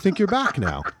 Oh, I think you're back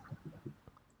now.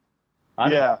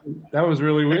 Yeah. That was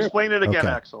really weird. Explain it again, Okay.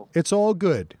 Axel. It's all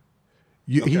good.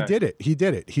 He Okay. did it. He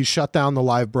did it. He shut down the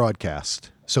live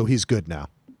broadcast. So he's good now.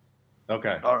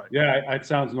 Okay. All right. Yeah, it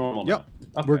sounds normal Yep.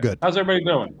 now. Okay. We're good. How's everybody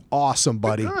doing? Awesome,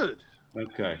 buddy. Good.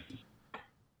 Okay.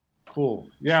 Cool.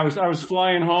 Yeah, I was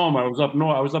flying home. I was up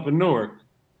north. I was up in Newark,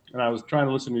 and I was trying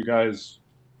to listen to you guys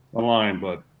online,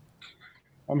 but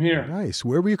I'm here. Nice.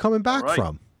 Where were you coming back All right.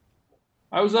 from?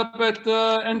 I was up at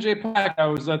NJ Pack. I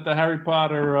was at the Harry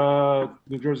Potter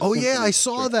New Jersey. Oh, yeah, Symphony I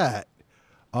saw show. that.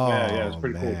 Oh, Yeah, it's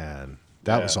pretty cool. man.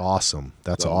 That Yeah. was awesome.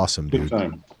 That's So, awesome, Good dude.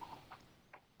 time.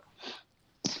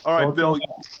 All right, So, Bill,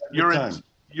 good time.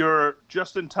 you're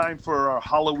just in time for our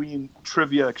Halloween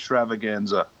trivia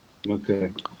extravaganza.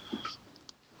 Okay.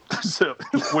 So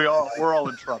we're all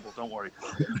in trouble. Don't worry.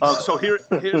 So here's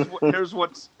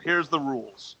the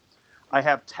rules. I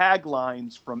have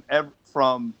taglines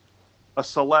from a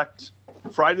select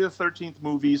Friday the 13th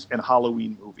movies and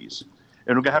Halloween movies,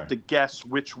 and we're gonna have to guess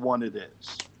which one it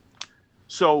is.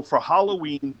 So for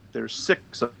Halloween, there's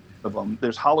 6 of them.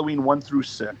 There's Halloween 1 through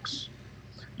 6.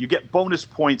 You get bonus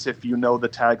points if you know the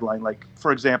tagline. Like,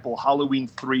 for example, Halloween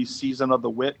 3, Season of the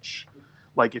Witch.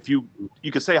 Like, if you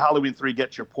could say Halloween 3,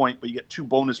 get your point, but you get 2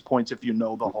 bonus points if you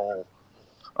know the whole.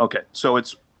 Okay, so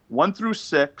it's 1 through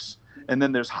 6, and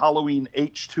then there's Halloween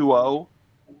H2O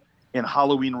and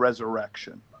Halloween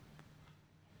Resurrection.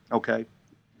 Okay,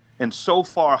 and so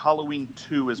far Halloween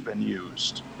 2 has been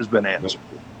answered.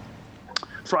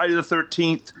 Friday the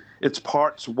 13th, it's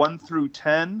parts 1 through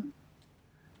 10,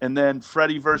 and then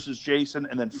Freddy versus Jason,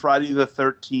 and then Friday the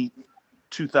 13th,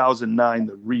 2009,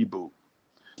 the reboot.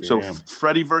 So Damn.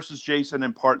 Freddy versus Jason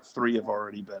and part 3 have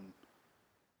already been.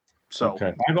 So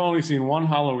Okay. I've only seen one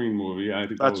Halloween movie. I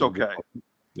think that that's was okay.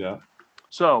 Yeah.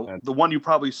 So the one you've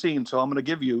probably seen. So I'm going to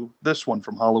give you this one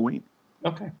from Halloween.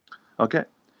 Okay. Okay.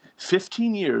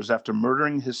 15 years after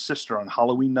murdering his sister on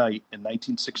Halloween night in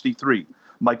 1963,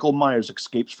 Michael Myers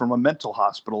escapes from a mental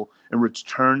hospital and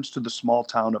returns to the small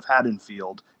town of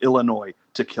Haddonfield, Illinois,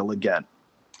 to kill again.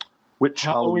 Which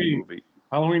Halloween movie?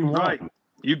 Halloween 1. Right.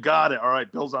 You got it. All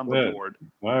right. Bill's on the Good. board.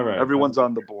 All right. Everyone's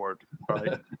on the board. All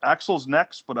right. Axel's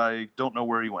next, but I don't know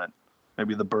where he went.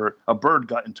 Maybe a bird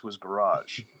got into his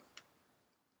garage.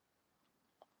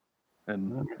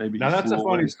 And maybe Now he that's a flew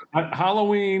funny. away.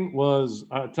 Halloween was.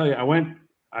 I'll tell you.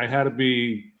 I had to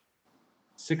be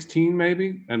 16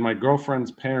 maybe, and my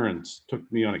girlfriend's parents took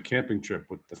me on a camping trip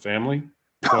with the family.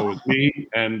 So it was me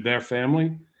and their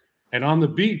family, and on the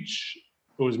beach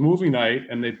it was movie night,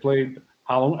 and they played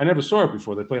Halloween. I never saw it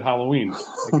before. They played Halloween.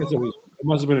 I guess it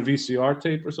must have been a VCR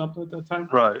tape or something at that time.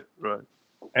 Right.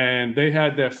 And they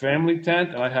had their family tent,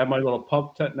 and I had my little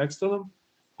pub tent next to them.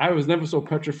 I was never so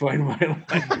petrified in my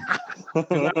life.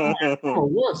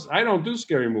 I don't do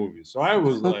scary movies. So I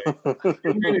was like,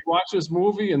 you mean to watch this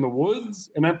movie in the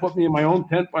woods and then put me in my own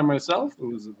tent by myself? It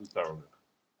was terrible.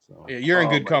 So, Yeah, you're in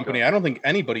good my company. God. I don't think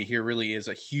anybody here really is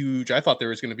a huge. I thought there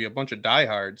was going to be a bunch of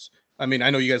diehards. I mean, I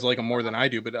know you guys like them more than I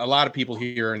do, but a lot of people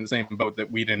here are in the same boat that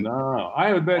we didn't. no, I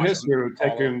have a bad history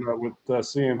with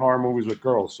seeing horror movies with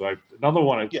girls. So another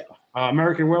one,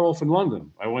 American Werewolf in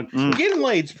London. I went to, Getting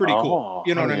laid's pretty Oh, cool.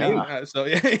 You know what I mean? So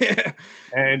yeah.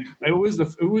 and it was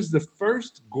the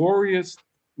first goriest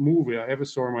movie I ever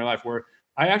saw in my life. Where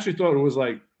I actually thought it was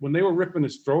like when they were ripping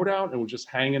his throat out and was just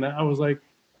hanging out. I was like,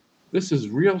 "This is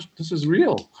real. This is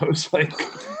real." I was like,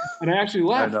 and I actually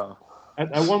I left. know. At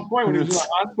one point, when he was in the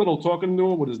hospital talking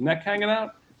to him with his neck hanging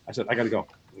out, I said, "I got to go."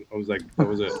 I was like, "That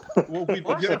was it." Well,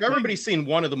 if everybody's seen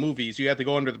one of the movies, you have to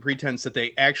go under the pretense that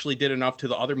they actually did enough to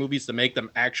the other movies to make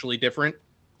them actually different.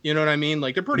 You know what I mean?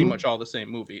 Like they're pretty much all the same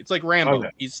movie. It's like Rambo. Okay.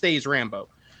 He stays Rambo.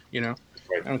 You know?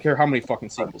 Right. I don't care how many fucking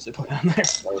sequels they put on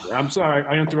there. I'm sorry,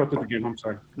 I interrupted the game. I'm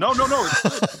sorry. No.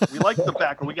 It's good. We like the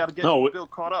back, and we got to get Bill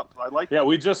caught up. I like. Yeah,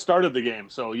 we just started the game,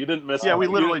 so you didn't miss. Yeah, we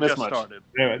you literally didn't miss just much. started.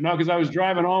 Yeah, no, because I was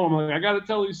driving home. I'm like, I got to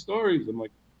tell these stories. I'm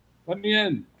like, let me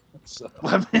in. So,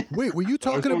 Wait, were you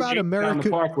talking about down the American?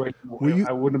 Parkway. you-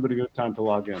 I wouldn't have been a good time to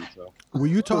log in. So Were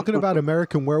you talking about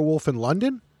American Werewolf in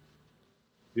London?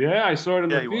 yeah, I saw it in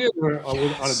Yeah, the you theater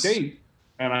on a date,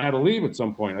 and I had to leave at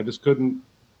some point. I just couldn't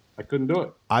I couldn't do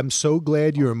it. I'm so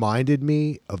glad you reminded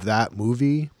me of that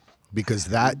movie because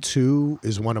that too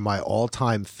is one of my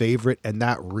all-time favorite, and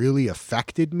that really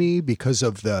affected me because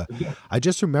of I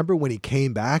just remember when he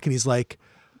came back and he's like,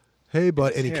 hey,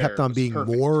 but, and he kept on being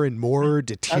more and more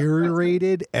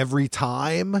deteriorated every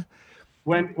time.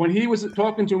 When he was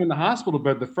talking to him in the hospital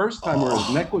bed the first time where his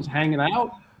neck was hanging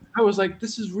out, I was like,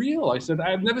 this is real. I said,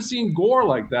 I've never seen gore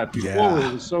like that before. Yeah.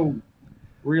 It was so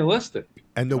realistic.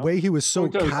 And the way he was so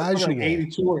casual. Like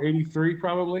 82 or 83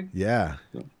 probably. Yeah.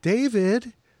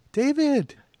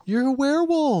 David, you're a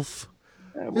werewolf.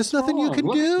 Yeah, there's nothing you can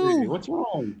do. What's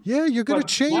wrong? Yeah, you're going to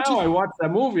change now I watch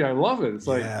that movie. I love it. It's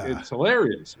like, it's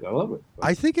hilarious. I love it.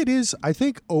 I think it is. I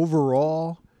think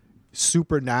overall,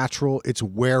 supernatural, it's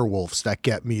werewolves that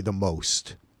get me the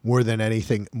most. More than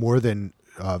anything, more than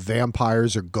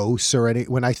vampires or ghosts or any.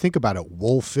 When I think about it,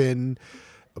 Wolfen,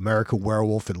 American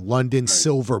Werewolf in London, right.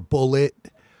 Silver Bullet.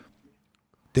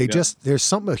 There's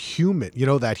something human,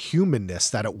 that humanness,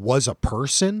 that it was a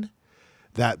person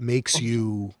that makes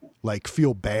you like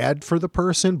feel bad for the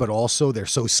person, but also they're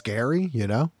so scary,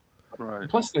 Right.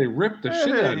 Plus they rip the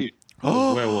shit out of you.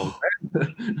 Oh, werewolf.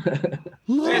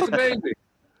 Look. It's a baby.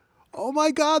 Oh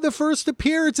my God, the first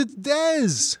appearance, it's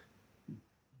Dez.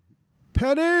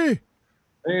 Penny.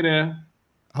 Hey there.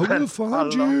 I will find I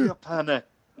you. love you, Penny.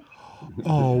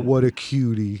 Oh, what a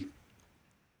cutie.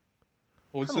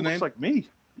 What's the name? Looks like me.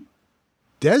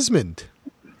 Desmond.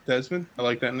 Desmond? I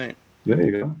like that name. There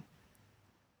you go.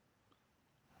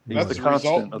 That's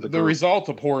the result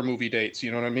of horror movie dates,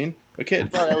 you know what I mean? A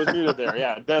kid. Sorry, I was muted there.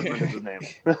 Yeah, Desmond is his name.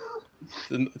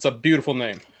 It's a beautiful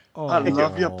name. Oh, I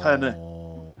love you, Penny.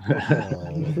 Oh,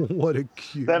 what a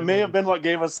cute. That may have been what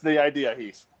gave us the idea,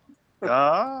 Heath.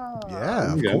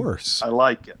 Yeah, of course. I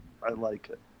like it.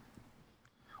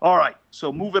 All right,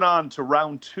 so moving on to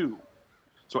round 2.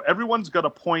 So everyone's got a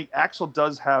point. Axel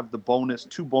does have the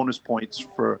 2 bonus points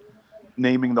for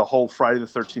naming the whole Friday the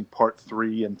 13th Part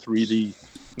 3 and 3D.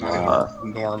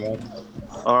 Normal.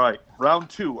 All right, round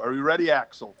 2. Are you ready,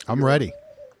 Axel? I'm ready.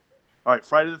 All right,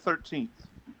 Friday the 13th.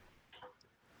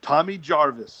 Tommy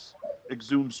Jarvis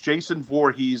exhumes Jason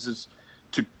Voorhees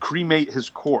to cremate his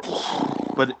corpse,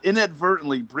 but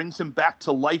inadvertently brings him back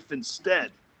to life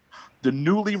instead. The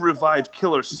newly revived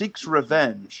killer seeks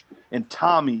revenge, and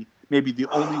Tommy may be the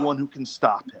only one who can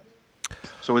stop him.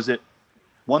 So is it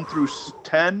 1 through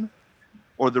 10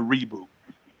 or the reboot?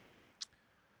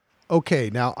 Okay,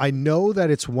 now I know that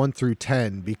it's 1 through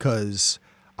 10 because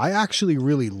I actually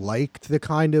really liked the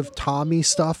kind of Tommy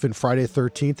stuff in Friday the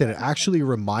 13th, and it actually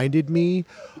reminded me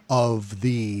of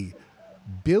the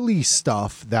Billy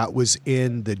stuff that was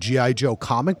in the G.I. Joe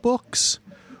comic books,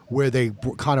 where they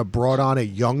kind of brought on a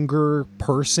younger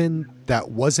person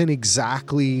that wasn't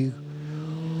exactly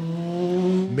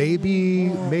maybe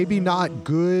not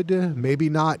good, maybe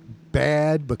not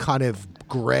bad, but kind of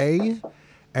gray.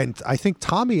 And I think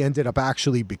Tommy ended up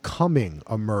actually becoming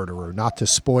a murderer, not to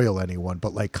spoil anyone,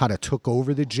 but like kind of took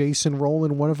over the Jason role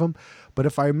in one of them. But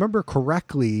if I remember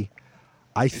correctly,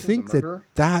 I think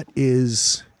that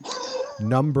is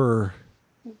number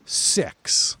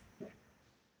 6.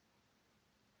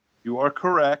 You are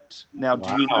correct. Now,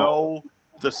 do you know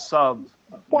the sub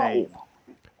name?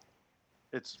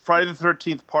 It's Friday the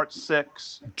 13th, Part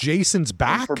 6. Jason's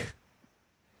back?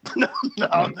 No.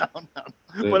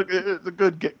 But it's a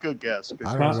good guess.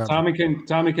 Tommy,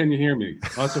 can you hear me?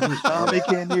 Tommy,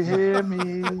 can you hear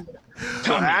me?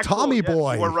 Tommy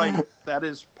boy. You are right. That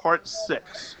is Part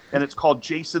 6, and it's called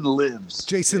Jason Lives.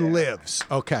 Jason Lives.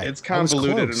 Okay. It's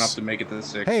convoluted enough to make it to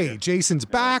 6. Hey, Jason's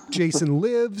back. Jason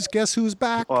lives. Guess who's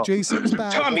back? Well, Jason's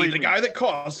back. Tommy, the guy that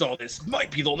caused all this,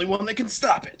 might be the only one that can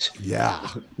stop it. Yeah.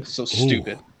 So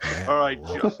stupid. All right,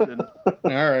 Justin. All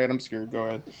right, I'm scared. Go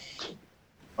ahead.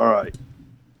 All right.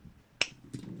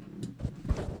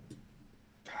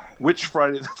 Which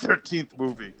Friday the 13th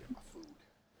movie?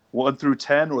 1 through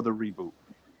 10 or the reboot?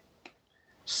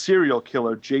 Serial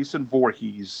killer Jason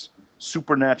Voorhees'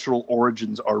 supernatural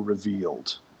origins are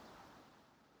revealed.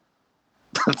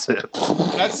 That's it.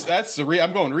 That's the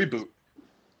I'm going reboot.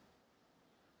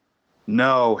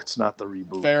 No, it's not the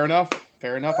reboot. Fair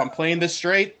enough. I'm playing this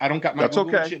straight. I don't got my. That's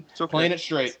okay. It's okay. Playing it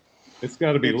straight. It's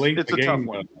got to be late. It's a tough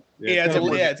one.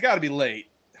 It's got to be late.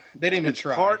 They didn't even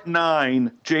try. Part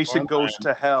 9. Jason Goes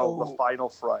to Hell. The final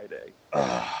Friday.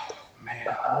 Oh man.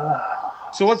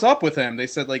 So what's up with him? They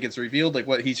said like it's revealed. Like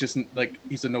what? He's just like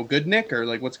he's a no good Nick, or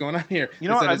like what's going on here? You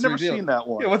know, I've never seen that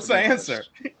one. Yeah, what's the answer?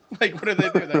 Like what do they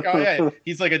do? Like oh yeah,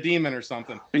 he's like a demon or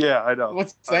something. Yeah, I know.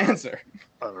 What's the answer?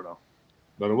 I don't know.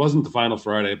 But it wasn't the final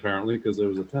Friday apparently because there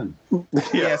was a 10.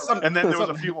 Yeah, and then there was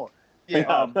a few more.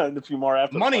 Yeah, a few more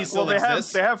after. Money still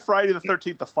exists. They have Friday the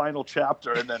 13th, the final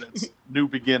chapter, and then it's new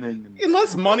beginning.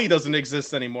 Unless money doesn't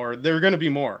exist anymore, there are going to be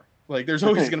more. Like, there's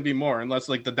always going to be more, unless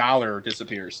like the dollar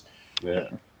disappears. Yeah.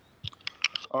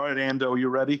 All right, Ando, you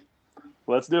ready?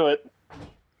 Let's do it.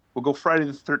 We'll go Friday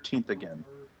the 13th again.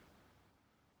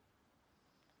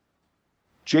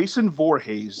 Jason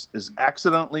Voorhees is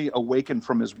accidentally awakened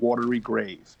from his watery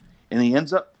grave, and he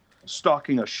ends up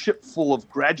stalking a ship full of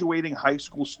graduating high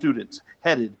school students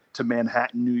headed to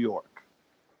Manhattan, New York.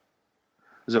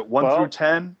 Is it 1 through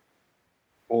 10?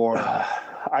 Or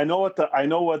I know what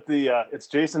the it's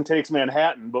Jason Takes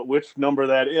Manhattan, but which number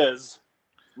that is?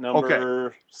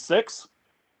 Number 6?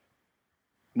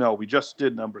 No, we just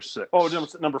did number 6. Oh,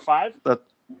 number 5?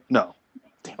 No.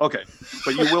 Okay,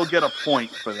 but you will get a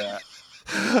point for that.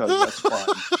 Because that's fun.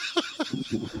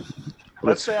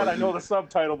 That's sad. I know the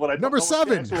subtitle, but I don't Number know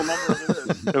 7. what the actual number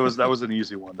it is. That was an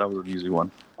easy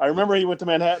one. I remember he went to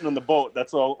Manhattan on the boat.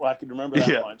 That's all I could remember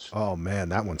that much. Oh man,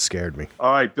 that one scared me.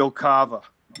 All right, Bill Cava.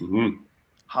 Mm-hmm.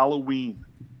 Halloween.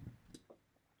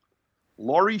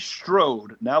 Laurie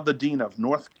Strode, now the dean of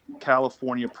North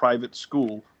California Private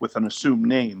School with an assumed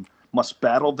name, must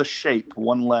battle the shape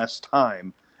one last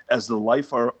time as the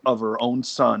life of her own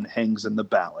son hangs in the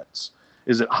balance.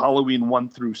 Is it Halloween 1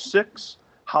 through 6,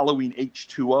 Halloween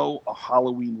H2O, or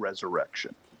Halloween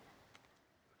Resurrection?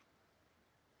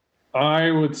 I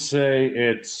would say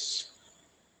it's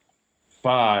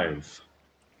 5.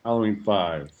 Halloween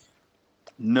 5.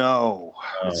 No,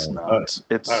 it's not.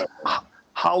 It's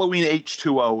Halloween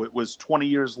H2O. It was 20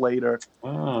 years later.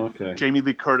 Oh, okay. Jamie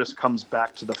Lee Curtis comes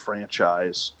back to the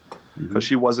franchise because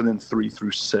she wasn't in 3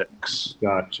 through 6.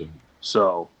 Gotcha.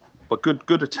 So, but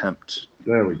good attempt.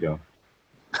 There we go.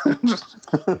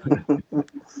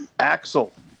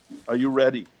 Axel, are you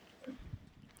ready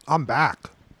I'm back.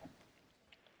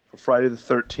 for Friday the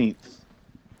 13th?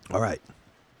 All right.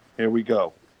 Here we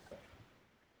go.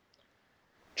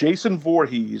 Jason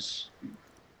Voorhees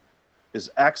is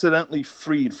accidentally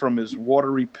freed from his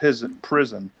watery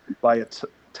prison by a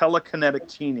telekinetic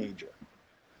teenager.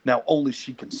 Now only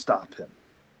she can stop him.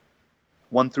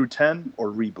 1 through 10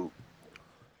 or reboot?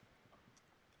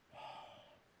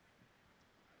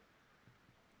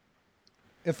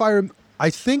 I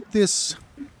think this,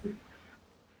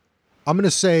 I'm going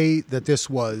to say that this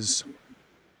was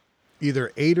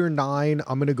either 8 or 9.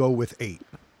 I'm going to go with 8.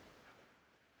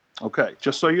 Okay,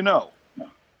 just so you know,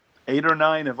 8 or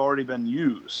 9 have already been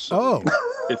used. So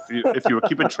if you were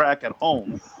keeping track at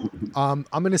home, I'm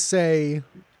going to say.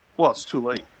 Well, it's too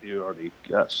late. You already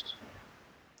guessed.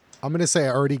 I'm going to say I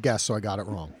already guessed, so I got it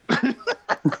wrong.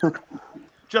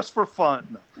 Just for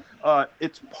fun,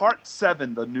 it's part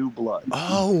 7, The New Blood.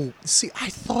 Oh, see, I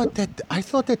thought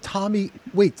that Tommy.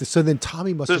 Wait, so then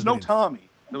Tommy must. There's no Tommy.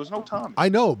 There was no Tommy. I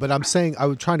know, but I'm saying I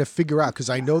was trying to figure out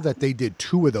because I know that they did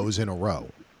 2 of those in a row.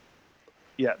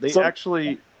 Yeah, they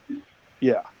actually.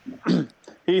 Yeah.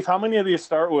 Heath, how many of these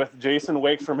start with Jason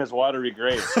wakes from his watery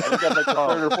grave? I think that's like the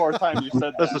 3rd or 4th time you said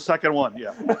that. That's the second one,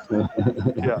 yeah.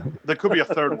 Yeah, there could be a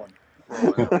 3rd one.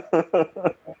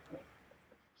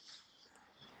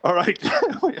 All right.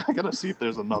 I got to see if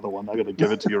there's another one. I got to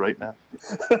give it to you right now.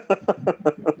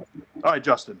 All right,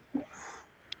 Justin.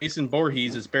 Jason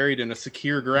Voorhees is buried in a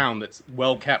secure ground that's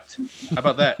well kept. How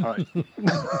about that? All right.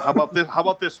 How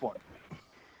about this one?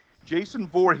 Jason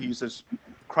Voorhees is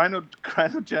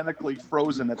cryogenically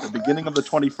frozen at the beginning of the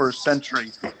 21st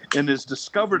century and is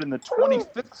discovered in the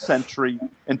 25th century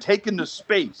and taken to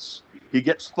space. He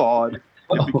gets thawed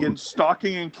and begins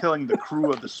stalking and killing the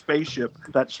crew of the spaceship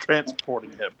that's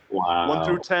transporting him. Wow. 1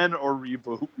 through 10 or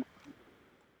reboot?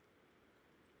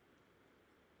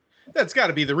 That's got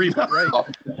to be the reboot, right?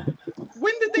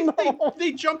 When did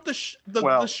they jump the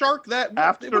shark that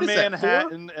after what is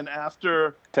Manhattan that, and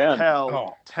after 10.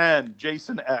 Hell? 10.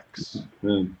 Jason X.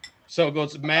 So it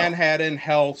goes Manhattan,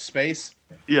 Hell, Space.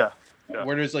 Yeah.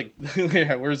 Where there's like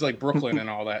where's like Brooklyn and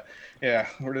all that. Yeah.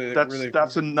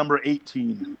 That's in number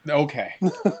 18. Okay. All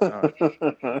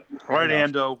right,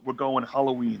 Ando, we're going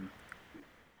Halloween.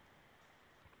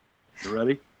 You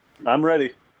ready? I'm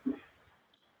ready.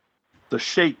 The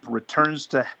Shape returns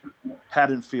to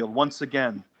Haddonfield once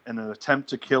again in an attempt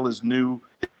to kill his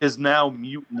now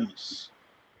mute niece.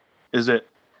 Is it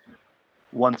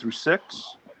 1 through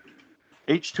 6,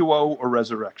 H2O, or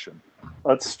Resurrection?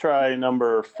 Let's try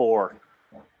number 4.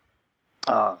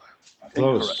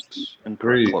 Incorrect.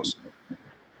 Close.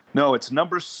 No, it's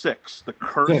number 6, The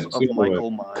Curse of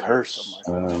Michael Myers. Curse.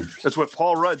 That's what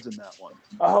Paul Rudd's in that one.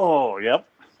 Oh, yep.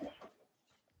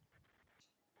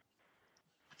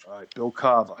 All right, Bill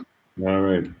Cava. All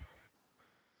right.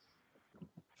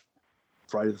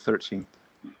 Friday the 13th.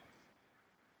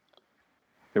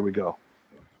 Here we go.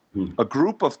 A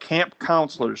group of camp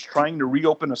counselors trying to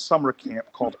reopen a summer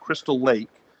camp called Crystal Lake,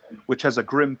 which has a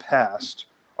grim past,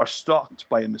 are stalked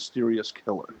by a mysterious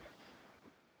killer.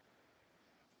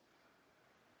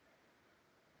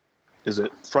 Is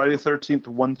it Friday the 13th,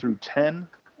 1 through 10?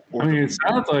 I mean, it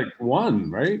sounds like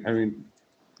 1, right? I mean,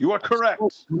 you are correct.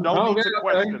 No need to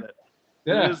question it.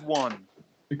 Yeah. It is 1.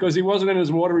 Because he wasn't in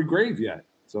his watery grave yet.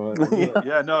 So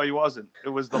yeah, no, he wasn't. It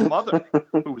was the mother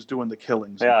who was doing the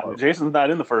killings. Yeah, Jason's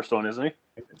not in the first one, isn't he?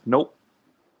 Nope.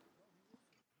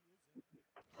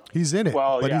 He's in it,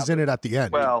 but he's in it at the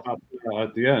end. Well,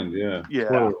 at the end, yeah.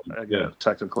 Yeah,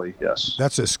 technically, yes.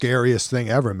 That's the scariest thing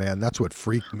ever, man. That's what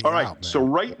freaked me out. All right, man. so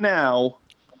right now,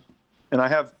 and I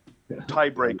have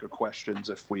tiebreaker questions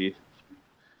if we.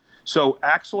 So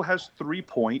Axel has 3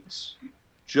 points,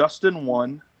 Justin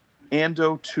 1,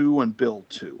 Ando 2, and Bill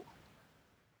 2.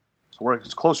 So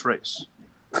it's a close race.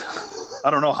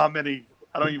 I don't know how many.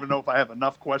 I don't even know if I have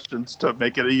enough questions to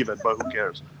make it even, but who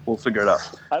cares? We'll figure it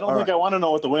out. I don't think I want to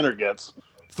know what the winner gets.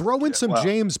 Throw in some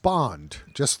James Bond.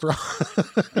 Just throw.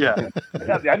 Yeah,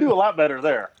 I do a lot better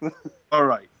there. All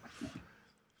right.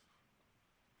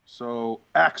 So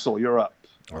Axel, you're up.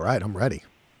 All right, I'm ready.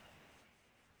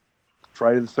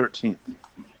 Friday the 13th.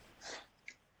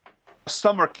 A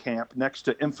summer camp next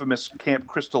to infamous Camp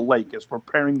Crystal Lake is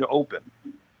preparing to open,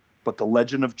 but the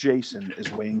legend of Jason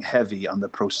is weighing heavy on the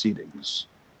proceedings.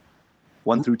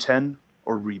 1 through 10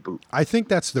 or reboot? I think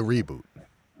that's the reboot.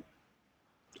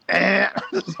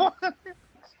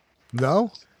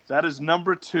 No? That is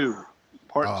number 2,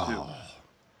 part 2.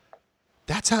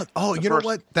 That's how. Oh, you know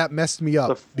what? That messed me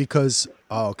up because.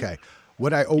 Oh, okay.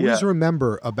 What I always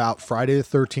remember about Friday the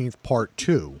 13th Part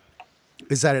 2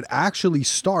 is that it actually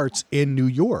starts in New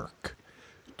York.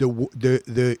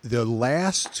 The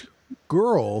last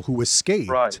girl who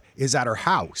escaped is at her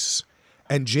house,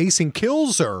 and Jason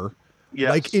kills her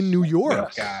like in New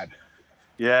York. God.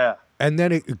 Yeah. And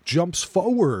then it jumps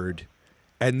forward,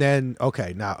 and then All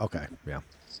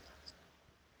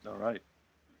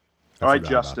right,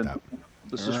 Justin.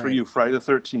 This is for you, Friday the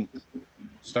 13th.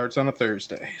 Starts on a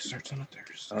Thursday.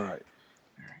 All right.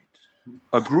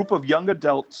 A group of young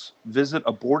adults visit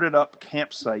a boarded-up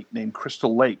campsite named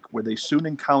Crystal Lake, where they soon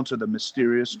encounter the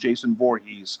mysterious Jason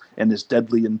Voorhees and his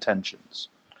deadly intentions.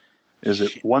 Is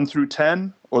it 1 through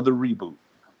 10 or the reboot?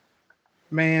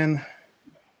 Man,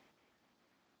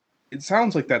 it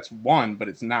sounds like that's 1, but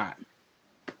it's not.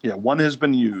 Yeah, 1 has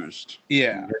been used.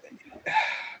 Yeah.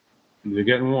 You're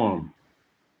getting warm.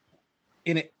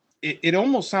 And it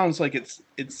almost sounds like it's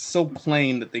so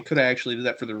plain that they could actually do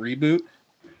that for the reboot.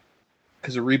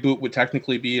 Because a reboot would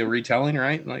technically be a retelling,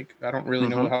 right? Like, I don't really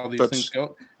know how these things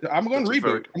go. I'm going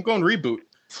reboot.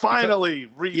 Finally,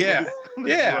 reboot.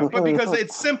 Yeah, but because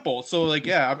it's simple. So, like,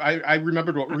 I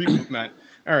remembered what reboot meant.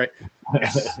 All right.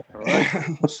 All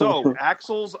right. So,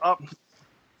 Axel's up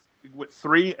with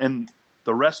 3, and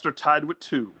the rest are tied with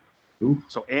 2. Ooh.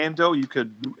 So, Ando, you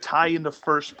could tie into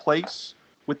first place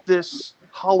with this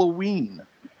Halloween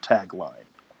tagline.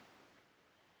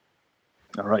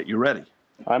 All right, you ready?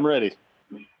 I'm ready.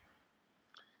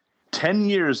 10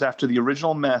 years after the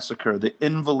original massacre, the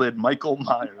invalid Michael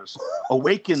Myers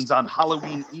awakens on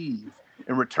Halloween Eve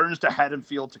and returns to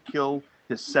Haddonfield to kill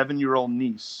his 7-year-old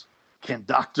niece. Can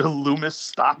Dr. Loomis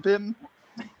stop him?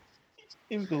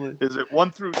 Invalid. Is it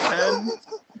 1 through 10?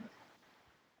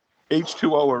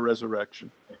 H2O or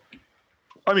Resurrection?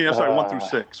 I mean, I'm sorry, 1 through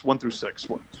 6. 1 through 6.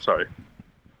 Sorry.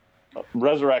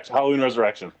 Resurrection. Halloween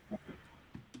Resurrection.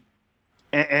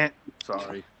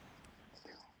 Sorry.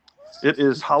 It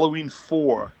is Halloween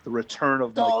 4, The Return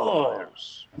of Michael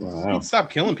Myers. Wow. He'd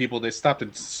stop killing people. They stopped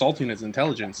insulting his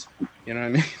intelligence. You know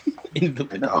what I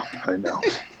mean? I know.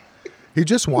 He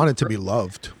just wanted to be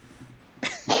loved.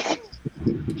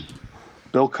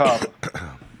 Bill Cobb.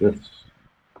 Yes.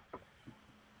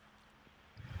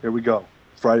 Here we go.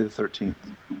 Friday the 13th.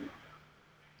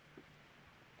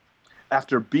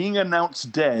 After being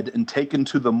announced dead and taken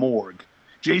to the morgue,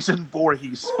 Jason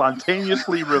Voorhees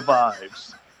spontaneously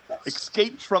revives,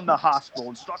 escapes from the hospital,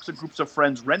 and stalks a group of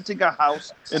friends renting a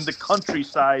house in the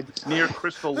countryside near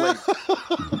Crystal Lake.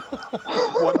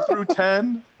 1 through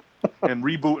 10, and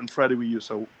reboot and Freddy we use.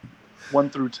 So 1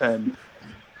 through 10.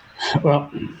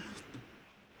 Well,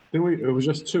 it was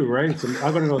just 2, right? So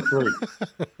I'm going to go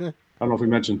 3. I don't know if we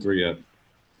mentioned 3 yet.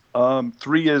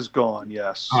 3 is gone,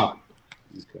 yes. Ah,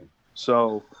 okay.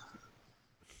 So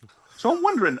I'm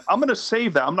wondering, I'm going to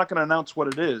save that. I'm not going to announce what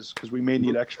it is because we may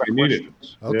need extra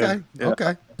questions. Okay. Yeah.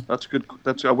 Okay. That's good.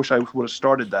 I wish I would have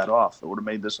started that off. It would have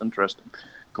made this interesting.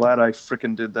 Glad I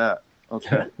freaking did that.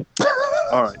 Okay.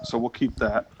 All right. So we'll keep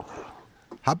that.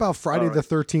 How about Friday the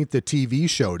 13th, the TV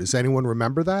show? Does anyone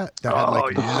remember that? That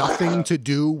had nothing to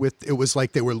do with, it was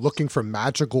like they were looking for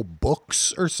magical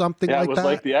books or something like that. Yeah, it was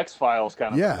like the X-Files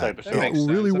kind of type of show. It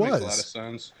really was. That makes a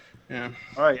lot of sense. Yeah.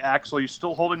 All right, Axel, you're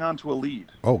still holding on to a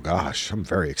lead. Oh, gosh. I'm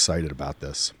very excited about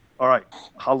this. All right,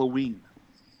 Halloween.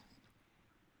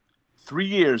 3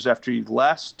 years after he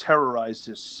last terrorized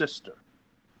his sister,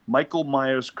 Michael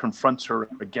Myers confronts her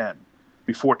again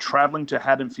before traveling to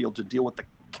Haddonfield to deal with the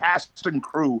cast and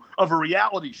crew of a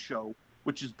reality show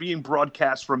which is being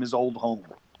broadcast from his old home.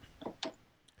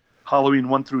 Halloween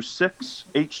 1 through 6,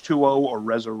 H2O,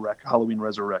 or Halloween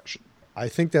Resurrection. I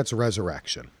think that's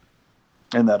Resurrection.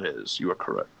 And that is. You are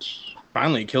correct.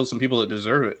 Finally, killed some people that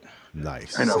deserve it.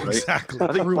 Nice. I know, right? Exactly.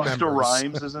 I think Busta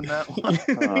Rhymes is in that one.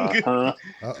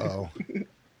 Uh-oh.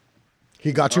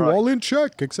 He got you all in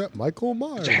check, except Michael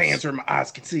Myers. Your hands where my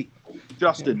eyes can see.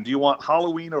 Justin, do you want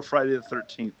Halloween or Friday the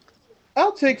 13th?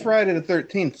 I'll take Friday the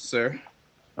 13th, sir.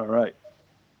 All right.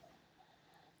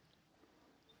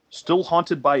 Still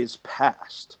haunted by his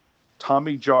past,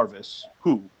 Tommy Jarvis,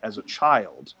 who, as a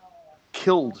child,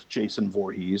 killed Jason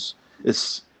Voorhees,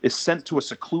 is sent to a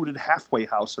secluded halfway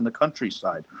house in the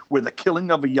countryside, where the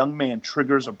killing of a young man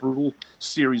triggers a brutal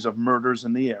series of murders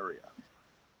in the area.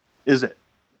 Is it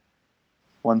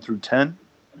 1 through 10?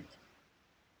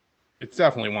 It's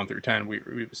definitely 1 through 10.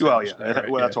 We've well, yeah, that,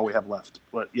 right? that's all we have left.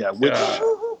 But yeah, which?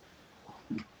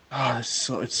 It's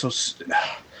so.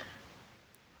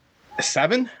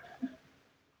 7?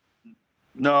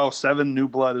 No, 7. New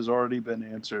Blood has already been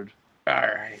answered. All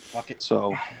right, fuck it.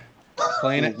 So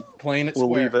playing it we'll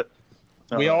square. leave it.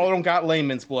 We all don't got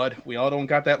layman's blood. We all don't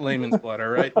got that layman's blood. All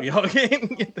right, we all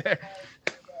can't get there.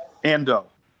 Ando,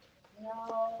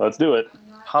 Let's do it.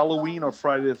 Halloween or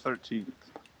Friday the 13th?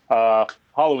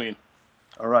 Halloween.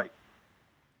 All right.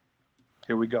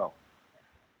 Here we go.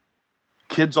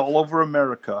 Kids all over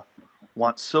America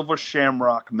want silver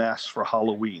shamrock masks for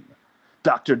Halloween.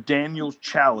 Dr. Daniel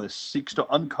Chalice seeks to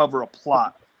uncover a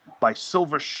plot by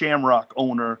Silver Shamrock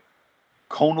owner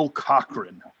Conal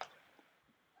Cochran.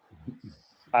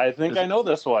 I think I know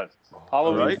this one.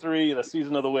 Halloween 3, The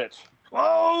Season of the Witch.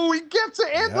 Oh, he gets it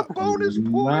and the bonus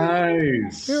point.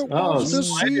 Nice. It was the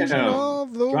season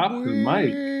of the Drop the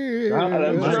mic. Drop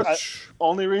the mic.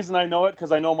 Only reason I know it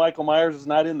because I know Michael Myers is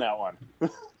not in that one.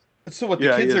 So what?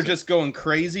 The kids are just going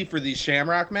crazy for these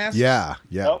shamrock masks? Yeah.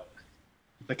 Yep.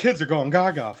 The kids are going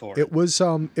gaga for it. It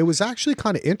was actually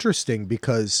kind of interesting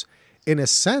because, in a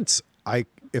sense,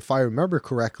 if I remember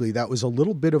correctly, that was a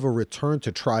little bit of a return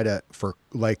to try to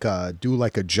do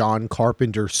like a John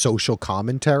Carpenter social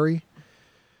commentary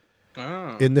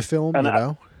in the film. And you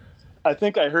know, I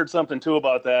think I heard something too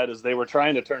about that. Is they were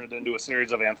trying to turn it into a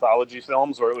series of anthology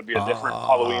films where it would be a different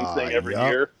Halloween thing every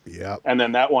year. Yeah. And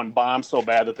then that one bombed so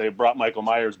bad that they brought Michael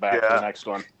Myers back for the next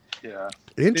one. Yeah.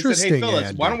 Interesting. They said, hey,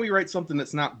 fellas, why don't we write something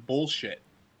that's not bullshit?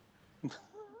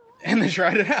 And they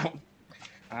tried it out.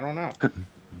 I don't know.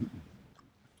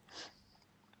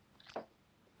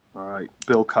 All right,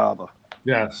 Bill Cava.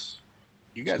 Yes.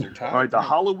 You guys are tired. All right, the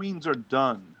Halloweens are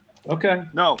done. Okay.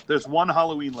 No, there's one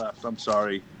Halloween left. I'm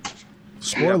sorry.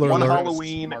 Spoiler one alert.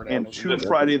 Halloween and 2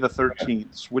 Friday the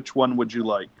 13th. Which one would you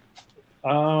like? I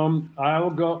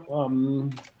will go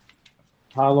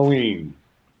Halloween.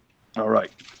 All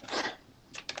right.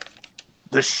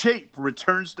 The Shape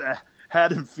returns to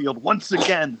Haddonfield once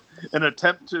again in an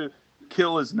attempt to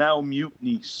kill his now mute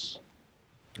niece.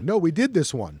 No, we did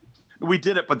this one. We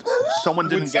did it, but someone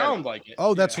didn't get it. Like it.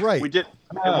 Oh, that's right. We did.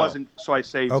 It wasn't, so I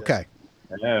saved Okay.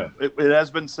 Yeah. it. It has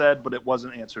been said, but it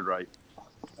wasn't answered right.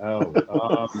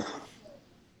 Oh.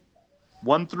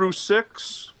 1 through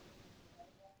 6.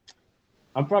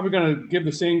 I'm probably going to give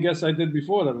the same guess I did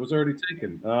before that was already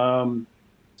taken.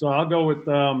 So I'll go with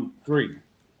 3.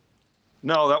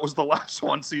 No, that was the last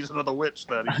one, Season of the Witch.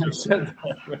 That he I just said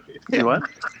that right. You what?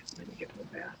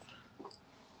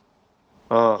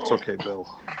 Oh, it's okay, Bill.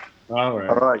 All right.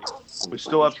 All right. We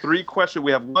still have 3 questions.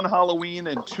 We have 1 Halloween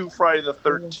and 2 Friday the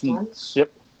 13th.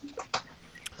 Yep.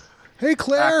 Hey,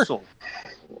 Claire. Axel,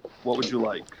 what would you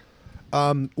like?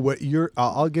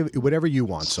 I'll give whatever you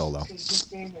want, Solo.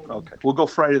 Okay. We'll go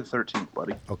Friday the 13th,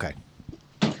 buddy. Okay.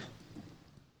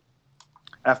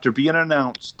 After being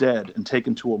announced dead and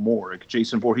taken to a morgue,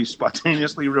 Jason Voorhees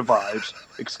spontaneously revives,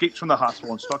 escapes from the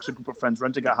hospital, and stalks a group of friends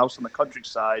renting a house in the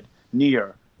countryside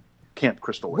near Camp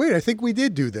Crystal Lake. Wait, I think we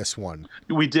did do this one.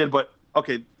 We did, but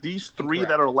Okay, these three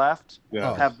that are left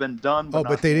have been done.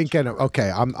 But they didn't get them. Okay,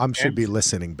 I'm should be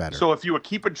listening better. So if you were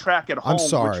keeping track at home, I'm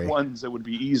sorry. which ones, it would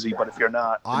be easy. But if you're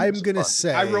not, I'm gonna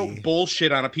say I wrote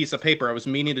bullshit on a piece of paper. I was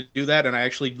meaning to do that, and I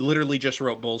actually literally just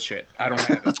wrote bullshit. I don't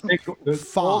have it.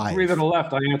 5. All 3 that are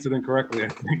left, I answered incorrectly. I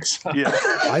think so. Yeah.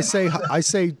 I say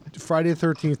Friday the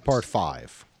 13th Part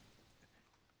 5.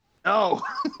 No.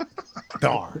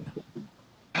 Darn.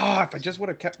 Oh, if I just would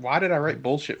have kept. Why did I write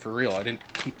bullshit for real? I didn't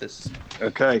keep this.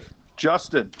 Okay,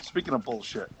 Justin. Speaking of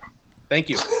bullshit, thank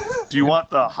you. Do you want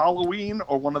the Halloween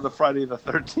or one of the Friday the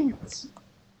 13th?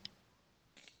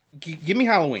 Give me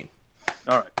Halloween.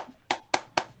 All right.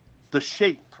 The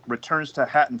Shape returns to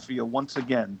Haddonfield once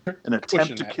again. An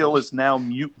attempt to kill his now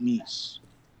mute niece.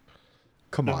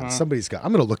 Come on, somebody's got.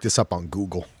 I'm gonna look this up on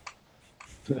Google.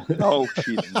 Oh,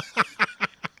 cheating.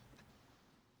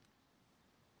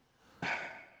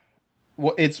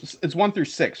 Well, it's 1 through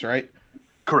 6, right?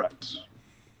 Correct.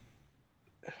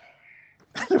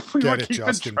 Get it,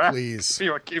 Justin, please.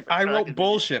 I wrote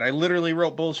bullshit. I literally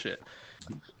wrote bullshit.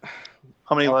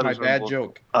 How many letters? My bad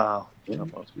joke.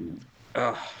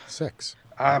 6.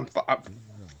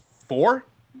 4?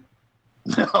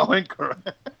 No,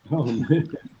 incorrect. Oh,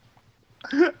 man.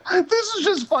 This is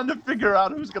just fun to figure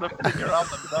out who's going to figure out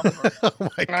the number. Oh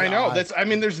my God. I know.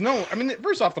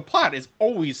 First off, the plot is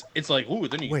always, it's like, ooh,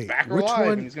 then he's back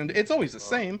alive. And he's gonna, it's always the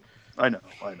same. I know.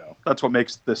 That's what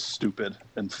makes this stupid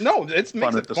and no, it fun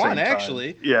makes at it the fun, same time.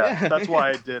 Actually. Yeah, that's why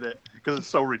I did it, because it's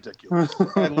so ridiculous.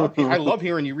 I love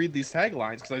hearing you read these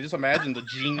taglines, because I just imagine the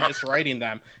genius writing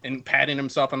them and patting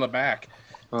himself on the back.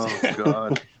 Oh,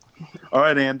 God. All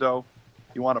right, Ando.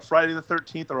 You want a Friday the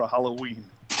 13th or a Halloween?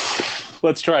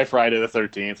 Let's try Friday the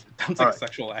 13th. Sounds like a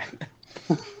sexual act.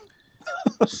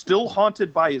 Still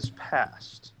haunted by his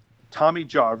past, Tommy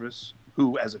Jarvis,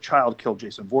 who as a child killed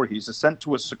Jason Voorhees, is sent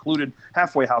to a secluded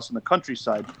halfway house in the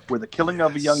countryside where the killing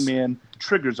of a young man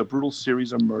triggers a brutal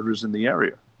series of murders in the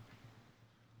area.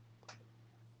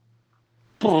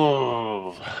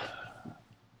 Oh.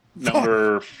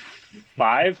 Number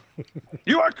 5?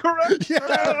 You are correct. Yes.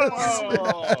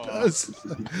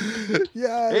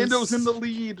 Yes. Ando's in the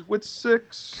lead with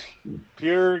 6.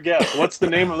 Pure guess. What's the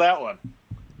name of that one?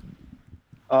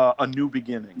 A New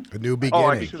Beginning. A New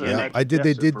Beginning. They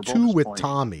did 2 with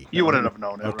Tommy. You wouldn't have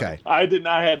known it. Okay. Right? I did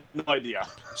not have no idea.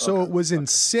 So it was in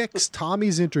 6.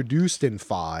 Tommy's introduced in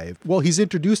 5. Well, he's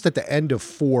introduced at the end of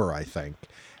 4, I think,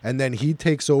 and then he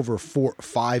takes over 4,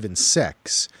 5, and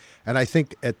 6. And I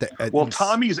think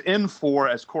Tommy's in 4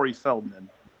 as Corey Feldman.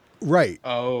 Right.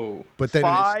 Oh. But then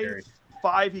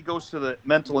 5 he goes to the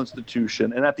mental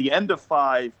institution, and at the end of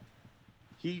 5,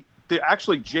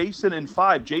 Jason in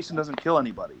 5, Jason doesn't kill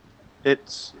anybody.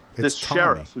 It's this Tommy.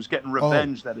 sheriff who's getting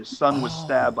revenge that his son was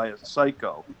stabbed by a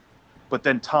psycho. But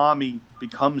then Tommy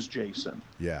becomes Jason.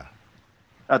 Yeah.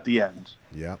 At the end.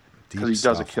 Yeah. Because he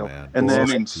does a kill. Man. And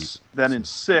then in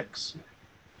 6,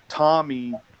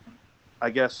 Tommy, I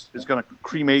guess, is going to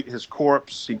cremate his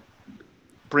corpse. He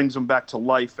brings him back to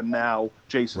life, and now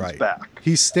Jason's back.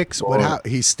 He sticks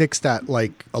that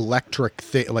like electric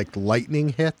thing, like lightning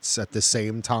hits at the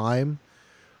same time.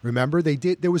 Remember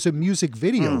there was a music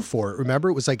video for it. Remember,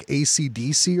 it was like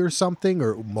AC/DC or something,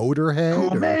 or Motorhead.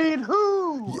 Who made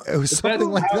who? It was something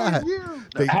like that.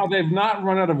 How they've not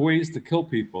run out of ways to kill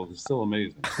people is still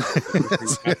amazing.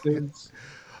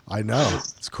 I know,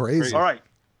 it's crazy. All right,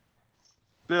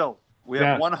 Bill. We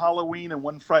have one Halloween and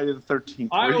one Friday the 13th.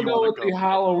 I will go with the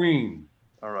Halloween.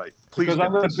 All right. Please. Because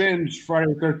I'm going to binge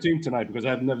Friday the 13th tonight because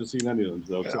I've never seen any of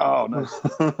them. So. Oh, nice.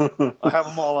 I have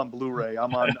them all on Blu-ray.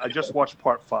 I just watched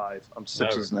part 5.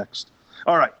 6 is next.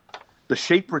 All right. The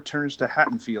Shape returns to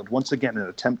Haddonfield once again in an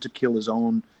attempt to kill his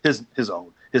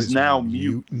now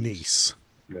mute niece.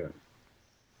 Yeah.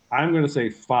 I'm going to say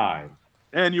 5.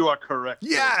 And you are correct.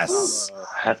 Yes.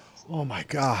 Oh my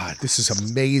God, this is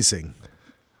amazing.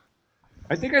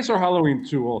 I think I saw Halloween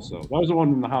 2 also. That was the one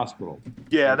in the hospital.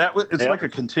 Yeah, it's like a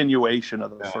continuation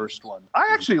of the first one. I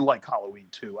actually like Halloween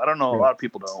 2. I don't know, a lot of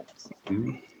people don't.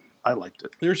 Mm-hmm. I liked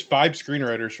it. There's 5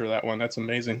 screenwriters for that one. That's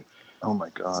amazing. Oh my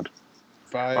God.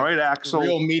 5. All right, Axel.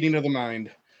 Real meeting of the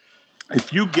mind.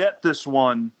 If you get this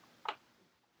one,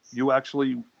 you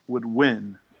actually would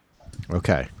win.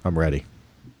 Okay, I'm ready.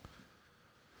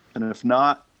 And if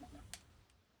not,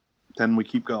 then we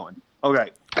keep going. Okay.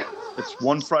 It's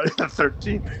one Friday the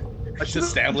 13th. I should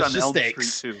have done Elm Street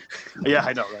 2. Yeah,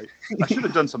 I know, right? I should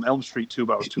have done some Elm Street 2,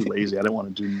 but I was too lazy. I didn't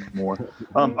want to do more.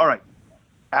 All right.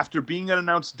 After being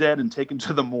announced dead and taken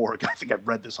to the morgue, I think I've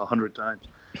read this 100 times,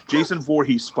 Jason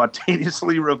Voorhees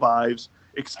spontaneously revives,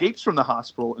 escapes from the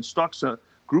hospital, and stalks a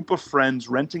group of friends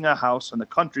renting a house in the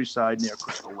countryside near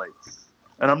Crystal Lake.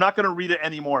 And I'm not going to read it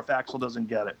anymore if Axel doesn't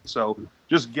get it. So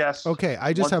just guess. Okay,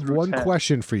 I just have one 10.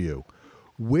 question for you.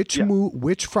 Which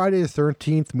Friday the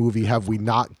 13th movie have we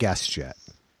not guessed yet?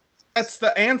 That's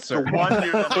the answer. The one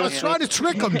you're I was trying to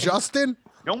trick him, Justin.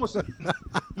 You almost,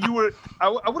 you were. I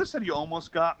would have said you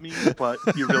almost got me, but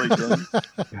you really didn't.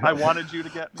 I wanted you to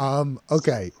get me.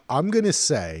 Okay, I'm gonna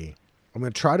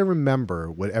try to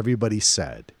remember what everybody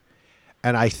said,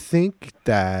 and I think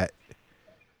that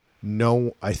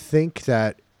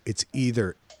it's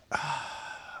either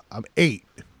 8.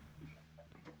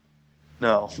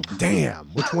 No. Damn,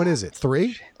 which one is it?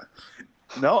 3?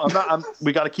 No, I'm not.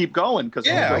 We got to keep going because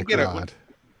I get God.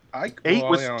 it. 8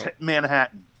 was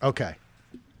Manhattan. Okay.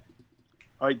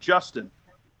 All right, Justin,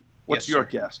 what's your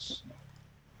guess?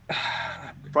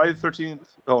 Friday the 13th.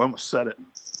 Oh, I almost said it.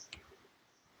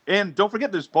 And don't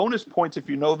forget, there's bonus points if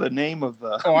you know the name of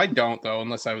the. Oh, I don't though,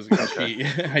 unless I was going to cheat.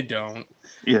 I don't.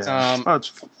 Yeah.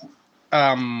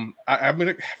 I'm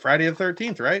gonna Friday the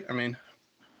 13th, right? I mean.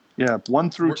 Yeah, 1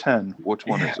 through 10. Which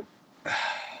one is it?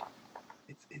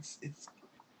 It's.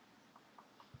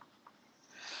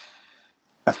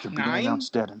 After being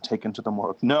announced dead and taken to the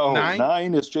morgue. No,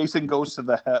 9 is Jason goes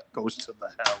to hell. Goes to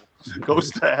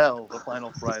hell. The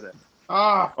final Friday.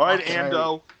 All right,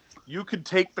 Ando, you can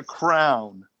take the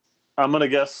crown. I'm gonna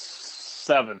guess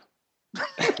 7.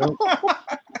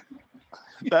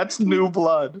 That's new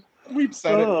blood. We've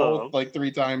said it both like 3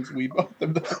 times. We both.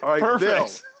 All right,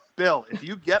 Perfect. Bill, if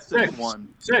you get this 6. one,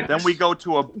 6. then we go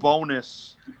to a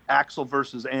bonus Axel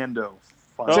versus Ando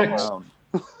final 6. round.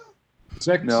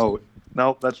 6.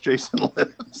 No, that's Jason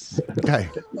Lives. Okay.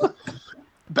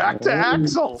 Back to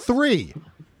Axel. 3.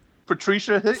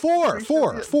 Patricia hit. 4. Patricia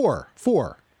 4. hit. 4.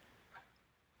 4.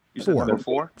 You said number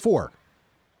 4? 4.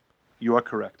 You are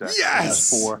correct. Axel. Yes.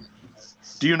 That's 4.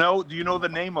 Do you know the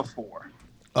name of 4?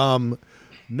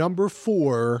 Number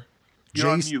 4. You're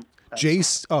on mute.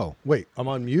 Jace. Oh, wait. I'm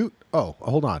on mute. Oh,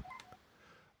 hold on.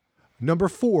 Number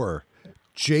 4.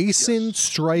 Jason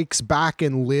strikes back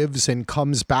and lives and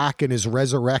comes back and is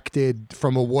resurrected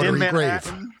from a watery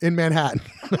grave in Manhattan.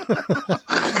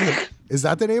 Is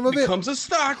that the name of it? Becomes a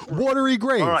stock. Watery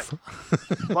grave. All right.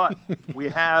 But we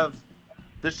have.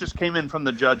 This just came in from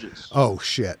the judges. Oh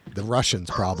shit! The Russians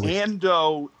probably.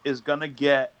 Ando is gonna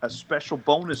get a special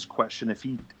bonus question. If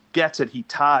he gets it, he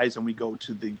ties, and we go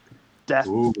to the death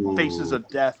faces of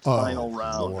death final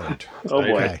round. Lord. Oh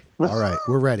boy. Okay. All right,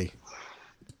 we're ready.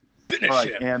 All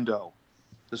right, Ando,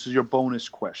 this is your bonus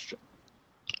question.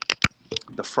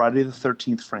 The Friday the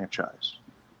 13th franchise.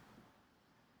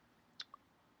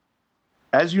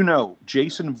 As you know,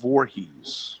 Jason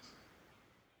Voorhees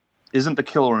isn't the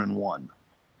killer in 1,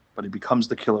 but he becomes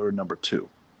the killer in number 2.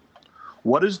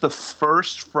 What is the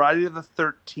first Friday the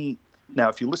 13th? Now,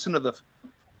 if you listen to the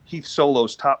Heath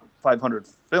Solo's top 500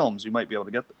 films, you might be able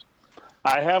to get this.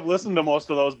 I have listened to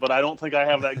most of those, but I don't think I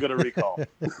have that good a recall.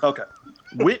 Okay.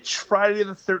 Which Friday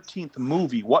the 13th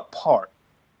movie, what part,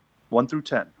 1 through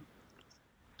 10,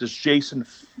 does Jason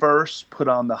first put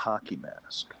on the hockey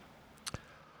mask?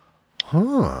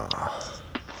 Huh.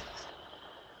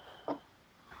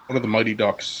 One of the Mighty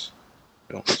Ducks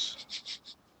films.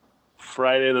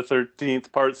 Friday the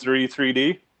 13th, Part 3,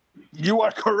 3D. You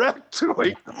are correct.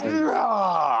 Wait.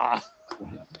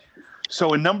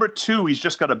 So in number 2, he's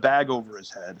just got a bag over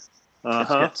his head. It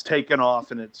gets taken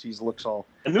off, and he looks all.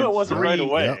 I knew it wasn't right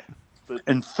away. Yep.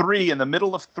 And 3, in the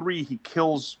middle of 3, he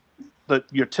kills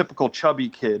your typical chubby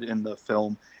kid in the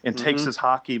film and takes his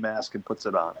hockey mask and puts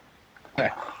it on.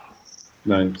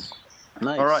 Nice.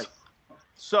 All right.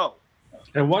 So.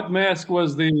 And what mask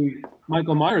was the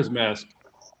Michael Myers mask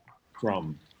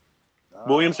from?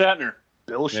 William Shatner.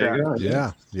 Bill Shatner.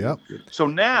 Yeah. Yep. So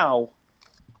now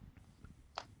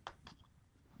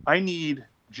I need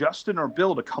Justin or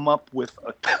Bill to come up with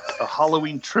a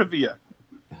Halloween trivia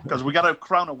because we got to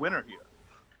crown a winner here.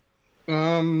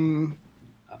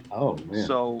 Oh man.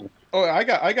 So. Oh, I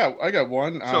got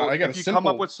one. So I got if a you simple. come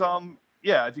up with some,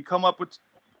 if you come up with,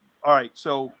 all right.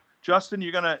 So Justin,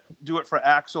 you're gonna do it for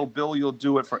Axel. Bill, you'll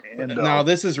do it for Ando. No,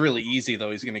 this is really easy though.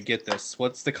 He's gonna get this.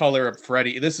 What's the color of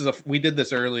Freddy? We did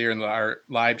this earlier in our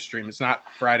live stream. It's not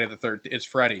Friday the 13th. It's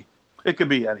Freddy. It could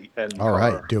be any All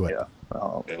right, color. do it. Yeah.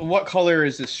 What color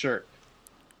is this shirt?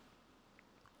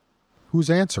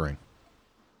 Who's answering?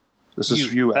 This is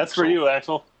for you. That's Axel. for you,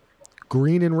 Axel.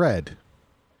 Green and red.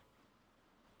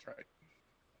 Try it.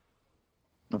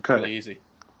 Okay. Really easy.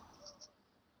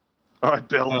 All right,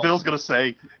 Bill. Bill's gonna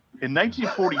say, in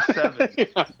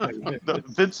 1947,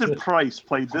 Vincent Price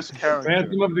played this character.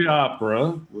 Phantom of the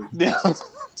Opera.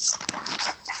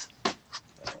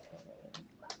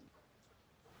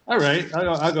 All right,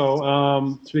 I'll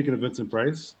go. Speaking of Vincent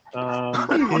Price, no,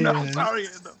 sorry.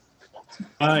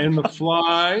 in The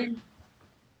Fly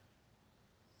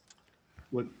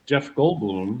with Jeff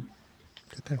Goldblum.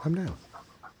 Get that come down.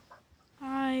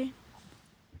 Hi.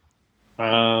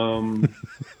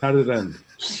 How did it end?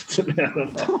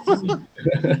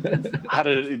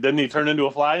 Didn't he turn into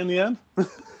a fly in the end?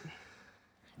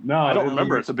 No, I don't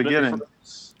remember at the beginning.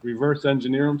 Reverse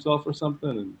engineer himself or something,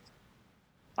 and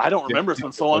I don't remember. It's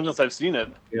been so long since I've seen it.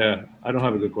 yeah, I don't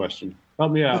have a good question.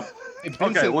 Help me out. If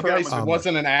Vincent we'll Price get-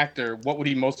 wasn't an actor, what would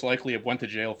he most likely have went to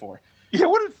jail for? Yeah,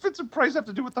 what did Vincent Price have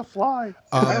to do with The Fly?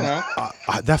 I don't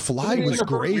know. That Fly was It's a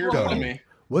great, weird one to though. me.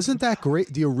 Wasn't that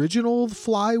great? The original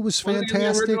Fly was Wasn't he in the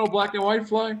fantastic. original black and white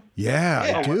Fly?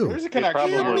 Yeah, dude. There's a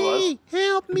connection. probably was.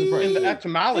 Help me. In the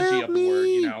etymology Help of the word,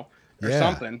 me. you know, or Yeah.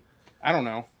 something. I don't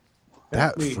know.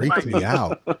 That freaked me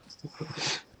out.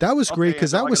 That was great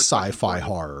because now that I was got a question sci-fi for you.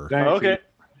 horror. Thank Okay.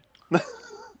 you.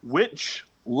 Which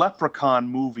Leprechaun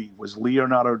movie was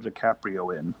Leonardo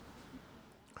DiCaprio in?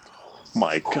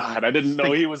 My God, I didn't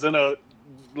know he was in a.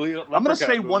 I'm going to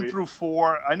say 1 through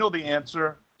 4. I know the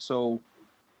answer, so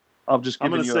I'll just give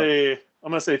I'm gonna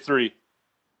you. say 3.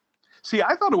 See,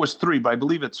 I thought it was 3, but I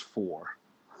believe it's 4.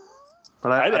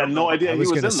 But I had don't no know. idea I he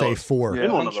was was going to in say those. 4. Yeah.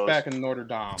 In one of those. Hunchback in Notre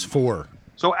Dame. It's 4.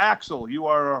 So, Axel, you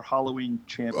are our Halloween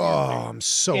champion. Oh, I'm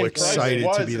so And Price excited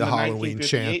was to be in the Halloween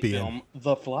 1958 champion. film,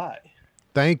 The Fly.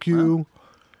 Thank you.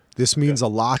 This means a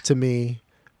lot to me.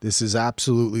 This is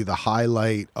absolutely the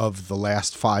highlight of the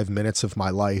last 5 minutes of my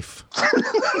life.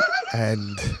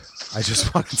 And I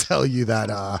just want to tell you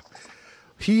that,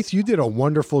 Heath, you did a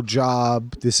wonderful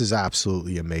job. This is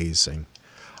absolutely amazing.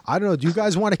 I don't know. Do you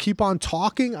guys want to keep on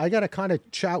talking? I got to kind of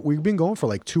chat. We've been going for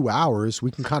like 2 hours.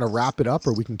 We can kind of wrap it up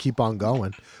or we can keep on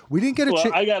going. We didn't get a Well,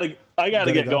 chance. I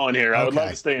gotta get go? going here. I would love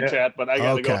Okay. to stay in chat, but I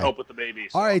gotta go Okay. help with the baby.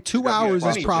 so. All right, 2 hours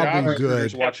is Any probably job good.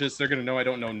 recruiters watch this, they're gonna know I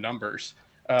don't know numbers.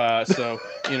 So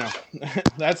you know,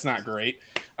 that's not great.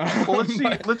 Well,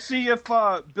 let's see if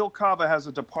Bill Cava has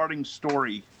a departing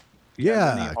story.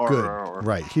 Yeah, any good. horror or-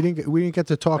 Right. We didn't get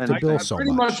to talk to And Bill I so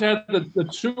pretty much. much had the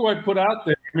 2 I put out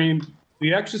there. I mean,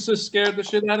 The Exorcist scared the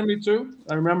shit out of me too.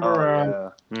 I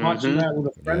remember watching that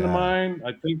with a friend of Yeah. mine.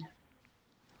 I think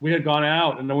we had gone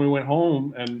out and then we went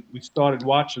home and we started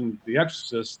watching The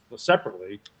Exorcist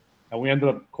separately, and we ended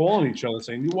up calling each other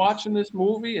saying, "You watching this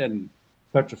movie?" And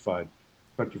petrified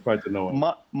to know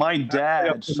it. My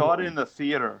dad saw it in the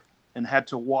theater and had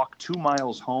to walk 2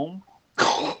 miles home.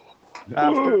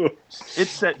 After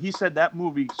he said that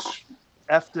movie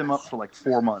effed him up for like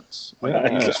 4 months. Like, Yeah.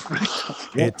 he just freaked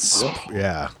out. It's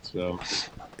yeah. So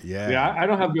Yeah. yeah, I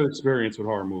don't have good experience with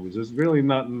horror movies. There's really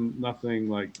nothing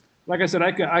like I said.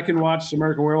 I can watch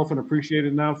American Werewolf and appreciate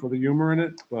it now for the humor in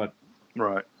it, but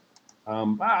Right.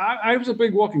 I was a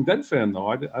big Walking Dead fan though.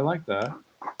 I like that.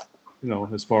 You know,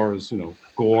 as far as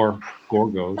gore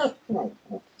goes.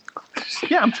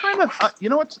 Yeah, I'm trying to. You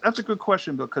know what? That's a good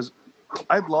question because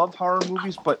I love horror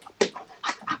movies, but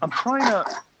I'm trying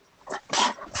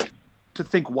to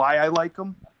think why I like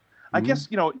them. I guess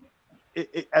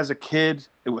as a kid,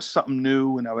 it was something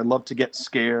new, and I would love to get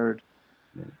scared,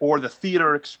 or the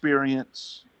theater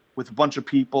experience with a bunch of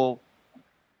people.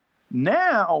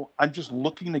 Now I'm just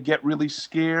looking to get really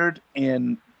scared,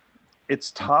 and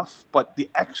it's tough. But The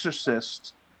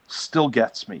Exorcist still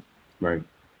gets me. Right.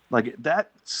 Like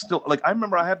that still, like I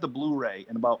remember I have the Blu-ray,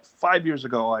 and about 5 years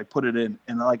ago I put it in,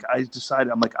 and like I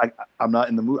decided I'm not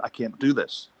in the mood. I can't do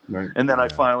this. Right. And then I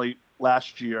finally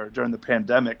last year during the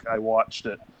pandemic I watched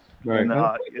it. Right. And,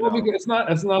 it's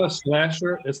not a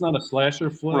slasher. It's not a slasher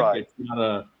flick. Right. It's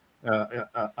not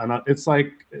it's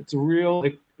like it's a real.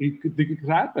 It could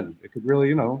happen. It could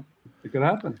really it could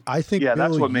happen. I think Yeah,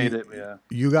 that's Bill, what made it. Yeah.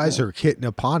 You guys are hitting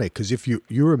upon it because if you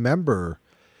remember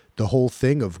the whole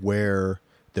thing of where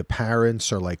the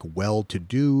parents are like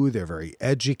well-to-do, they're very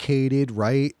educated,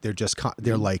 right? They're just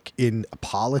they're like in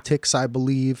politics, I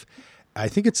believe. I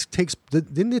think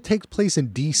didn't it take place in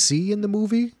D.C. in the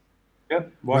movie? Yeah,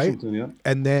 Washington. Right?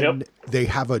 And then they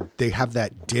have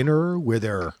that dinner where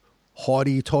their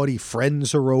haughty-taughty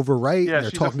friends are over, right? Yeah, and they're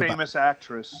she's talking a famous about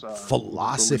actress.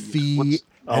 philosophy.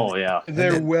 Yeah.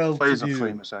 They're well Plays to a do.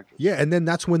 famous actress. Yeah, and then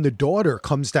that's when the daughter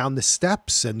comes down the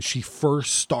steps and she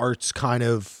first starts kind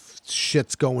of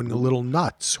shit's going a little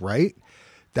nuts, right?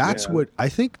 That's what I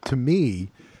think to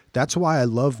me, that's why I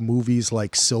love movies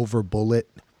like Silver Bullet.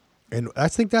 And I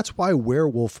think that's why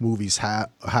werewolf movies have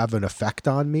an effect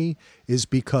on me is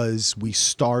because we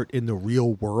start in the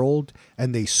real world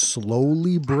and they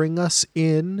slowly bring us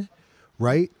in,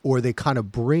 right? Or they kind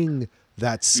of bring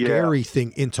that scary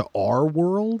thing into our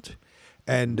world.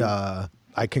 And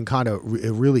I can kind of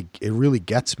it really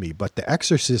gets me. But The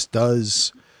Exorcist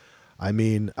does. I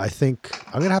mean, I think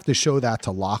I'm gonna have to show that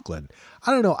to Lachlan.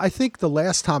 I don't know. I think the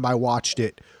last time I watched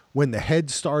it, when the head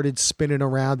started spinning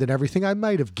around and everything, I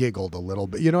might have giggled a little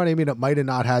bit. You know what I mean? It might have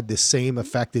not had the same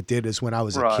effect it did as when I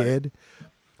was a kid,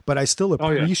 but I still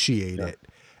appreciate it.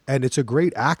 And it's a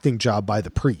great acting job by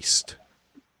the priest.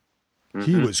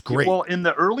 He was great. Well, in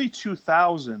the early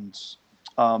 2000s,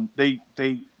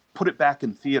 they put it back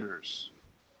in theaters,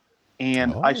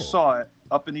 and I saw it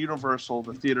up in Universal,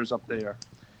 the theaters up there,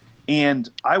 and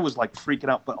I was like freaking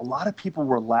out. But a lot of people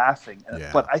were laughing.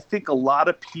 Yeah. But I think a lot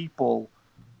of people,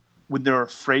 when they're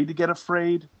afraid to get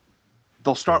afraid,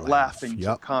 they'll start laughing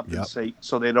to compensate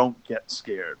so they don't get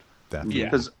scared. Definitely.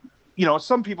 Because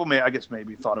some people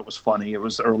maybe thought it was funny. It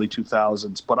was the early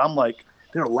 2000s, but I'm like,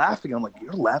 they're laughing. I'm like,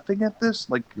 you're laughing at this?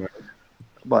 Like,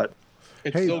 but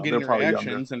it's still getting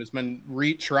reactions, and it's been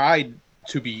tried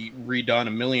to be redone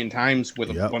a million times with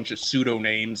a bunch of pseudo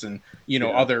names and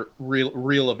other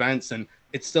real events, and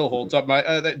it still holds up.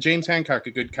 That James Hancock,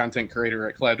 a good content creator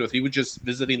at Cloudwith, he was just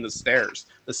visiting the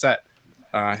set.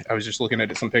 I was just looking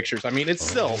at some pictures. I mean, it's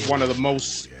still one of the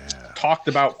most talked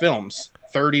about films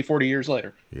 30, 40 years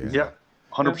later. Yeah.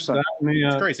 100%.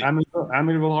 It's crazy.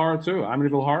 Amityville Horror too.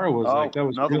 Amityville Horror was that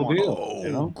was a real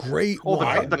deal. Great.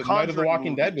 The Night of the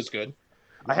Walking movie Dead was good.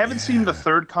 I haven't seen the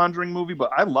third Conjuring movie,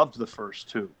 but I loved the first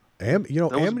two.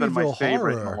 Amityville been my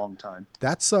favorite Horror in a long time.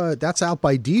 That's out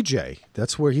by DJ.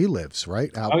 That's where he lives, right?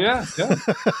 Oh yeah.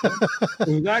 It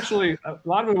was actually a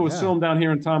lot of it was filmed down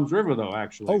here in Tom's River, though.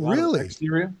 Actually. Oh really?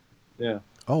 Exterior. Yeah.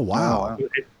 Oh wow.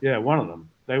 Yeah, one of them.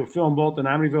 They were filmed both in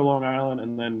Amityville, Long Island,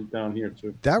 and then down here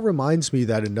too. That reminds me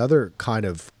that another kind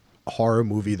of horror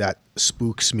movie that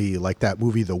spooks me, like that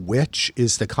movie The Witch,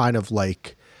 is the kind of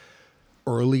like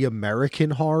early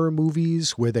American horror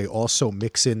movies where they also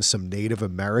mix in some Native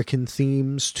American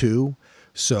themes too.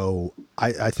 So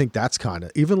I think that's kind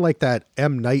of, even like that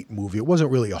M. Night movie, it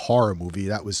wasn't really a horror movie.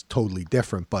 That was totally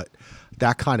different, but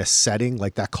that kind of setting,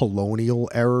 like that colonial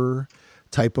era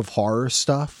type of horror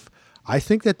stuff, I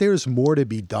think that there's more to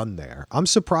be done there. I'm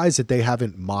surprised that they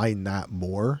haven't mined that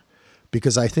more,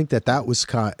 because I think that was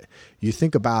you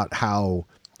think about how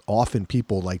often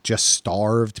people like just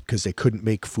starved because they couldn't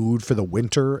make food for the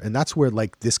winter. And that's where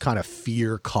like this kind of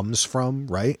fear comes from,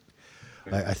 right?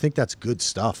 I think that's good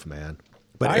stuff, man.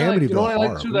 But Amityville I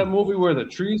liked too, that movie where the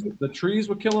trees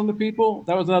were killing the people.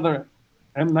 That was another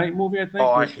M. Night movie, I think.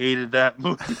 Oh, I hated that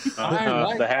movie.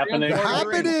 The Happening. The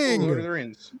Happening. Lord of the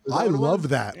Rings. I love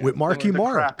that with Marky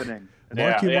Mark.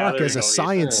 Marky Mark as a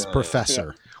science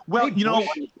professor. Well,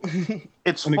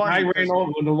 it's when funny. The guy ran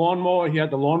over with the lawnmower. He had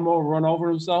the lawnmower run over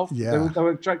himself. Yeah. They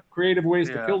would try creative ways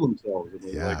to kill themselves.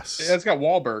 Yes. It's got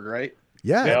Wahlberg, right?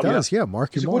 Yeah, it does. Yeah,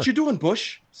 Marky Mark. What you doing,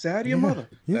 Bush? Say hi to your mother.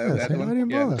 Yeah, say hi to your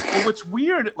mother. Well, it's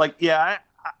weird. Like, I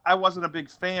wasn't a big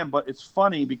fan, but it's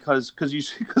funny because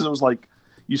it was like,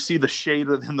 you see the shade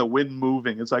in the wind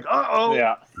moving. It's like,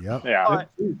 yeah.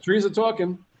 Trees are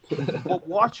talking. But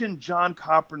watching John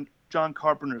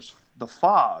Carpenter's The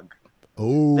Fog,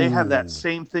 oh, they have that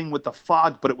same thing with The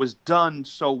Fog, but it was done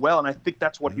so well, and I think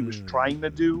that's what he was trying to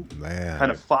do, man,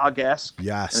 kind of fog-esque.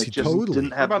 Yes, and it just totally.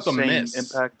 didn't have the same Mist?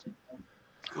 impact.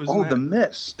 The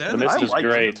Mist. The Mist is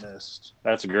great. The Mist.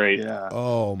 That's great. Yeah.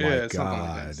 Oh my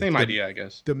god. Like same idea, I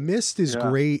guess. The Mist is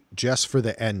great just for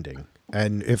the ending.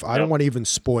 And if I don't want to even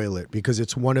spoil it, because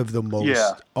it's one of the most,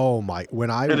 when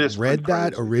I read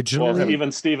that originally. Well,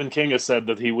 even Stephen King has said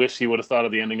that he wished he would have thought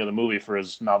of the ending of the movie for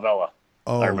his novella.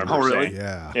 I remember saying.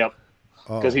 Yeah. Yep.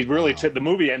 Because he really, the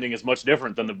movie ending is much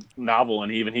different than the novel.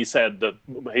 And even he said that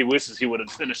he wishes he would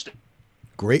have finished it.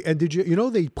 Great. And did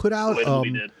they put out,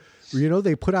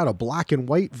 they put out a black and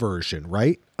white version,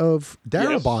 right? Of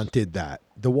Darabont did that.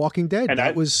 The Walking Dead. And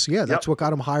that's what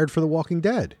got him hired for The Walking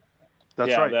Dead.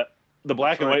 That's right. The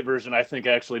black and white version, I think,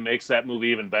 actually makes that movie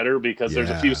even better because there's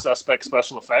a few suspect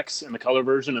special effects in the color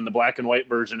version. And the black and white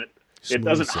version, it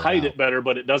doesn't hide it better,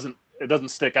 but it doesn't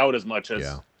stick out as much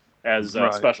as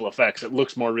special effects. It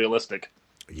looks more realistic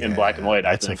in black and white.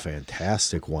 That's I think a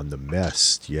fantastic one. The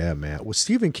Mist, man. Well,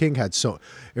 Stephen King had it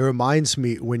reminds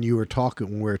me when we were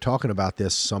talking about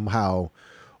this somehow.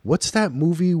 What's that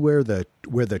movie where the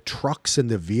trucks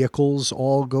and the vehicles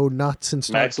all go nuts and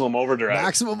stuff? Maximum Overdrive.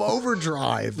 Maximum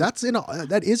Overdrive.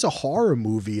 That is a horror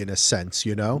movie in a sense,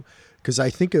 because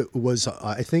I think it was.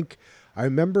 I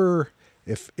remember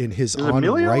if in his on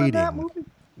writing. In that movie?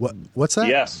 What's that?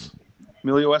 Yes.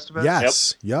 Emilio Estevez.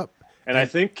 Yes. Yep. And I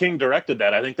think King directed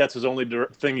that. I think that's his only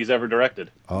thing he's ever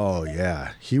directed. Oh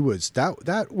yeah, he was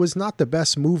that was not the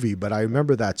best movie, but I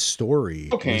remember that story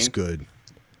was good.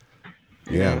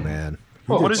 Yeah, man.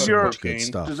 What is your good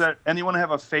stuff. Does anyone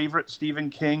have a favorite Stephen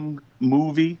King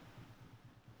movie?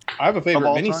 I have a favorite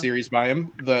miniseries by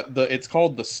him. It's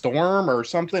called The Storm or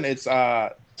something. It's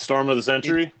Storm of the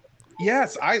Century.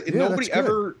 Yes, nobody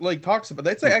ever talks about.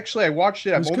 That's actually I watched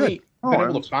it. I've only been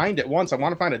able to find it once. I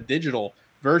want to find a digital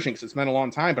version because it's been a long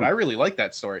time. But I really like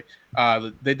that story.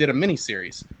 They did a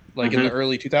miniseries in the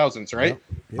early 2000s, right?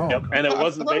 Yep. And it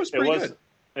wasn't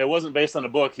based on a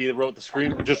book. He wrote a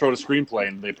screenplay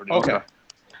and they produced it.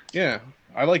 Yeah,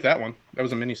 I like that one. That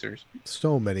was a miniseries.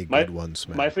 So many good ones,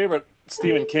 man. My favorite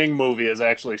Stephen King movie is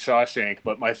actually Shawshank,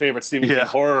 but my favorite Stephen King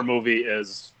horror movie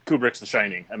is Kubrick's The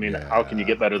Shining. I mean, how can you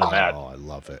get better than that? Oh, I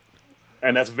love it.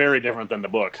 And that's very different than the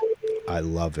book. I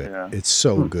love it. Yeah. It's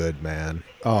so good, man.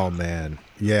 Oh man.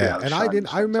 Yeah. And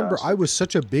I remember I was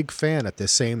such a big fan at the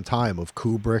same time of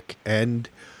Kubrick and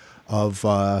of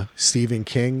Stephen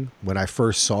King when I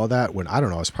first saw that when, I don't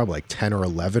know, I was probably like 10 or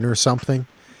 11 or something.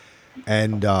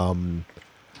 And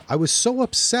I was so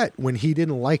upset when he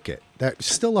didn't like it. That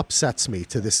still upsets me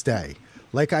to this day.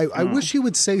 Like, I wish he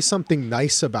would say something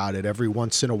nice about it every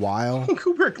once in a while.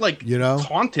 Kubrick,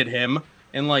 taunted him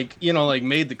and,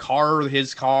 made the car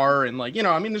his car. And,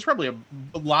 I mean, there's probably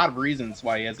a lot of reasons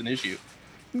why he has an issue.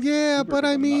 Yeah, Kubrick, but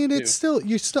I mean, it's still,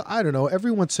 I don't know,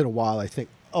 every once in a while, I think,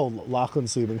 oh,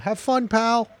 Lachlan's leaving. Have fun,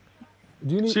 pal.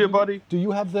 See you, buddy. Do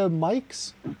you have the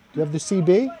mics? Do you have the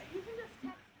CB?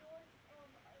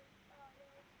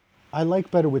 I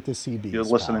like better with the CB. You're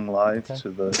listening live to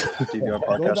the DVR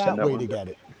podcast. Go that way to get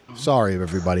it. Sorry,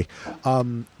 everybody.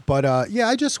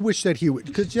 I just wish that he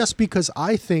would, because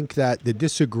I think that the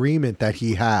disagreement that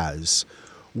he has,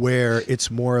 where it's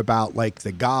more about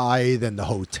the guy than the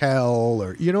hotel,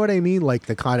 or you know what I mean,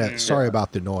 the kind of sorry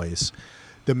about the noise,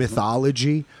 the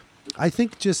mythology. I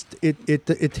think just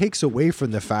it takes away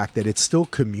from the fact that it still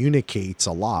communicates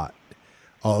a lot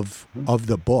of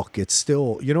the book. It's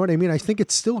still, you know what I mean? I think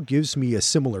it still gives me a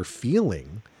similar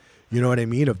feeling, you know what I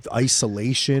mean, of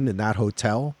isolation in that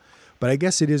hotel. But I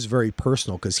guess it is very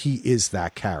personal because he is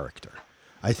that character.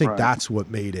 I think that's what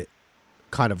made it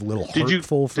kind of a little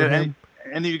hurtful for him.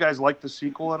 Any of you guys like the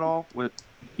sequel at all with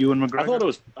Ewan McGregor?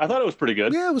 I thought it was pretty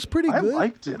good. Yeah, it was pretty good. I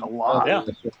liked it a lot. Yeah.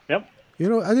 Yep. You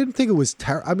know, I didn't think it was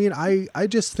terrible. I mean, I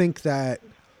just think that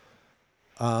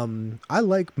I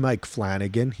like Mike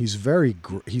Flanagan. He's very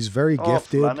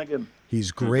gifted. Flanagan.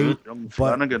 He's great.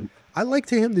 Flanagan. I like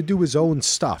to him to do his own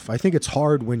stuff. I think it's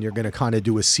hard when you're going to kind of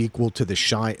do a sequel to The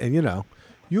Shine, and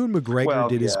Ewan McGregor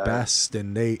did his best,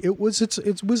 and it was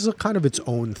a kind of its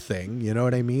own thing. You know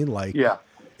what I mean?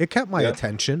 It kept my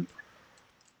attention.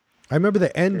 I remember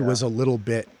the end was a little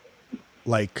bit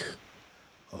I'm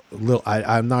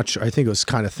not sure. I think it was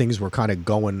kind of things were kind of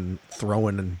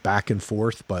throwing and back and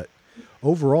forth, but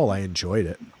overall, I enjoyed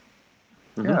it.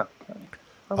 Yeah.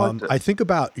 I think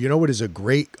about, what is a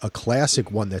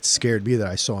classic one that scared me that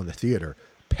I saw in the theater,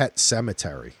 Pet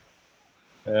Sematary.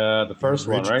 The first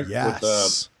one, right?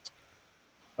 Yes.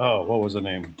 What was the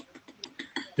name?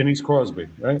 Denise Crosby,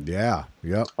 right? Yeah.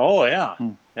 Yep. Oh, yeah.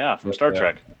 Yeah, from Star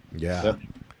Trek. Yeah. Yep.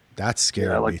 That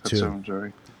scared me, too.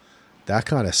 Cemetery. That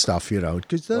kind of stuff, did any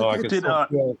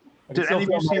of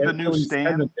you see the new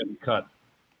Stand? Cut.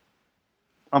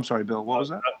 I'm sorry, Bill. What was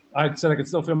that? I said I could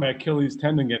still feel my Achilles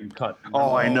tendon getting cut.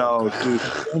 Oh, I know, dude.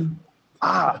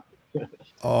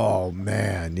 Oh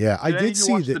man, yeah. I did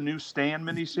see watch the new Stand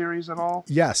miniseries at all?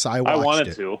 Yes, I watched it. I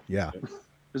wanted to. Yeah.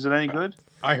 Is it any good?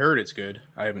 I heard it's good.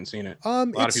 I haven't seen it. A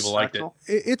lot of people liked it.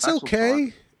 It's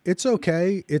okay. It's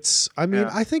okay.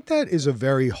 I think that is a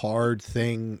very hard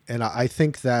thing, and I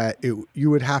think that you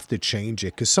would have to change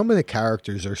it because some of the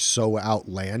characters are so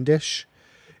outlandish.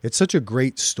 It's such a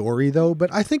great story, though,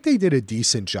 but I think they did a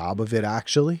decent job of it,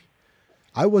 actually.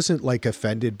 I wasn't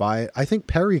offended by it. I think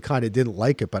Perry kind of didn't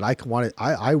like it, but I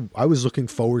was looking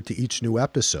forward to each new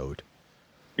episode.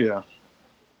 Yeah.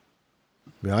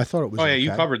 Yeah, I thought it was. Oh yeah,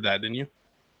 you covered that, didn't you?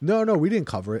 No, we didn't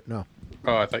cover it. No.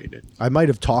 Oh, I thought you did. I might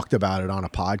have talked about it on a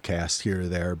podcast here or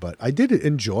there, but I did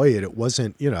enjoy it. It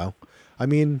wasn't, I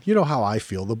mean, you know how I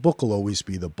feel. The book will always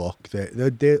be the book.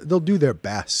 They'll do their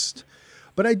best.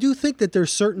 But I do think that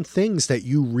there's certain things that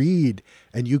you read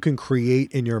and you can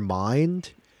create in your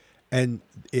mind and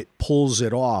it pulls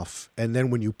it off. And then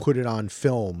when you put it on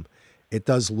film, it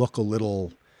does look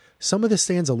some of the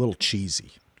Stand's a little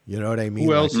cheesy. You know what I mean?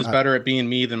 Who else is better at being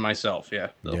me than myself? Yeah,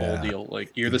 the whole deal.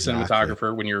 You're the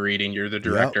cinematographer when you're reading. You're the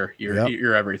director.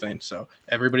 You're everything. So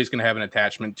everybody's going to have an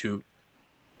attachment to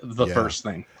the first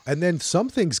thing. And then some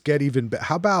things get even better.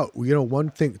 How about, one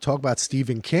thing, talk about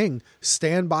Stephen King,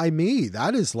 Stand By Me.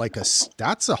 That is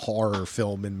that's a horror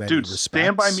film in many respects.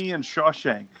 Stand By Me and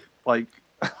Shawshank. I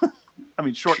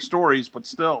mean, short stories, but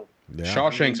still. Yeah.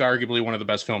 Shawshank's arguably one of the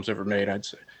best films ever made, I'd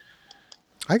say.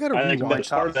 I got to rewatch.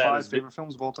 Top 5 favorite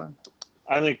films of all time.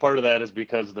 I think part of that is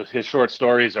because his short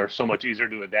stories are so much easier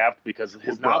to adapt because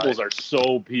his novels are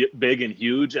so big and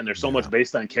huge, and they're so much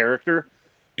based on character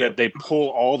that they pull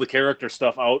all the character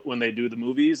stuff out when they do the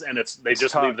movies, and they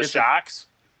just leave the shocks.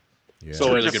 Yeah.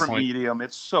 So it's a different medium.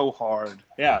 It's so hard.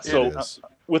 Yeah. So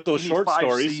with those short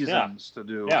stories, to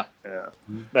do. Yeah.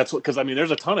 That's because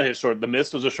there's a ton of his short. The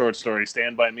Mist was a short story.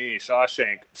 Stand by Me,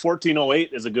 Shawshank,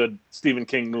 1408 is a good Stephen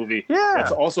King movie. Yeah.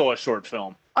 That's also a short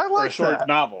film. I like a short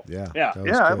novel. Yeah. Yeah.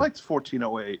 I liked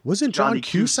 1408. Wasn't John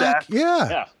Cusack?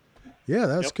 Yeah. Yeah,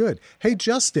 that's good. Hey,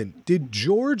 Justin, did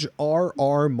George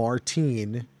R.R.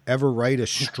 Martin ever write a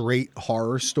straight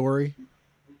horror story?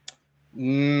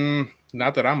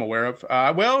 Not that I'm aware of.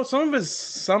 Well, some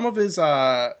of his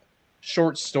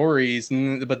short stories,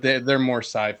 but they're more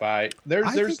sci-fi. I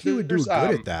think he would do good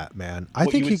at that, man. I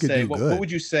think he could do good. What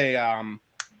would you say?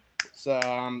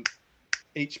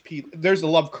 HP. There's a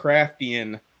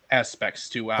Lovecraftian aspects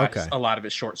to a lot of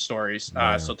his short stories.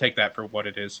 So take that for what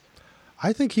it is.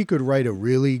 I think he could write a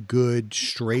really good,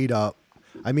 straight up.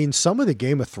 I mean, some of the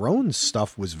Game of Thrones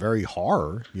stuff was very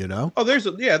horror, you know? Oh, there's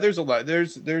a lot.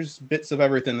 There's bits of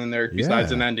everything in there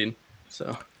besides an ending.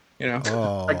 So, you know.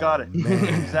 Oh, I got it.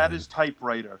 Man. He's at his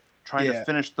typewriter trying to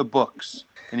finish the books,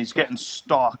 and he's getting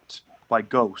stalked by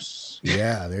ghosts.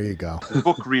 Yeah, there you go.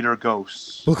 Book reader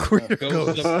ghosts. Book reader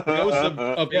ghosts. Ghost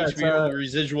of HBO, the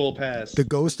residual past. The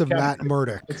ghost of Matt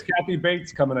Murdock. It's Kathy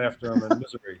Bates coming after him in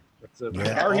Misery.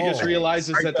 Or he just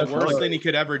realizes that the worst thing he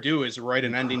could ever do is write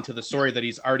an ending to the story that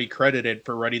he's already credited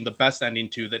for writing the best ending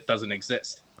to that doesn't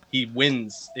exist. He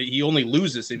wins. He only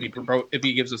loses if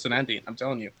he gives us an ending. I'm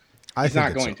telling you. He's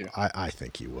not going to. I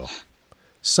think he will.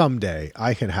 Someday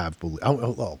I can have.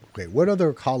 Okay. What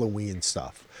other Halloween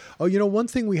stuff? Oh, one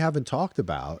thing we haven't talked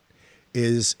about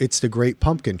is It's the Great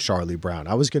Pumpkin, Charlie Brown.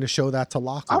 I was going to show that to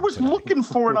Lachlan. I was looking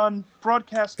for it on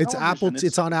broadcast television.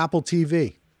 It's on Apple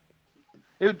TV.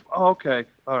 Okay.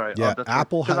 All right. Yeah,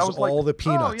 Apple has all the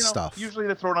Peanut stuff. Usually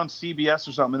they throw it on CBS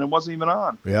or something, and it wasn't even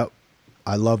on. Yep.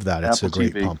 I love that. It's Apple a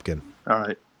Great TV. Pumpkin. All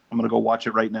right. I'm going to go watch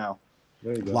it right now.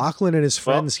 There you go. Lachlan and his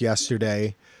friends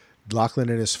yesterday, Lachlan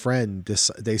and his friend,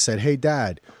 they said, "Hey,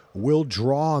 Dad, we'll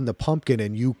draw on the pumpkin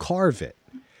and you carve it."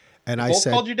 And I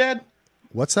said, called you Dad?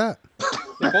 What's that?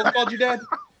 They both called you Dad?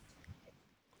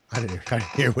 I didn't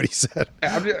hear what he said.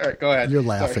 All right, go ahead. You're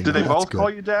laughing. Did they both call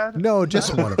you Dad? No,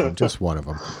 just one of them. Just one of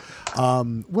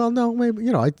them. Well, no,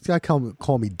 maybe, I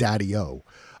call me Daddy-O.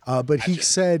 But he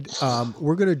said,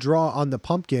 we're going to draw on the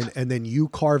pumpkin and then you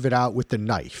carve it out with the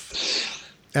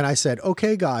knife. And I said,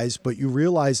 okay, guys, but you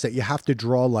realize that you have to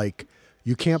draw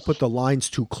you can't put the lines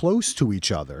too close to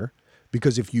each other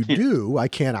because if you do, I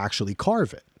can't actually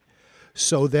carve it.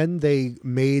 So then they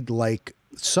made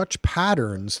such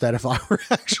patterns that if I were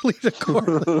actually to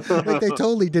carve they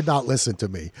totally did not listen to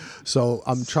me. So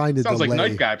I'm trying to Sounds delay. like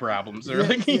knife guy problems. They're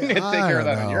you need to take care of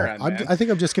that on your end, man. I think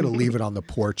I'm just going to leave it on the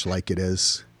porch like it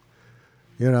is.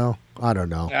 I don't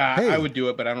know. Hey, I would do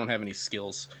it, but I don't have any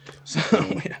skills.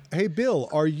 So, Hey, Bill,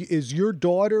 is your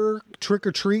daughter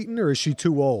trick-or-treating or is she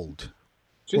too old?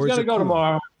 She's going to go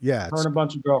tomorrow. Yeah. Her and a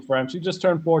bunch of girlfriends. She just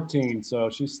turned 14, so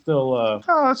she's still...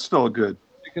 that's still good.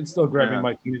 She can still grab me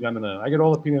my peanut M&M. I get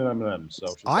all the peanut M&Ms.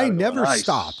 So I never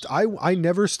stopped. I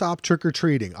never stopped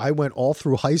trick-or-treating. I went all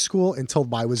through high school until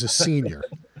I was a senior.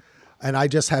 And I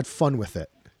just had fun with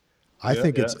it. I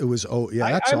think it was that's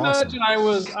I awesome. imagine I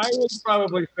was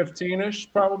probably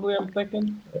 15-ish, probably, I'm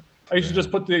thinking. I used to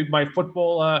just put my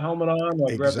football helmet on,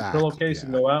 grab the pillowcase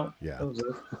and go out. Yeah. That was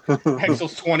it.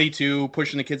 Hexel's 22,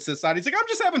 pushing the kids to the side. He's like, I'm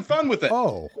just having fun with it.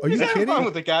 Oh, are you having kidding? fun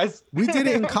with it, guys. We did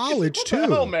it in college, what too. The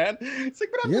hell, man? It's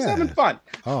like, but I'm just having fun.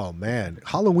 Oh, man.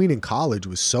 Halloween in college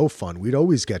was so fun. We'd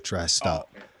always get dressed up.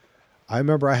 I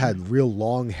remember I had real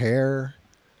long hair.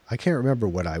 I can't remember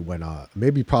what I went on.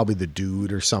 Maybe probably the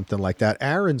dude or something like that.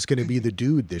 Aaron's going to be the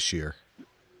dude this year.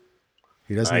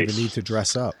 He doesn't even need to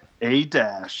dress up. A-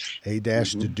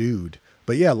 the dude.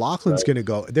 But yeah, Lachlan's going to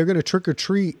go. They're going to trick or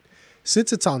treat.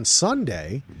 Since it's on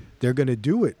Sunday, they're going to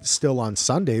do it still on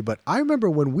Sunday. But I remember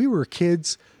when we were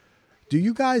kids, do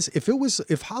you guys,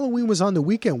 if Halloween was on the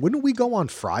weekend, wouldn't we go on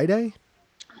Friday?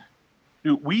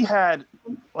 Dude, we had,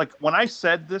 when I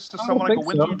said this to someone, I go,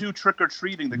 when do you do trick or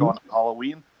treating? They go, on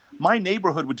Halloween. My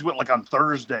neighborhood would do it on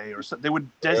Thursday or something. They would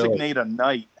designate a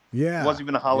night. Yeah. It wasn't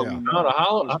even a Halloween. No,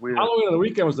 Halloween on the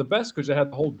weekend was the best because you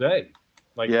had the whole day.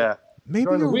 Maybe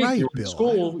during the you're week, right, you were in Bill.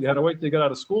 school, you had to wait till you got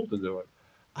out of school to do it.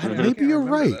 Maybe you're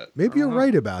right. Maybe you're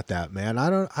right about that, man. I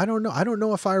don't know. I don't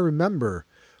know if I remember,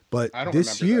 but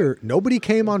this year nobody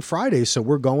came on Friday, so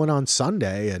we're going on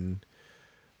Sunday, and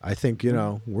I think,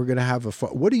 we're going to have a fun.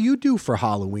 What do you do for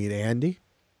Halloween, Andy?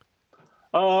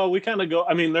 We kind of go.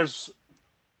 I mean, there's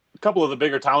a couple of the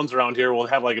bigger towns around here will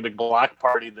have like a big block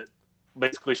party that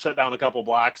basically shut down a couple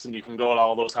blocks, and you can go to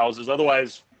all those houses.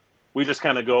 Otherwise, we just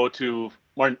kind of go to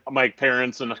my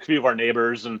parents and a few of our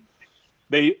neighbors, and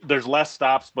there's less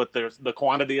stops, but the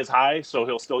quantity is high, so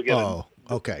he'll still get. Oh,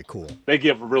 okay, cool. They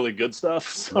give really good stuff.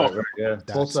 So right. Yeah,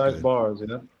 full-size bars,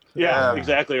 Yeah,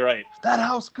 exactly right. That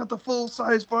house got the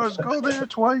full-size bars. Go there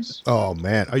twice. Oh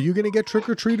man, are you going to get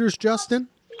trick-or-treaters, Justin?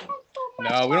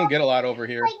 No, we don't get a lot over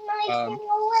here.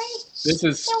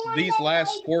 These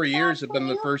last 4 years have been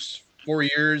the first 4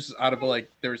 years out of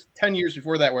there's 10 years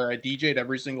before that where I DJ'd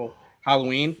every single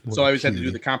Halloween. So I always had to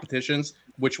do the competitions,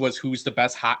 which was who's the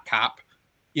best hot cop.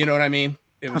 You know what I mean?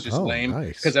 It was just lame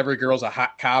because every girl's a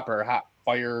hot cop or a hot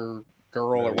fire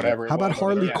girl or whatever. How about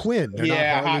Harley Quinn?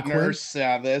 Yeah, hot nurse.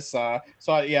 This.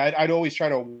 I'd always try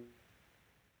to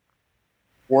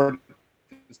award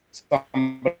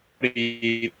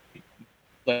somebody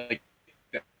like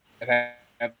that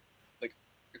had like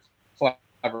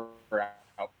clever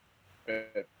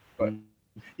outfit, but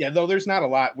yeah, though there's not a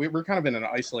lot. We're kind of in an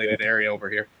isolated area over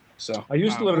here. So I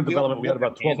used to live in a development. We had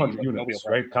about 1,200 units,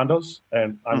 right? Condos,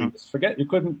 and I mean, forget you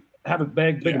couldn't have a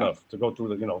bag big enough to go through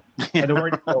the, and they're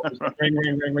right,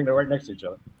 ring, they're right next to each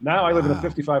other. Now I live in a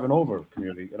 55 and over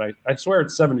community, and I swear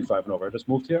it's 75 and over. I just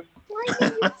moved here.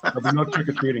 There'll be no trick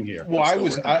or treating here. Well,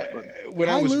 when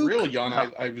I was real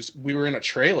young, we were in a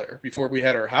trailer before we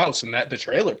had our house, and the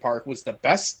trailer park was the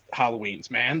best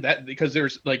Halloweens, man. Because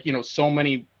there's so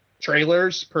many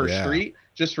trailers per street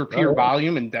just for pure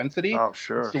volume and density. Oh,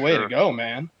 sure. It's the way to go,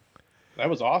 man. That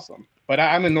was awesome. But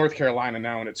I'm in North Carolina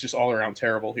now, and it's just all around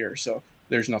terrible here. So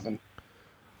there's nothing.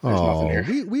 Nothing here.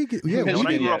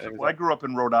 When I grew up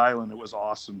in Rhode Island, it was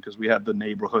awesome because we had the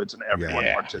neighborhoods and everyone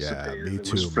participated. Me too,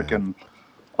 it was freaking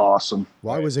awesome.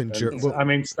 Well, I was in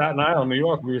Staten Island, New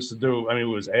York. We used to do. I mean, it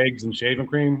was eggs and shaving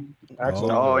cream.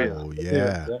 Oh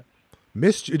yeah.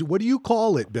 What do you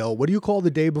call it, Bill? What do you call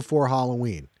the day before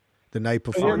Halloween? The night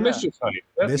before? Mischief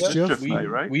night. Mischief night,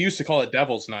 right? We used to call it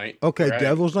Devil's Night. Okay, right?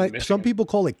 Devil's Night. Michigan. Some people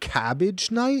call it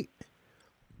Cabbage Night.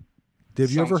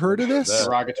 Have you ever heard of this?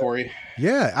 Derogatory.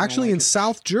 Yeah, actually in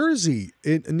South Jersey,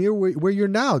 near where you're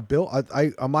now, Bill.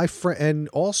 I my friend, and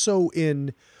also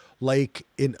in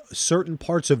certain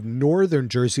parts of northern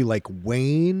Jersey, like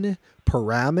Wayne,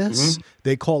 Paramus,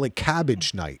 they call it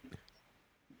Cabbage Night.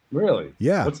 Really?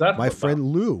 Yeah. What's that? My friend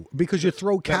Lou, because you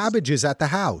throw cabbages at the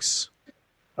house.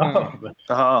 Why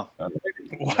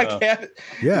can't it?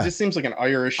 Yeah. It just seems like an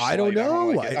Irish. I don't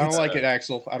know. I don't like it,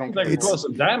 Axel. I don't. It cause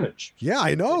some damage. Yeah,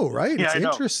 I know, right? It's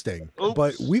interesting.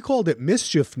 But we called it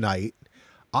Mischief Night.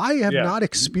 I have not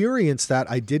experienced that.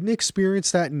 I didn't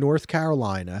experience that in North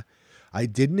Carolina. I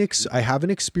haven't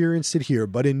experienced it here.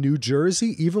 But in New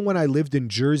Jersey, even when I lived in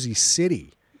Jersey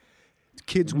City,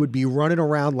 kids would be running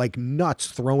around like nuts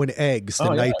throwing eggs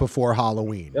the night before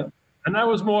Halloween. Yeah. And that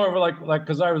was more of like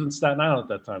because I was in Staten Island at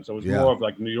that time, so it was more of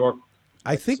like New York.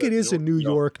 I think it is a New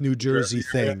York, New Jersey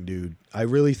thing, dude. I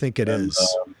really think it is.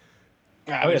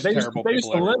 They used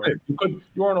to limit. You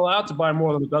weren't allowed to buy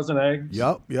more than a dozen eggs.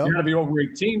 Yep. You had to be over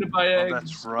 18 to buy eggs.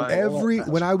 That's right.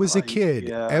 When I was a kid,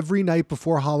 every night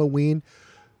before Halloween,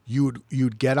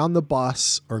 you'd get on the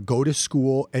bus or go to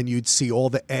school and you'd see all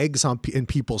the eggs in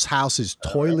people's houses,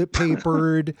 toilet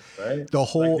papered. The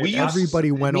whole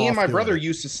everybody went off. Me and my brother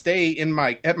used to stay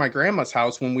at my grandma's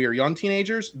house when we were young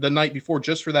teenagers the night before,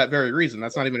 just for that very reason.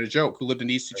 That's not even a joke. Who lived in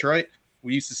East Detroit?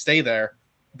 We used to stay there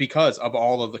because of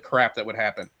all of the crap that would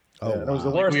happen. It was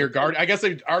the worst. We were guarded. I guess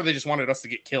they just wanted us to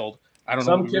get killed. I don't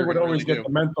know. Some kid would always get the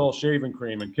menthol shaving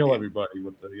cream and kill everybody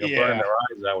with the burning their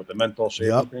eyes out with the menthol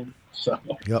shaving cream. So.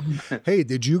 Hey,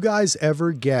 did you guys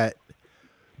ever get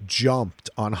jumped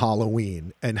on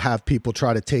Halloween and have people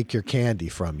try to take your candy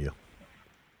from you?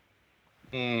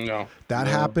 No. That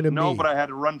happened to me. No, but I had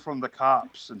to run from the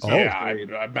cops.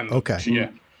 I've been. Okay.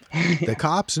 Yeah. The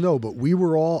cops, no, but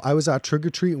I was out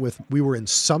trick-or-treating we were in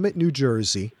Summit, New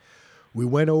Jersey. We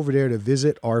went over there to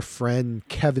visit our friend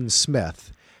Kevin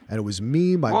Smith. And it was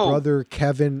me, my brother,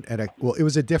 Kevin, and it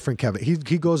was a different Kevin. He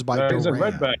goes by Duran. He's in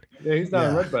Red Bank. Yeah, he's not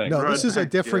in Red Bank. No, this is a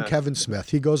different Kevin Smith.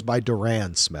 He goes by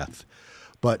Duran Smith.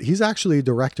 But he's actually a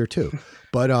director too.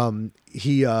 But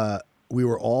we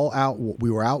were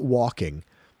out walking,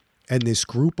 and this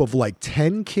group of like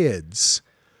 10 kids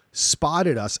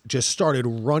spotted us, just started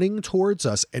running towards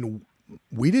us, and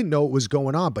we didn't know what was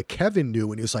going on, but Kevin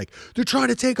knew, and he was like, "They're trying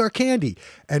to take our candy."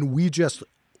 And we just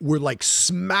were like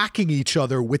smacking each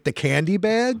other with the candy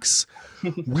bags.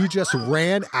 We just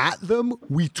ran at them.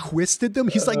 We twisted them.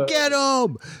 He's like, get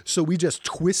them. So we just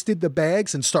twisted the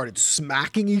bags and started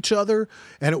smacking each other.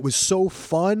 And it was so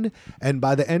fun. And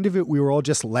by the end of it, we were all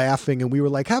just laughing and we were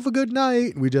like, have a good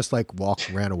night. And we just like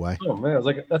ran away. Oh man, it was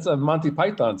like, that's a Monty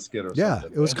Python skit or something. Yeah,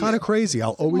 it was kind of crazy.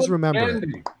 I'll always remember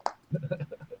it.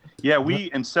 Yeah,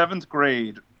 we in 7th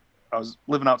grade, I was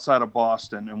living outside of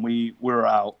Boston and we were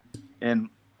out and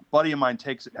a buddy of mine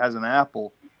has an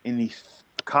apple and the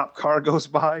cop car goes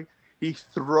by, he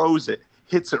throws it,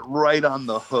 hits it right on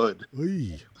the hood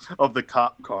of the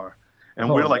cop car. And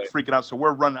we're like freaking out. So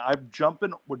we're running.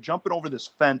 We're jumping over this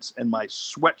fence and my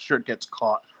sweatshirt gets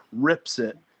caught, rips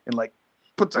it, and like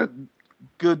puts a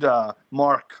good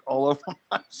mark all over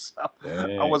myself.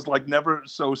 Dang. I was like never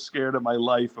so scared in my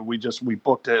life. And we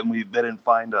booked it and they didn't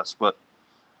find us, but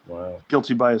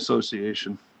guilty by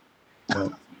association.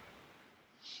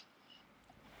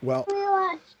 Well,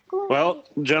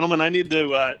 gentlemen, I need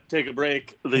to take a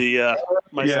break.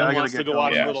 My son wants to go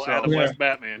watch a little Adam West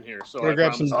Batman here. So I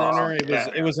grab some dinner.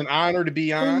 It was an honor to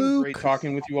be on. Great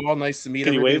talking with you all. Nice to meet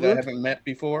everybody that I haven't met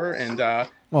before. And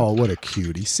oh, what a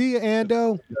cutie! See you,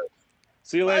 Ando.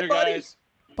 See you later, guys.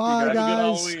 Bye,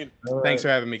 guys. Thanks for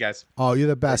having me, guys. Oh, you're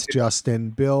the best,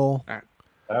 Justin. Bill.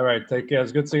 All right, take care.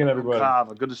 It's good seeing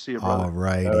everybody. Good to see you, brother. All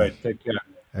right. All right, take care.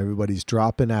 Everybody's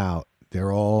dropping out.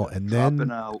 They're all, and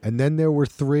then there were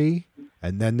 3,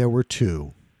 and then there were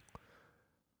 2,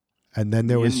 and then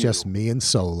there was just me and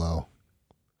Solo.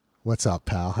 What's up,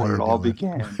 pal? How Where you it all doing?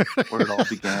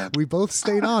 began. We both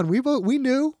stayed on. We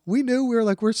knew. We were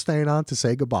like, we're staying on to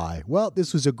say goodbye. Well,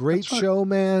 this was a great show,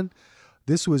 man.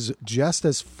 This was just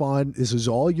as fun. This was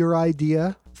all your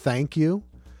idea. Thank you.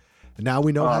 And now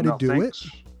we know how to do it.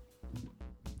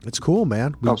 It's cool,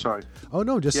 man. Sorry. Oh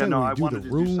no, just saying we do the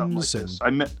rooms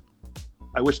and.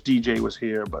 I wish DJ was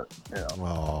here, but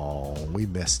Oh, we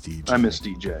miss DJ. I miss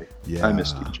DJ. Yeah, I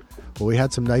miss DJ. Well, we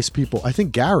had some nice people. I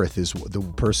think Gareth is the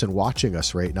person watching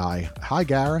us right now. Hi,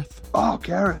 Gareth. Oh,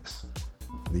 Gareth.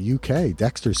 The UK.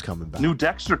 Dexter's coming back. New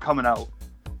Dexter coming out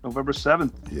November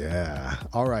 7th. Yeah.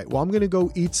 All right. Well, I'm going to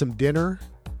go eat some dinner.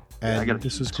 And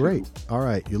this was great. All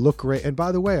right. You look great. And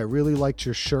by the way, I really liked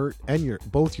your shirt and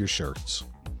both your shirts.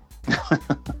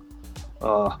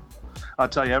 I'll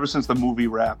tell you, ever since the movie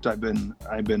wrapped, I've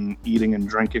been eating and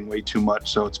drinking way too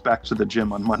much, so it's back to the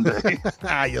gym on Monday.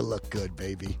 You look good,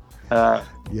 baby.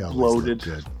 Loaded.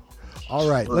 Good. All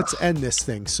right, let's end this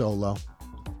thing, Solo.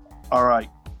 All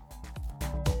right.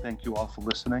 Thank you all for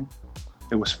listening.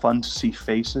 It was fun to see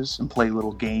faces and play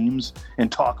little games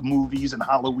and talk movies and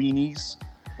Halloweenies.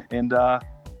 And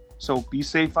so be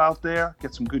safe out there.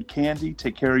 Get some good candy.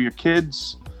 Take care of your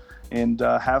kids. And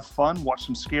have fun. Watch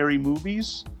some scary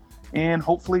movies. And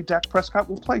hopefully Dak Prescott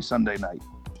will play Sunday night.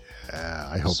 Yeah,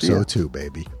 I hope so too,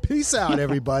 baby. Peace out,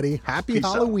 everybody. Happy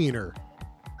Halloweener.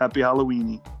 Happy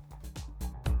Halloweeny.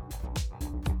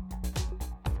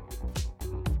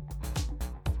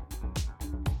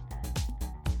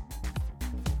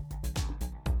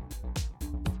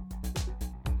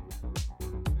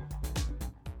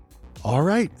 All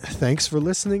right. Thanks for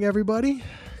listening, everybody.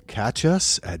 Catch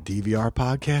us at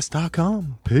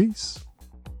dvrpodcast.com. Peace.